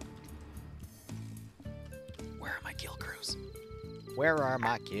 Where are my kill crews? Where are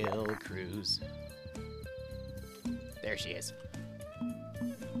my kill crews? There she is.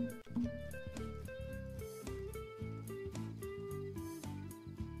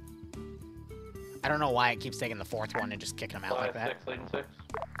 I don't know why it keeps taking the fourth one and just kicking them out like that. 6, leading 6.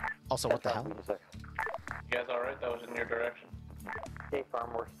 Also, what the hell? You guys alright? That was in your direction. Okay, farm,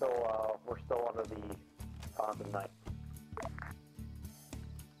 we're still under the night.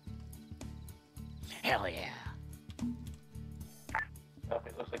 Hell yeah.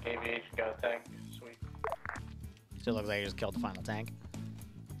 It looks like aviation got a tank. Sweet. Still looks like he just killed the final tank.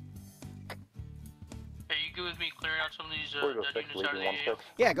 Are you good with me clearing out some of these dead units out of the AO?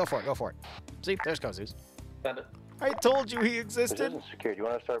 Yeah, go for it, go for it. See, there's Kozus. Send it. I told you he existed. Position secured. You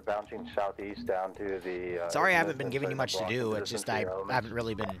want to start bouncing southeast down to the... Sorry I haven't been giving you much to do. It's just I haven't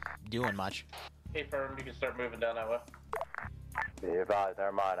really been doing much. Hey, firm, you can start moving down that way. Be advised,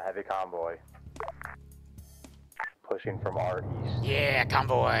 never mind. A heavy convoy. Pushing from our east. Yeah,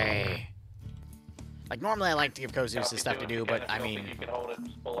 convoy. Like, normally I like to give Kozus the stuff to do, but I mean... You can hold it,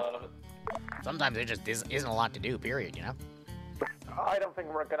 just pull out of it. Sometimes there just isn't a lot to do, period, you know? I don't think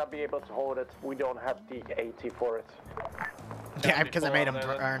we're gonna be able to hold it. We don't have the AT for it. Yeah, because I made him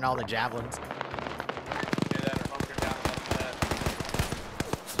earn all the javelins.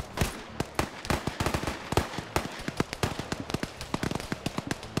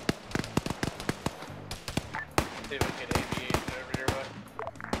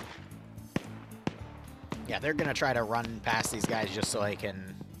 Yeah, they're gonna try to run past these guys just so I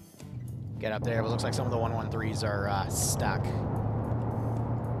can get up there. But it looks like some of the 113s are stuck.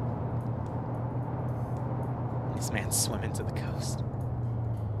 This man's swimming to the coast.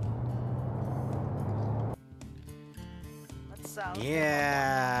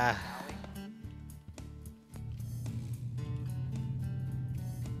 Yeah.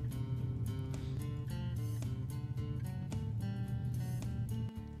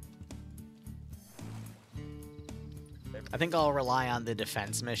 I think I'll rely on the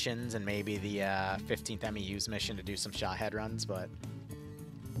defense missions and maybe the 15th MEU's mission to do some shot head runs, but...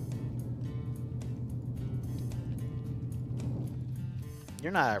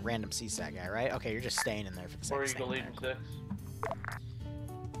 You're not a random CSAT guy, right? Okay, you're just staying in there for the sake of staying War Eagle there.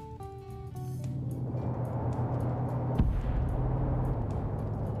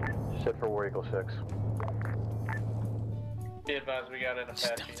 Legion 6. Sit for War Eagle 6. Be advised, we got an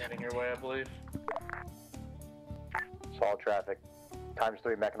Apache heading your way, I believe. Solid traffic.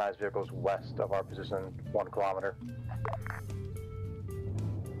 ×3 mechanized vehicles west of our position, 1 kilometer.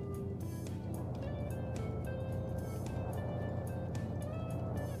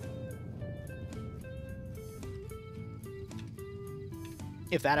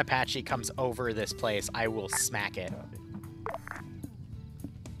 If that Apache comes over this place, I will smack it.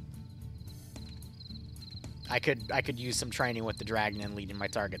 I could use some training with the Dragon and leading my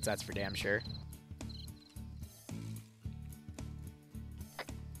targets, that's for damn sure.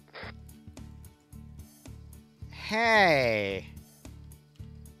 Hey!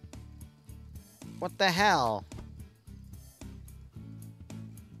 What the hell?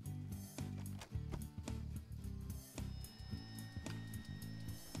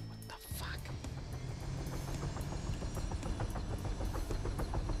 What the fuck?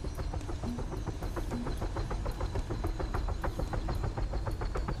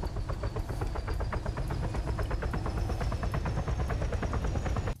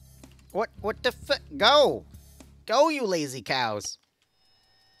 What the fuck? Go! Go, you lazy cows!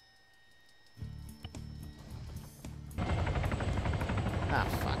 Ah,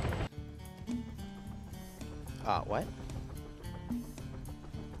 fuck. What?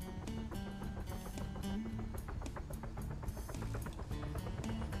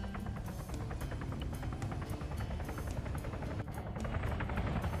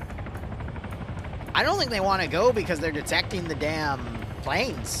 I don't think they want to go because they're detecting the damn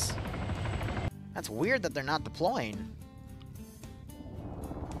planes. That's weird that they're not deploying.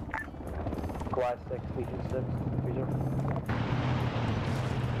 Squad 6, Legion 6, Legion.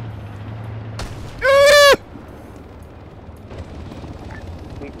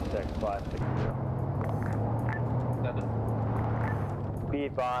 Legion 6, Squad 6, 0. Be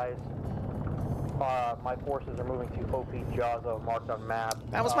advised, my forces are moving to OP Jaza, marked on map.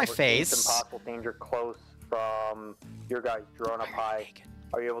 That was my face. Some possible danger close from your guys' drone up high.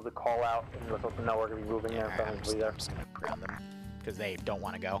 Are you able to call out and let us know we're going to be moving there? I'm just gonna ground them because they don't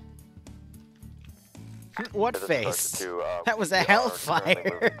want to go. What face? That was a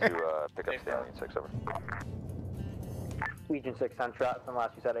hellfire. Pick up Stallion 6 over. Legion 6 on trap. From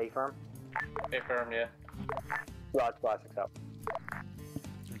last you said A firm. A firm, yeah. Rod Squad 6 out.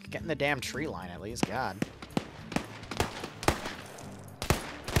 Get in the damn tree line at least, God.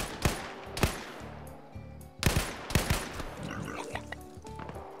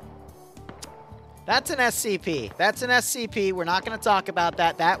 That's an SCP. That's an SCP. We're not going to talk about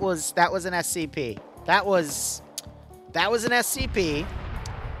that. That was an SCP. That was an SCP.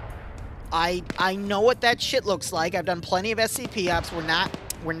 I know what that shit looks like. I've done plenty of SCP ops.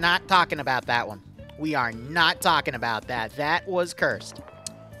 We're not talking about that one. We are not talking about that. That was cursed.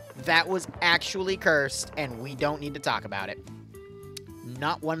 That was actually cursed, and we don't need to talk about it.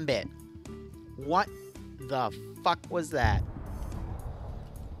 Not one bit. What the fuck was that?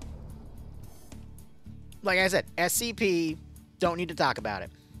 Like I said, SCP, don't need to talk about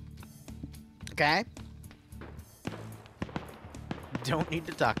it. Okay? Don't need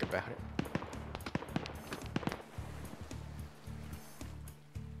to talk about it.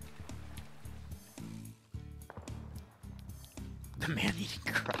 The man-eating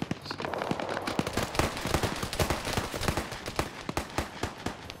crotch.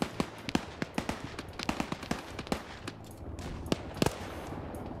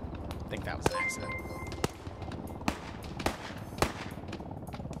 I think that was an accident.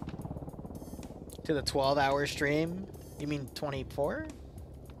 To the 12-hour stream? You mean 24?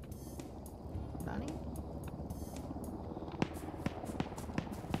 Nani?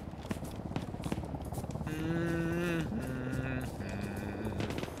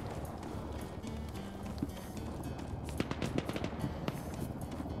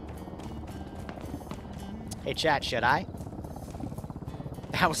 Hey, chat, should I?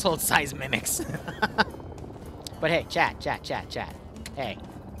 Household size mimics. But hey, chat. Hey,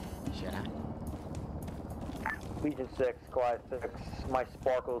 should I? Legion 6, Squad 6, my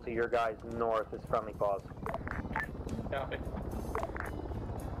sparkle to your guys north is friendly pause. Copy.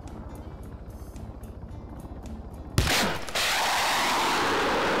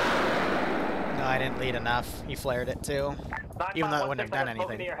 No, I didn't lead enough. He flared it too. Even though it wouldn't have done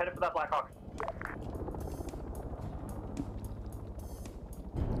anything. You're headed for that Black Hawk.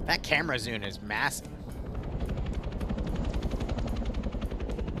 That camera zoom is massive.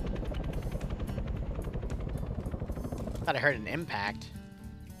 Thought I heard an impact.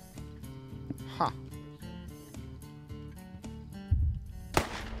 Huh.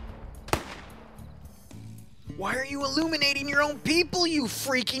 Why are you illuminating your own people, you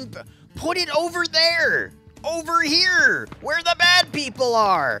freaking... Put it over there! Over here! Where the bad people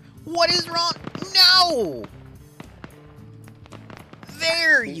are! What is wrong? No!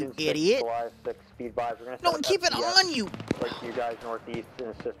 There, you idiot! No, keep it on you! Like you guys northeast and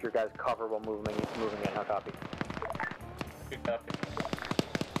assist your guys cover while moving in. Now copy. Good copy.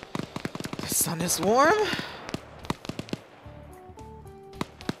 The sun is warm.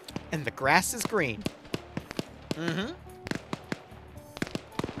 And the grass is green. Mm-hmm.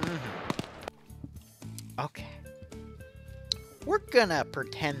 Okay. We're gonna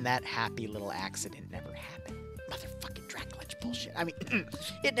pretend that happy little accident never happened. Motherfucking drag lunch bullshit. I mean,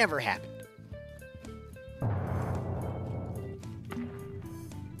 it never happened.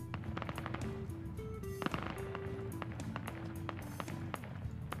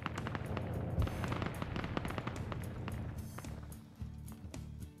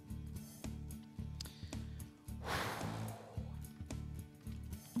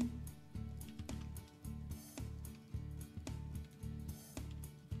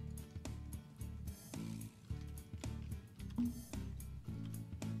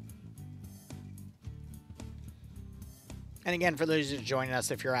 And again, for those who are joining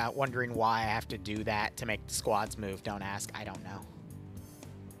us, if you're out wondering why I have to do that to make the squads move, don't ask. I don't know.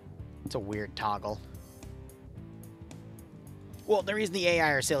 It's a weird toggle. Well, the reason the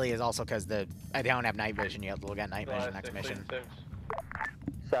AI are silly is also because I don't have night vision yet. We'll get night vision next mission.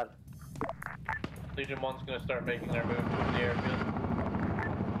 7. Legion 1's gonna start making their move to the airfield.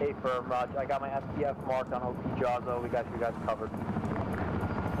 Hey, firm, Roger. I got my SPF marked on OP Jazo. We got you guys covered.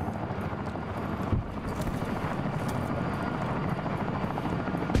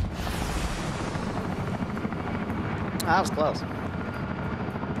 That was close.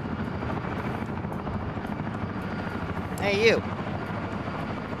 Hey, you.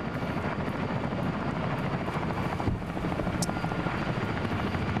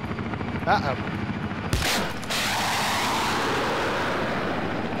 Uh-oh.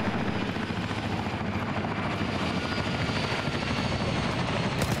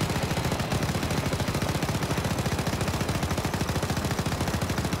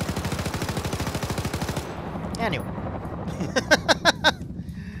 Anyway.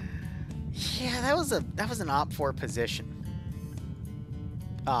 Yeah, that was an op-4 position.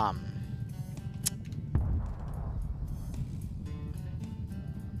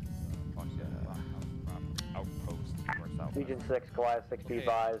 Legion 6, Goliath 6, be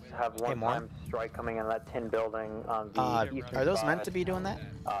advised, have one-time strike coming in that tin building on the eastern are those side, meant to be doing that?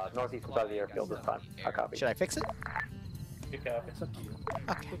 Northeastern side of the airfield this time. I copy. Should I fix it? Good copy. It's up to you.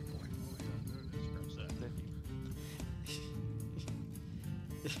 Okay.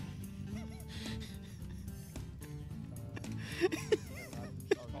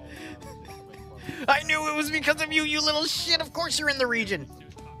 I knew it was because of you, you little shit. Of course you're in the region.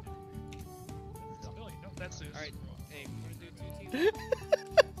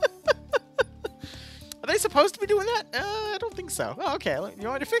 Are they supposed to be doing that? I don't think so. Oh, okay. You want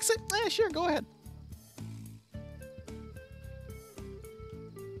me to fix it? Yeah, sure. Go ahead.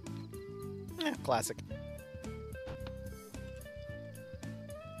 Yeah, classic.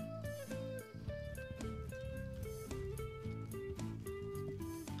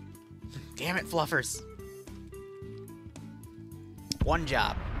 Damn it, Fluffers. One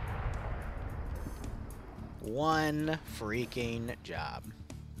job. One freaking job.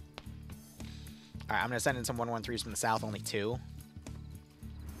 Alright, I'm going to send in some 113s from the south, only 2.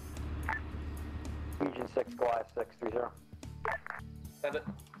 Legion 6, Goliath 630. Send it.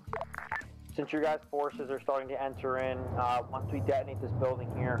 Since your guys' forces are starting to enter in, once we detonate this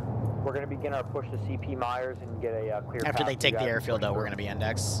building here, we're going to begin our push to CP Myers and get a clear After path they take to the you guys airfield, though, we're going to be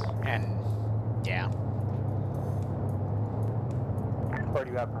index. And, yeah. Or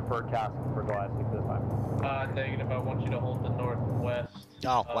do you have preferred tasking for Goliath 6 this time? Negative. I want you to hold the northwest.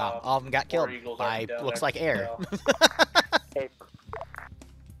 Oh, wow. All of them got killed by, looks like air. Hey.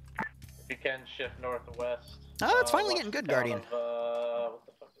 If you can shift northwest. Oh, it's finally getting good, Guardian. What the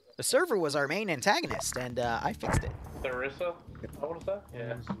fuck is that? The server was our main antagonist, and I fixed it. Theresa? What is that?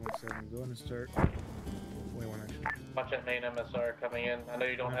 Yeah. This is 17. Go ahead and start. Wait, one action. Watch that main MSR coming in. I know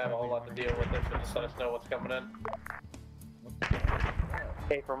you don't have a whole lot to deal with it, but just let us know what's coming in.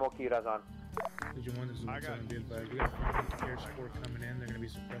 Hey, from what Kira's on. Did you want this? I got it. We got air support coming in. They're gonna be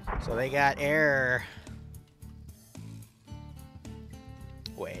suppressed. So they got air.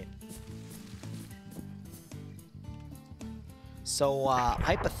 Wait. So,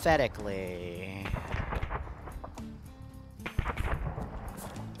 hypothetically...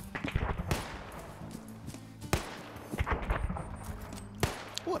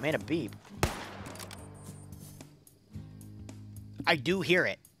 Oh, it made a beep. I do hear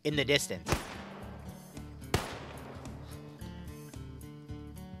it in the distance.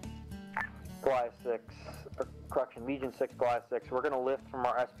 Goliath 6, or correction, Legion 6, Goliath 6. We're gonna lift from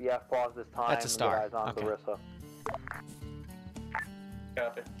our SBF pause this time. That's a star. Guys on Okay. Larissa.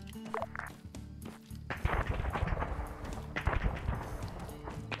 Copy.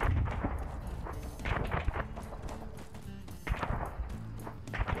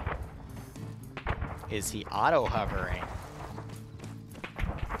 Is he auto-hovering?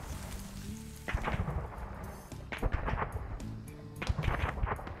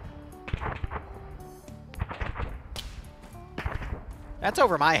 That's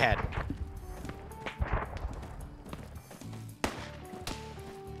over my head.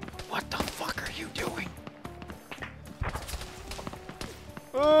 What the fuck are you doing?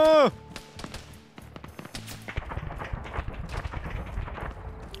 Oh!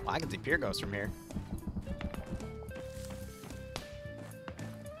 Well, I can see Pier Ghost from here.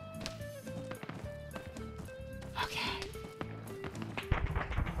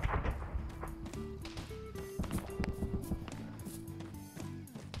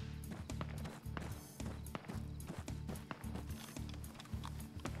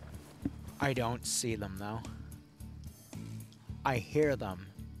 I don't see them, though. I hear them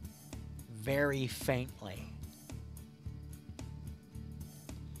very faintly.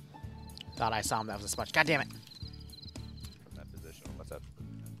 Thought I saw him. That was a smudge. God damn it. From that position. What's up?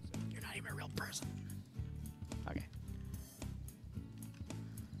 You're not even a real person. Okay.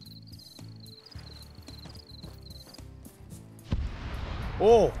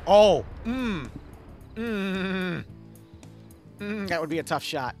 Oh! Oh! That would be a tough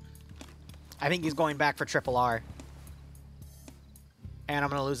shot. I think he's going back for triple R. And I'm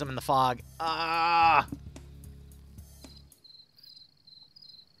going to lose him in the fog. Ah!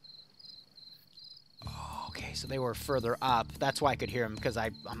 Oh, okay, so they were further up. That's why I could hear him, because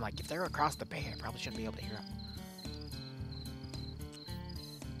I'm like, if they're across the bay, I probably shouldn't be able to hear him.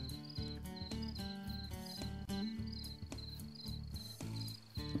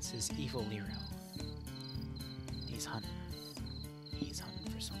 This is evil Liru. He's hunting. He's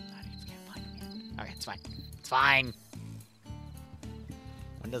hunting for something. I just can't find him yet. Okay, it's fine. It's fine.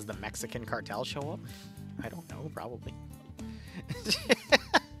 When does the Mexican cartel show up? I don't know, probably.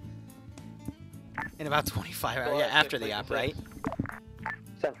 In about 25 hours. Yeah, after the op, right?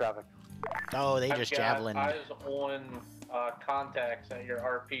 Send traffic. Oh, they just javelin. Eyes on contacts at your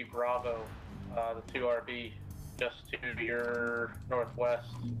RP Bravo, the 2RB, just to your northwest.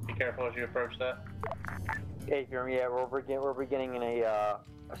 Be careful as you approach that. Hey, yeah, we're beginning in an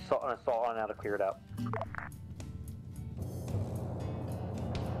assault on how to clear it out.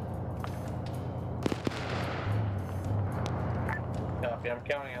 Copy. I'm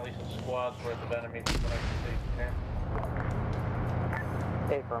counting at least a squad's worth of enemies that I can see from here.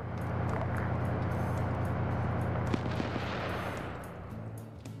 Hey, firm.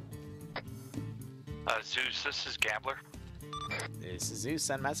 Zeus, this is Gambler. This is Zeus.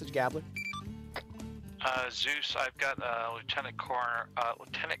 Send message, Gambler. Zeus, I've got Lieutenant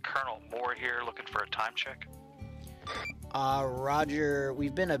Colonel Moore here looking for a time check. Roger,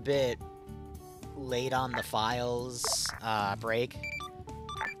 we've been a bit late on the files break.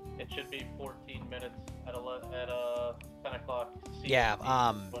 It should be 14 minutes at 10 o'clock. Yeah,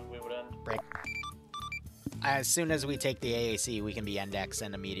 when we would end. Break. As soon as we take the AAC, we can be index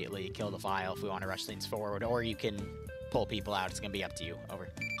and immediately kill the file if we want to rush things forward, or you can pull people out. It's going to be up to you. Over.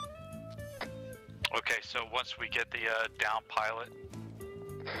 Okay, so once we get the down pilot.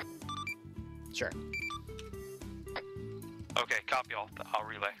 Sure. Okay, copy all. I'll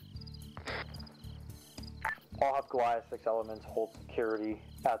relay. I'll have Goliath 6 elements hold security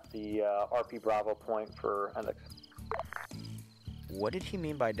at the RP Bravo point for index. What did he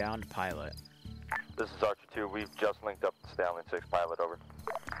mean by downed pilot? This is Archer 2. We've just linked up the Stallion 6 pilot, over.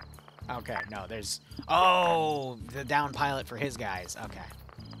 Okay, no, there's... Oh, the downed pilot for his guys. Okay.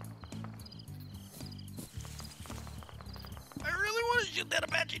 I really want to shoot that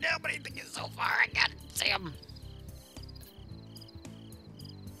Apache down, but I think it's so far. I can't see him.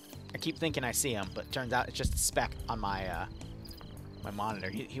 I keep thinking I see him, but turns out it's just a speck on my my monitor.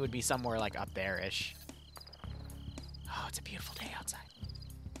 He would be somewhere like up there-ish. Oh, it's a beautiful day outside.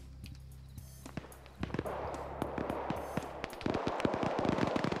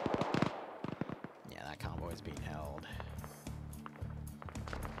 Yeah, that convoy is being held.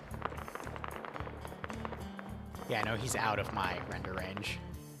 Yeah, no, he's out of my render range.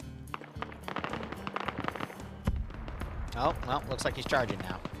 Oh, well, looks like he's charging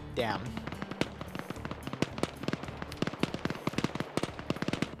now. Damn.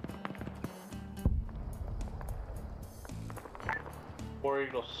 War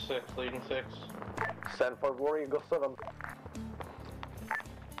Eagle 6, leading 6. Send for War Eagle 7.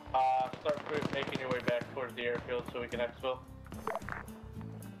 Start making your way back towards the airfield so we can exfil.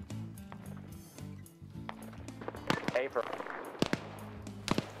 April.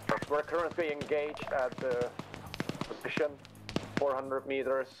 We're currently engaged at the position, 400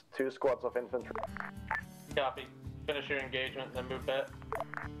 meters, 2 squads of infantry. Copy. Finish your engagement and then move back.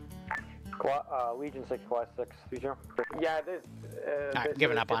 Legion 6, Class 6, 30. Yeah, this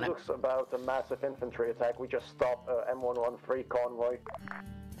giving up on it. Looks about a massive infantry attack. We just stopped M113 convoy.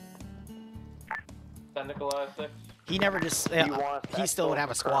 Send Nikolai 6. He never just... he still would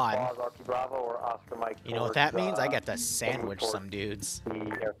have a squad. Bravo or Oscar Mike You know what that means? I get to sandwich some dudes.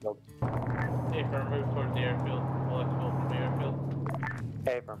 The airfield. Affirm, move towards the airfield. We'll exfil from the airfield.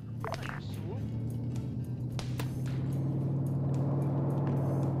 Affirm.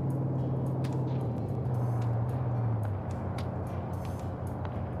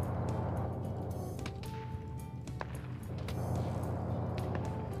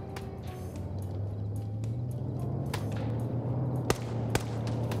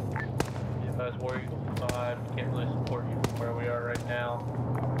 War Eagle 5, can't really support you from where we are right now.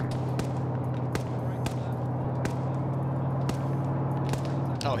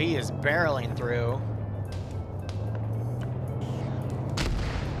 Oh, he is barreling through.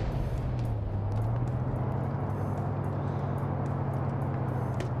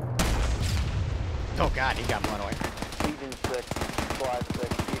 Oh god, he got blown away. Legion 6, Squad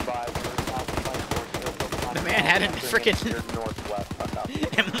 6, B5, the man had a frickin' northwest.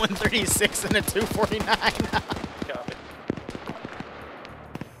 M136 and a 249. Copy.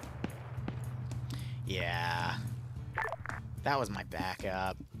 Yeah. That was my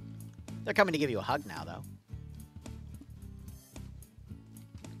backup. They're coming to give you a hug now, though.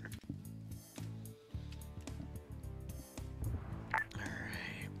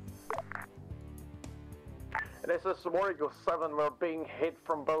 This is War Eagle 7. We're being hit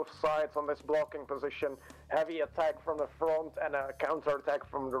from both sides on this blocking position. Heavy attack from the front and a counterattack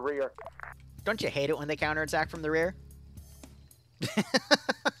from the rear. Don't you hate it when they counterattack from the rear?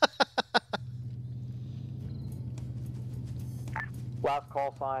 Last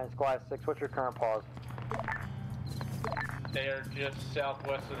call sign, Squad 6. What's your current pause? They are just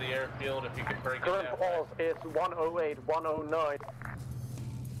southwest of the airfield. If you could break current it pause is 108, 109.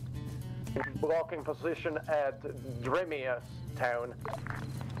 Blocking position at Dremius town.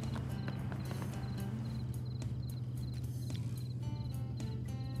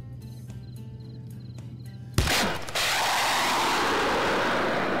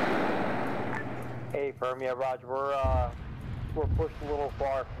 Hey, firm, yeah, Roger. We're pushed a little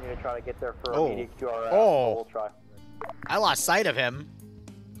far for you to try to get there for immediate QRF. Oh, we'll try. I lost sight of him.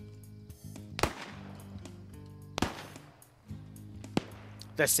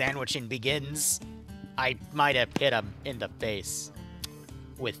 The sandwiching begins. I might have hit him in the face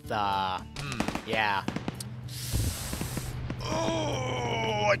with yeah.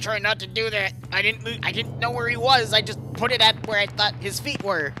 Oh, I try not to do that. I didn't know where he was. I just put it at where I thought his feet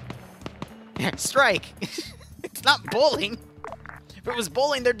were. Strike. It's not bowling. If it was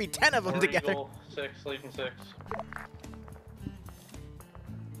bowling, there'd be 10 of them together. Eagle 6, Legion 6.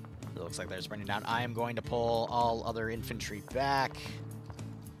 It looks like they're sprinting down. I am going to pull all other infantry back.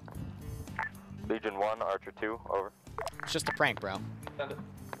 Legion 1, Archer 2, over. It's just a prank, bro. Send it.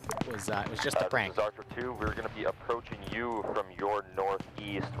 It was just a prank. This is Archer 2. We're going to be approaching you from your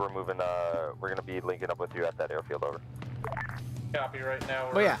northeast. We're moving, we're going to be linking up with you at that airfield, over. Copy right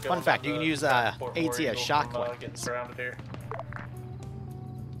now. Oh yeah, fun fact, you can use AT as shock getting surrounded here.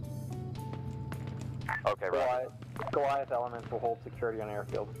 Okay, right. Goliath elements will hold security on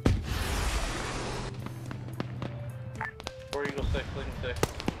airfield. War Eagle 6, leading 6.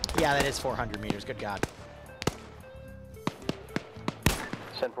 Yeah, that is 400 meters. Good God.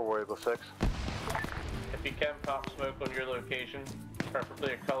 Send for War Eagle 6. If you can pop smoke on your location,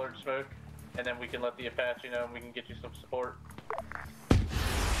 preferably a colored smoke, and then we can let the Apache know and we can get you some support.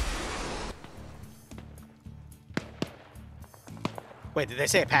 Wait, did they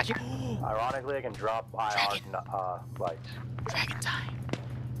say Apache? Ironically, I can drop IR lights. Dragon time.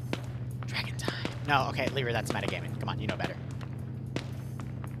 Dragon time. No, okay, Liru, that's metagaming. Come on, you know better.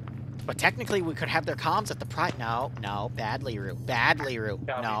 But technically, we could have their comms at the pride. No, no, bad Liru. Bad Liru.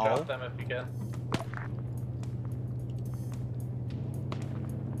 Copy, No. drop them if you can.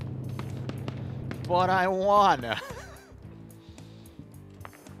 But I wanna.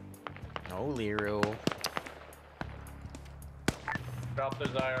 No, Liru. Drop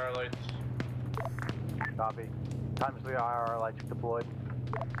those IR lights. Copy. Times 3 IR lights deployed.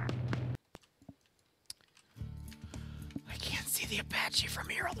 I can't see the Apache from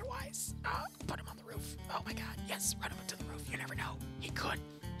here otherwise. Put him on the roof. Oh my God, yes, run him into the roof. You never know. He could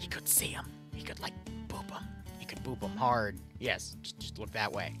see him. He could, like, boop him. He could boop him hard. Yes, just look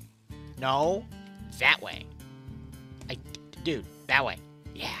that way. No, that way. Dude, that way.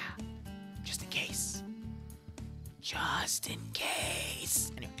 Yeah, just in case. Just in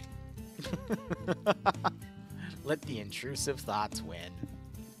case. Anyway. Let the intrusive thoughts win.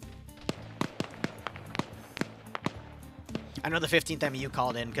 I know the 15th MU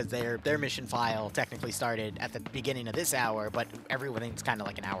called in because their mission file technically started at the beginning of this hour, but everything's kind of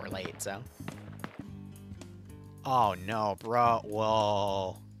like an hour late, so. Oh no, bro.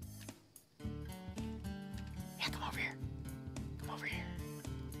 Whoa. Yeah, come over here. Come over here.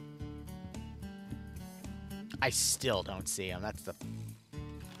 I still don't see him. That's the...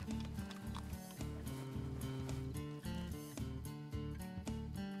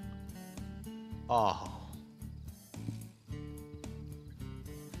 Oh.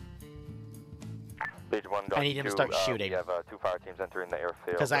 I need him to start shooting. We have 2 fire teams entering the airfield.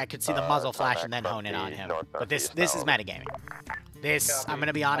 Because I could see the muzzle flash and then hone in on him. But this is metagaming. This, I'm going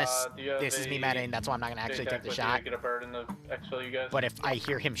to be honest, this is me metaing. That's why I'm not going to actually take the shot. Get a bird in the exfil, you guys? But if I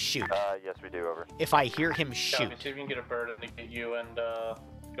hear him shoot. Yes, we do, over. If I hear him shoot. Copy, see if you can get a bird and get you and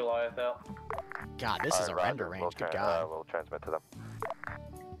Goliath out. God, this is a render range. Good God. We'll transmit to them.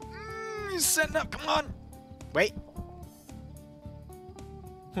 He's setting up. Come on. Wait.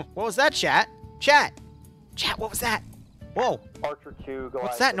 What was that, chat? Chat, what was that? Whoa. Archer 2,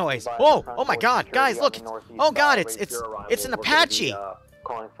 what's that noise? Whoa. Oh my God, guys, look. Oh God, it's an Apache.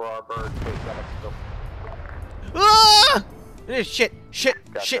 Calling for our bird. Ah! Shit.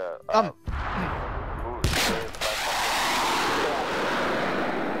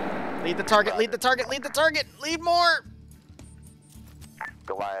 Lead the target. Lead more.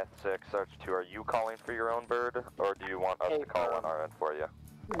 Goliath 6, Search 2, are you calling for your own bird, or do you want us to call on our end for you?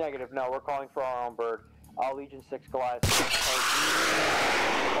 Negative, no, we're calling for our own bird. Legion 6, Goliath 6,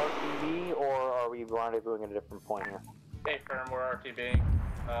 RTB, or are we rendezvousing at a different point here? Hey, firm, we're RTB.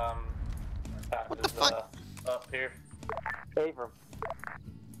 What the fuck? Up here. Hey, firm.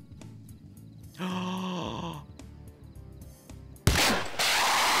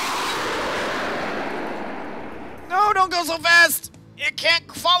 No, don't go so fast! It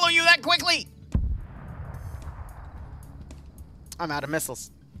can't follow you that quickly! I'm out of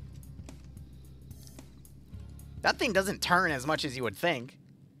missiles. That thing doesn't turn as much as you would think.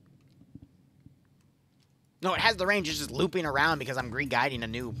 No, it has the range. It's just looping around because I'm re-guiding a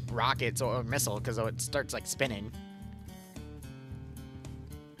new rocket or missile because it starts, like, spinning.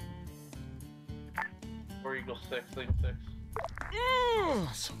 War Eagle 6, leading 6.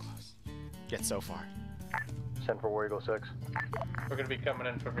 So close. Get so far. Send for War Eagle 6. We're going to be coming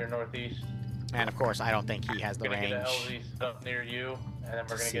in from your northeast. And, of course, I don't think he has the range. We're going to get an LZ up near you, and then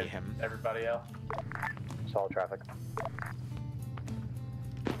we're going to get everybody out. Solid traffic.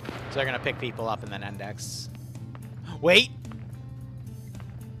 So they're going to pick people up and then index. Wait!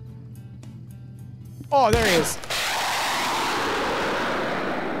 Oh, there he is.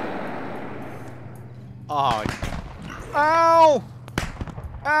 Oh. Ow!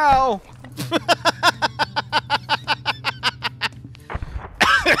 Ow!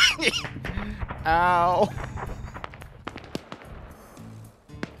 Ow!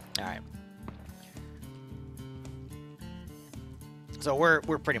 Alright. So we're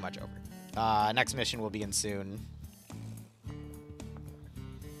pretty much over. Next mission will begin soon.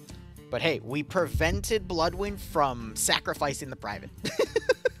 But hey, we prevented Bloodwind from sacrificing the private.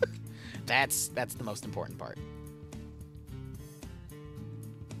 That's the most important part.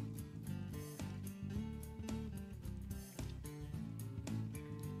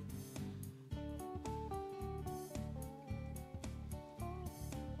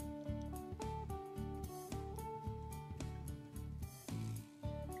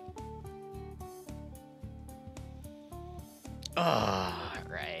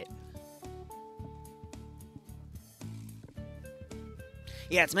 Right.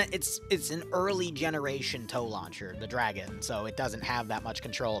 Yeah, it's an early generation tow launcher, the Dragon, so it doesn't have that much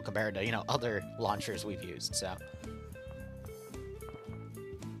control compared to, you know, other launchers we've used, so.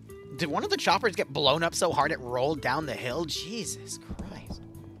 Did one of the choppers get blown up so hard it rolled down the hill? Jesus Christ.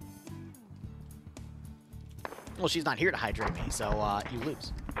 Well, she's not here to hydrate me, so, you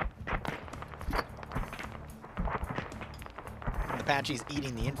lose. And Apache's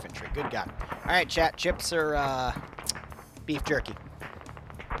eating the infantry. Good God. Alright, chat, chips or, beef jerky?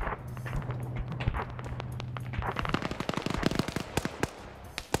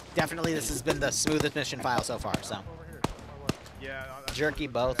 Definitely, this has been the smoothest mission file so far, so. Yeah. Jerky,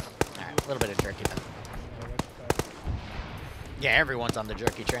 both. Alright, a little bit of jerky, then. Yeah, everyone's on the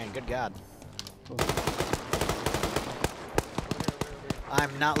jerky train. Good God.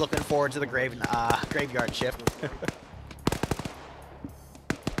 I'm not looking forward to the graveyard shift.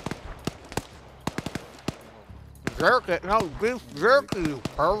 Jerky, no, beef jerky, you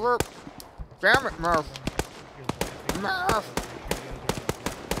pervert. Damn it, Murph. Murph.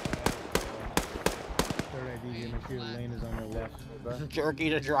 Lane is on the left. Jerky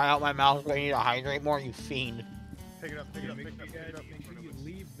to dry out my mouth, I need to hydrate more, you fiend. Pick it up, pick it up, pick it up, pick it up. Make sure you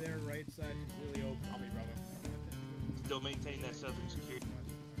leave their right side completely open. I'll be brother. Still maintain that southern security.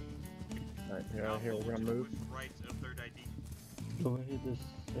 Alright, here, we're gonna move. Right of third ID. Go ahead, this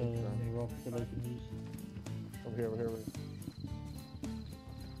rock that I can use. Over here.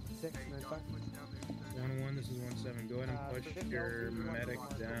 6, 9, 5. 1-1, this is 1-7. Go ahead and push your medic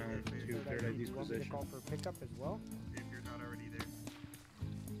down to third ID's position. Call for pickup as well. If you're not already there.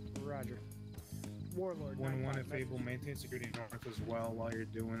 Roger. Warlord. 1-1, if able, maintain security north as well while you're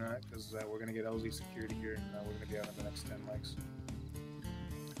doing that, because we're going to get LZ security here, and we're going to be out in the next 10 mics.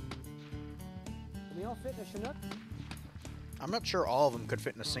 Can we all fit in a Chinook? I'm not sure all of them could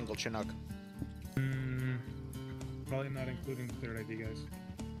fit in a single Chinook. Probably not including the third ID guys.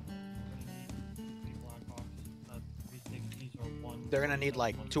 They're gonna need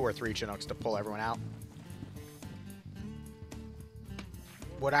like 2 or 3 Chinooks to pull everyone out.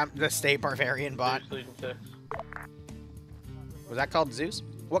 The state barbarian bot. Was that called Zeus?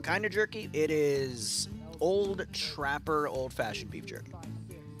 What kind of jerky? It is old trapper, old-fashioned beef jerky.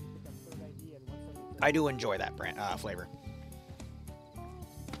 I do enjoy that brand flavor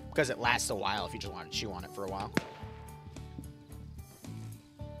because it lasts a while if you just want to chew on it for a while.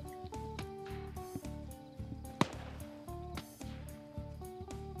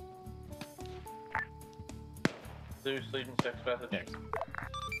 Zeus, Legion 6 message. Yes.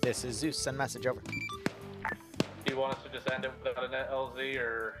 This is Zeus, send message over. Do you want us to just end it without an LZ,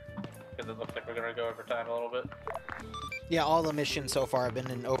 or because it looks like we're going to go over time a little bit? Yeah, all the missions so far have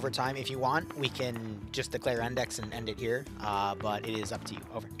been in overtime. If you want, we can just declare index and end it here, but it is up to you.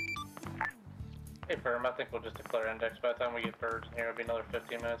 Over. Hey, Firm, I think we'll just declare index. By the time we get birds in here, it'll be another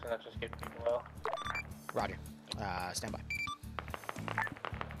 15 minutes, and that just gets people out. Roger. Stand by.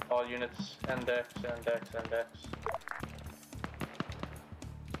 All units, index.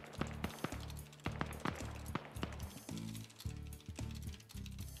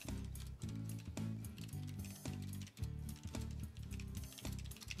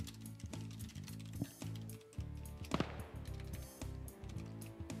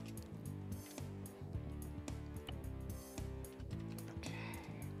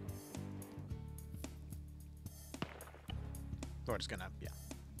 We're just gonna, yeah.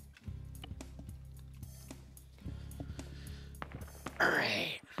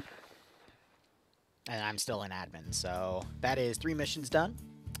 Alright. And I'm still in admin, so that is 3 missions done.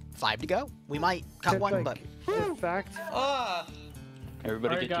 5 to go. We might cut one, but... In fact...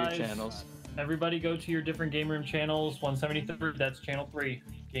 Everybody get to guys. your channels. Everybody go to your different game room channels. 173rd, that's channel 3.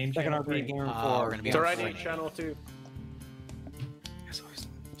 Game channel 3. Game room 4. We're gonna be It's on already Friday. channel 2.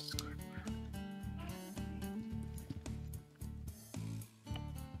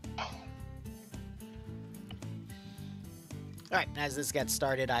 Alright, as this gets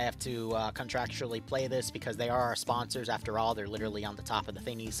started, I have to contractually play this because they are our sponsors after all. They're literally on the top of the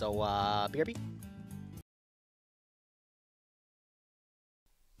thingy, so BRB.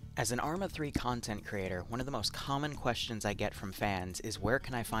 As an Arma 3 content creator, one of the most common questions I get from fans is where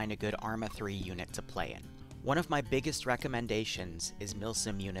can I find a good Arma 3 unit to play in? One of my biggest recommendations is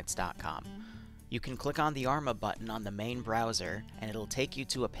milsimunits.com. You can click on the Arma button on the main browser, and it'll take you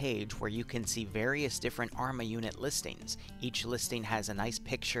to a page where you can see various different Arma unit listings. Each listing has a nice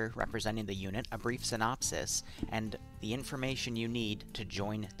picture representing the unit, a brief synopsis, and the information you need to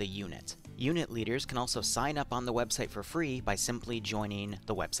join the unit. Unit leaders can also sign up on the website for free by simply joining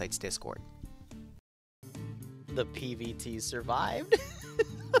the website's Discord. The PVT survived.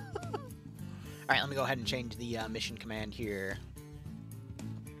 All right, let me go ahead and change the mission command here.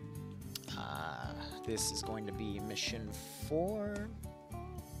 This is going to be mission 4.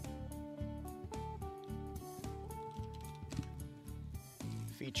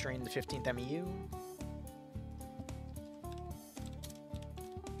 Featuring the 15th MEU.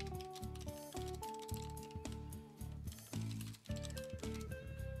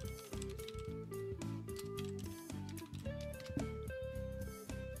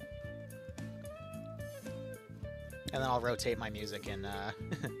 And then I'll rotate my music in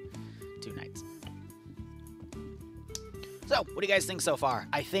 2 nights. So, what do you guys think so far?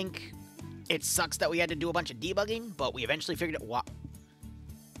 I think it sucks that we had to do a bunch of debugging, but we eventually figured it. What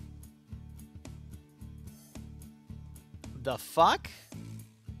the fuck?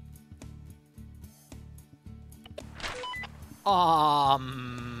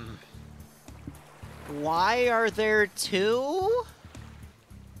 Why are there 2?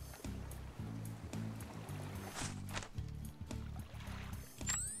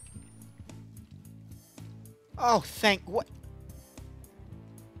 Oh, thank what?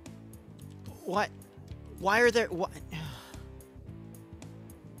 What? Why are there what?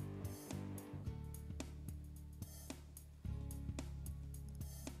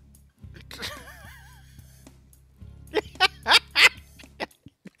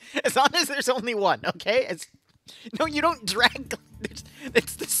 As long as there's only one, okay? No, you don't drag.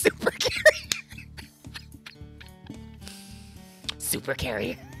 It's the super carrier. Super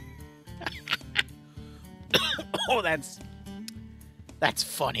carrier. Oh, that's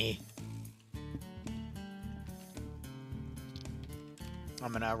funny.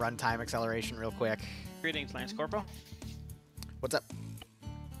 I'm gonna run time acceleration real quick. Greetings, Lance Corporal. What's up?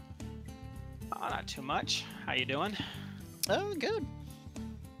 Not too much. How you doing? Oh, good.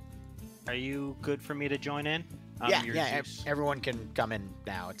 Are you good for me to join in? Yeah, everyone can come in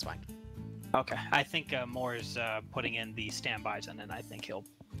now. It's fine. Okay. I think Moore's putting in the standbys, and then I think he'll...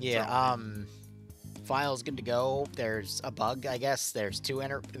 Yeah, file's good to go. There's a bug, I guess. There's two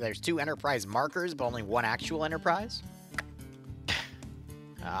enterprise markers, but only one actual enterprise.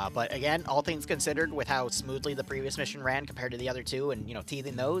 But again, all things considered, with how smoothly the previous mission ran compared to the other 2, and, you know,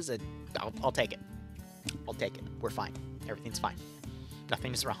 teething those, I'll take it. I'll take it. We're fine. Everything's fine.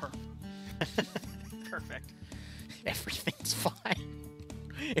 Nothing's wrong. Perfect. Everything's fine.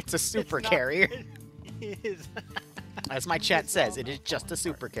 It's a super carrier. It is. As my chat says, it is just a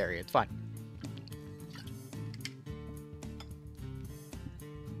super carrier. It's fine.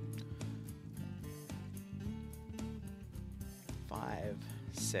 Five,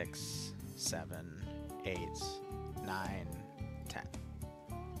 6, 7, 8, 9, 10.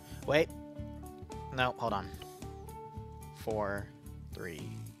 Wait. No, hold on. 4, 3,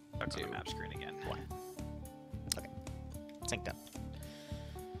 2. Map screen again. 1. Okay. Synced up.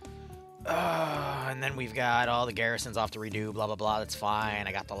 And then we've got all the garrisons off to redo, blah, blah, blah. That's fine.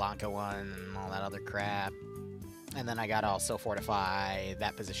 I got the Lanka one, all that other crap. And then I got to also fortify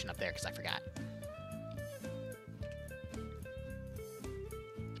that position up there because I forgot.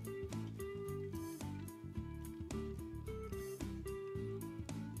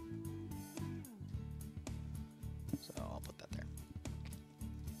 So I'll put that there.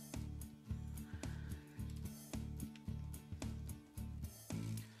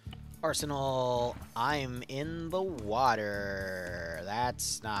 Arsenal, I'm in the water.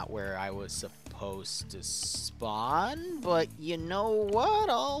 That's not where I was supposed to spawn, but you know what?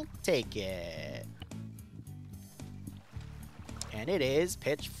 I'll take it. And it is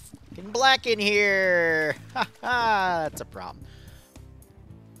pitch fucking black in here. Ha ha, that's a problem.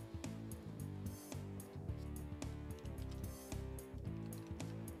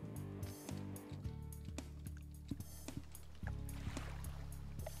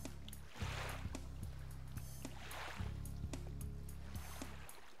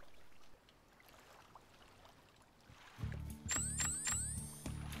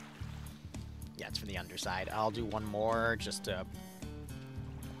 Yeah, it's for the underside. I'll do one more just to...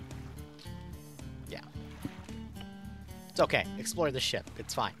 Yeah. It's okay. Explore the ship.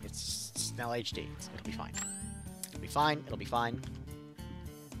 It's fine. It's an LHD. It'll be fine. It'll be fine. It'll be fine.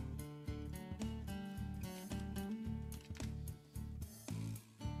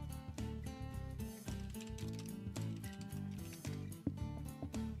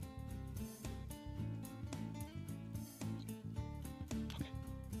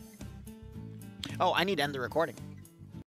 Oh, I need to end the recording.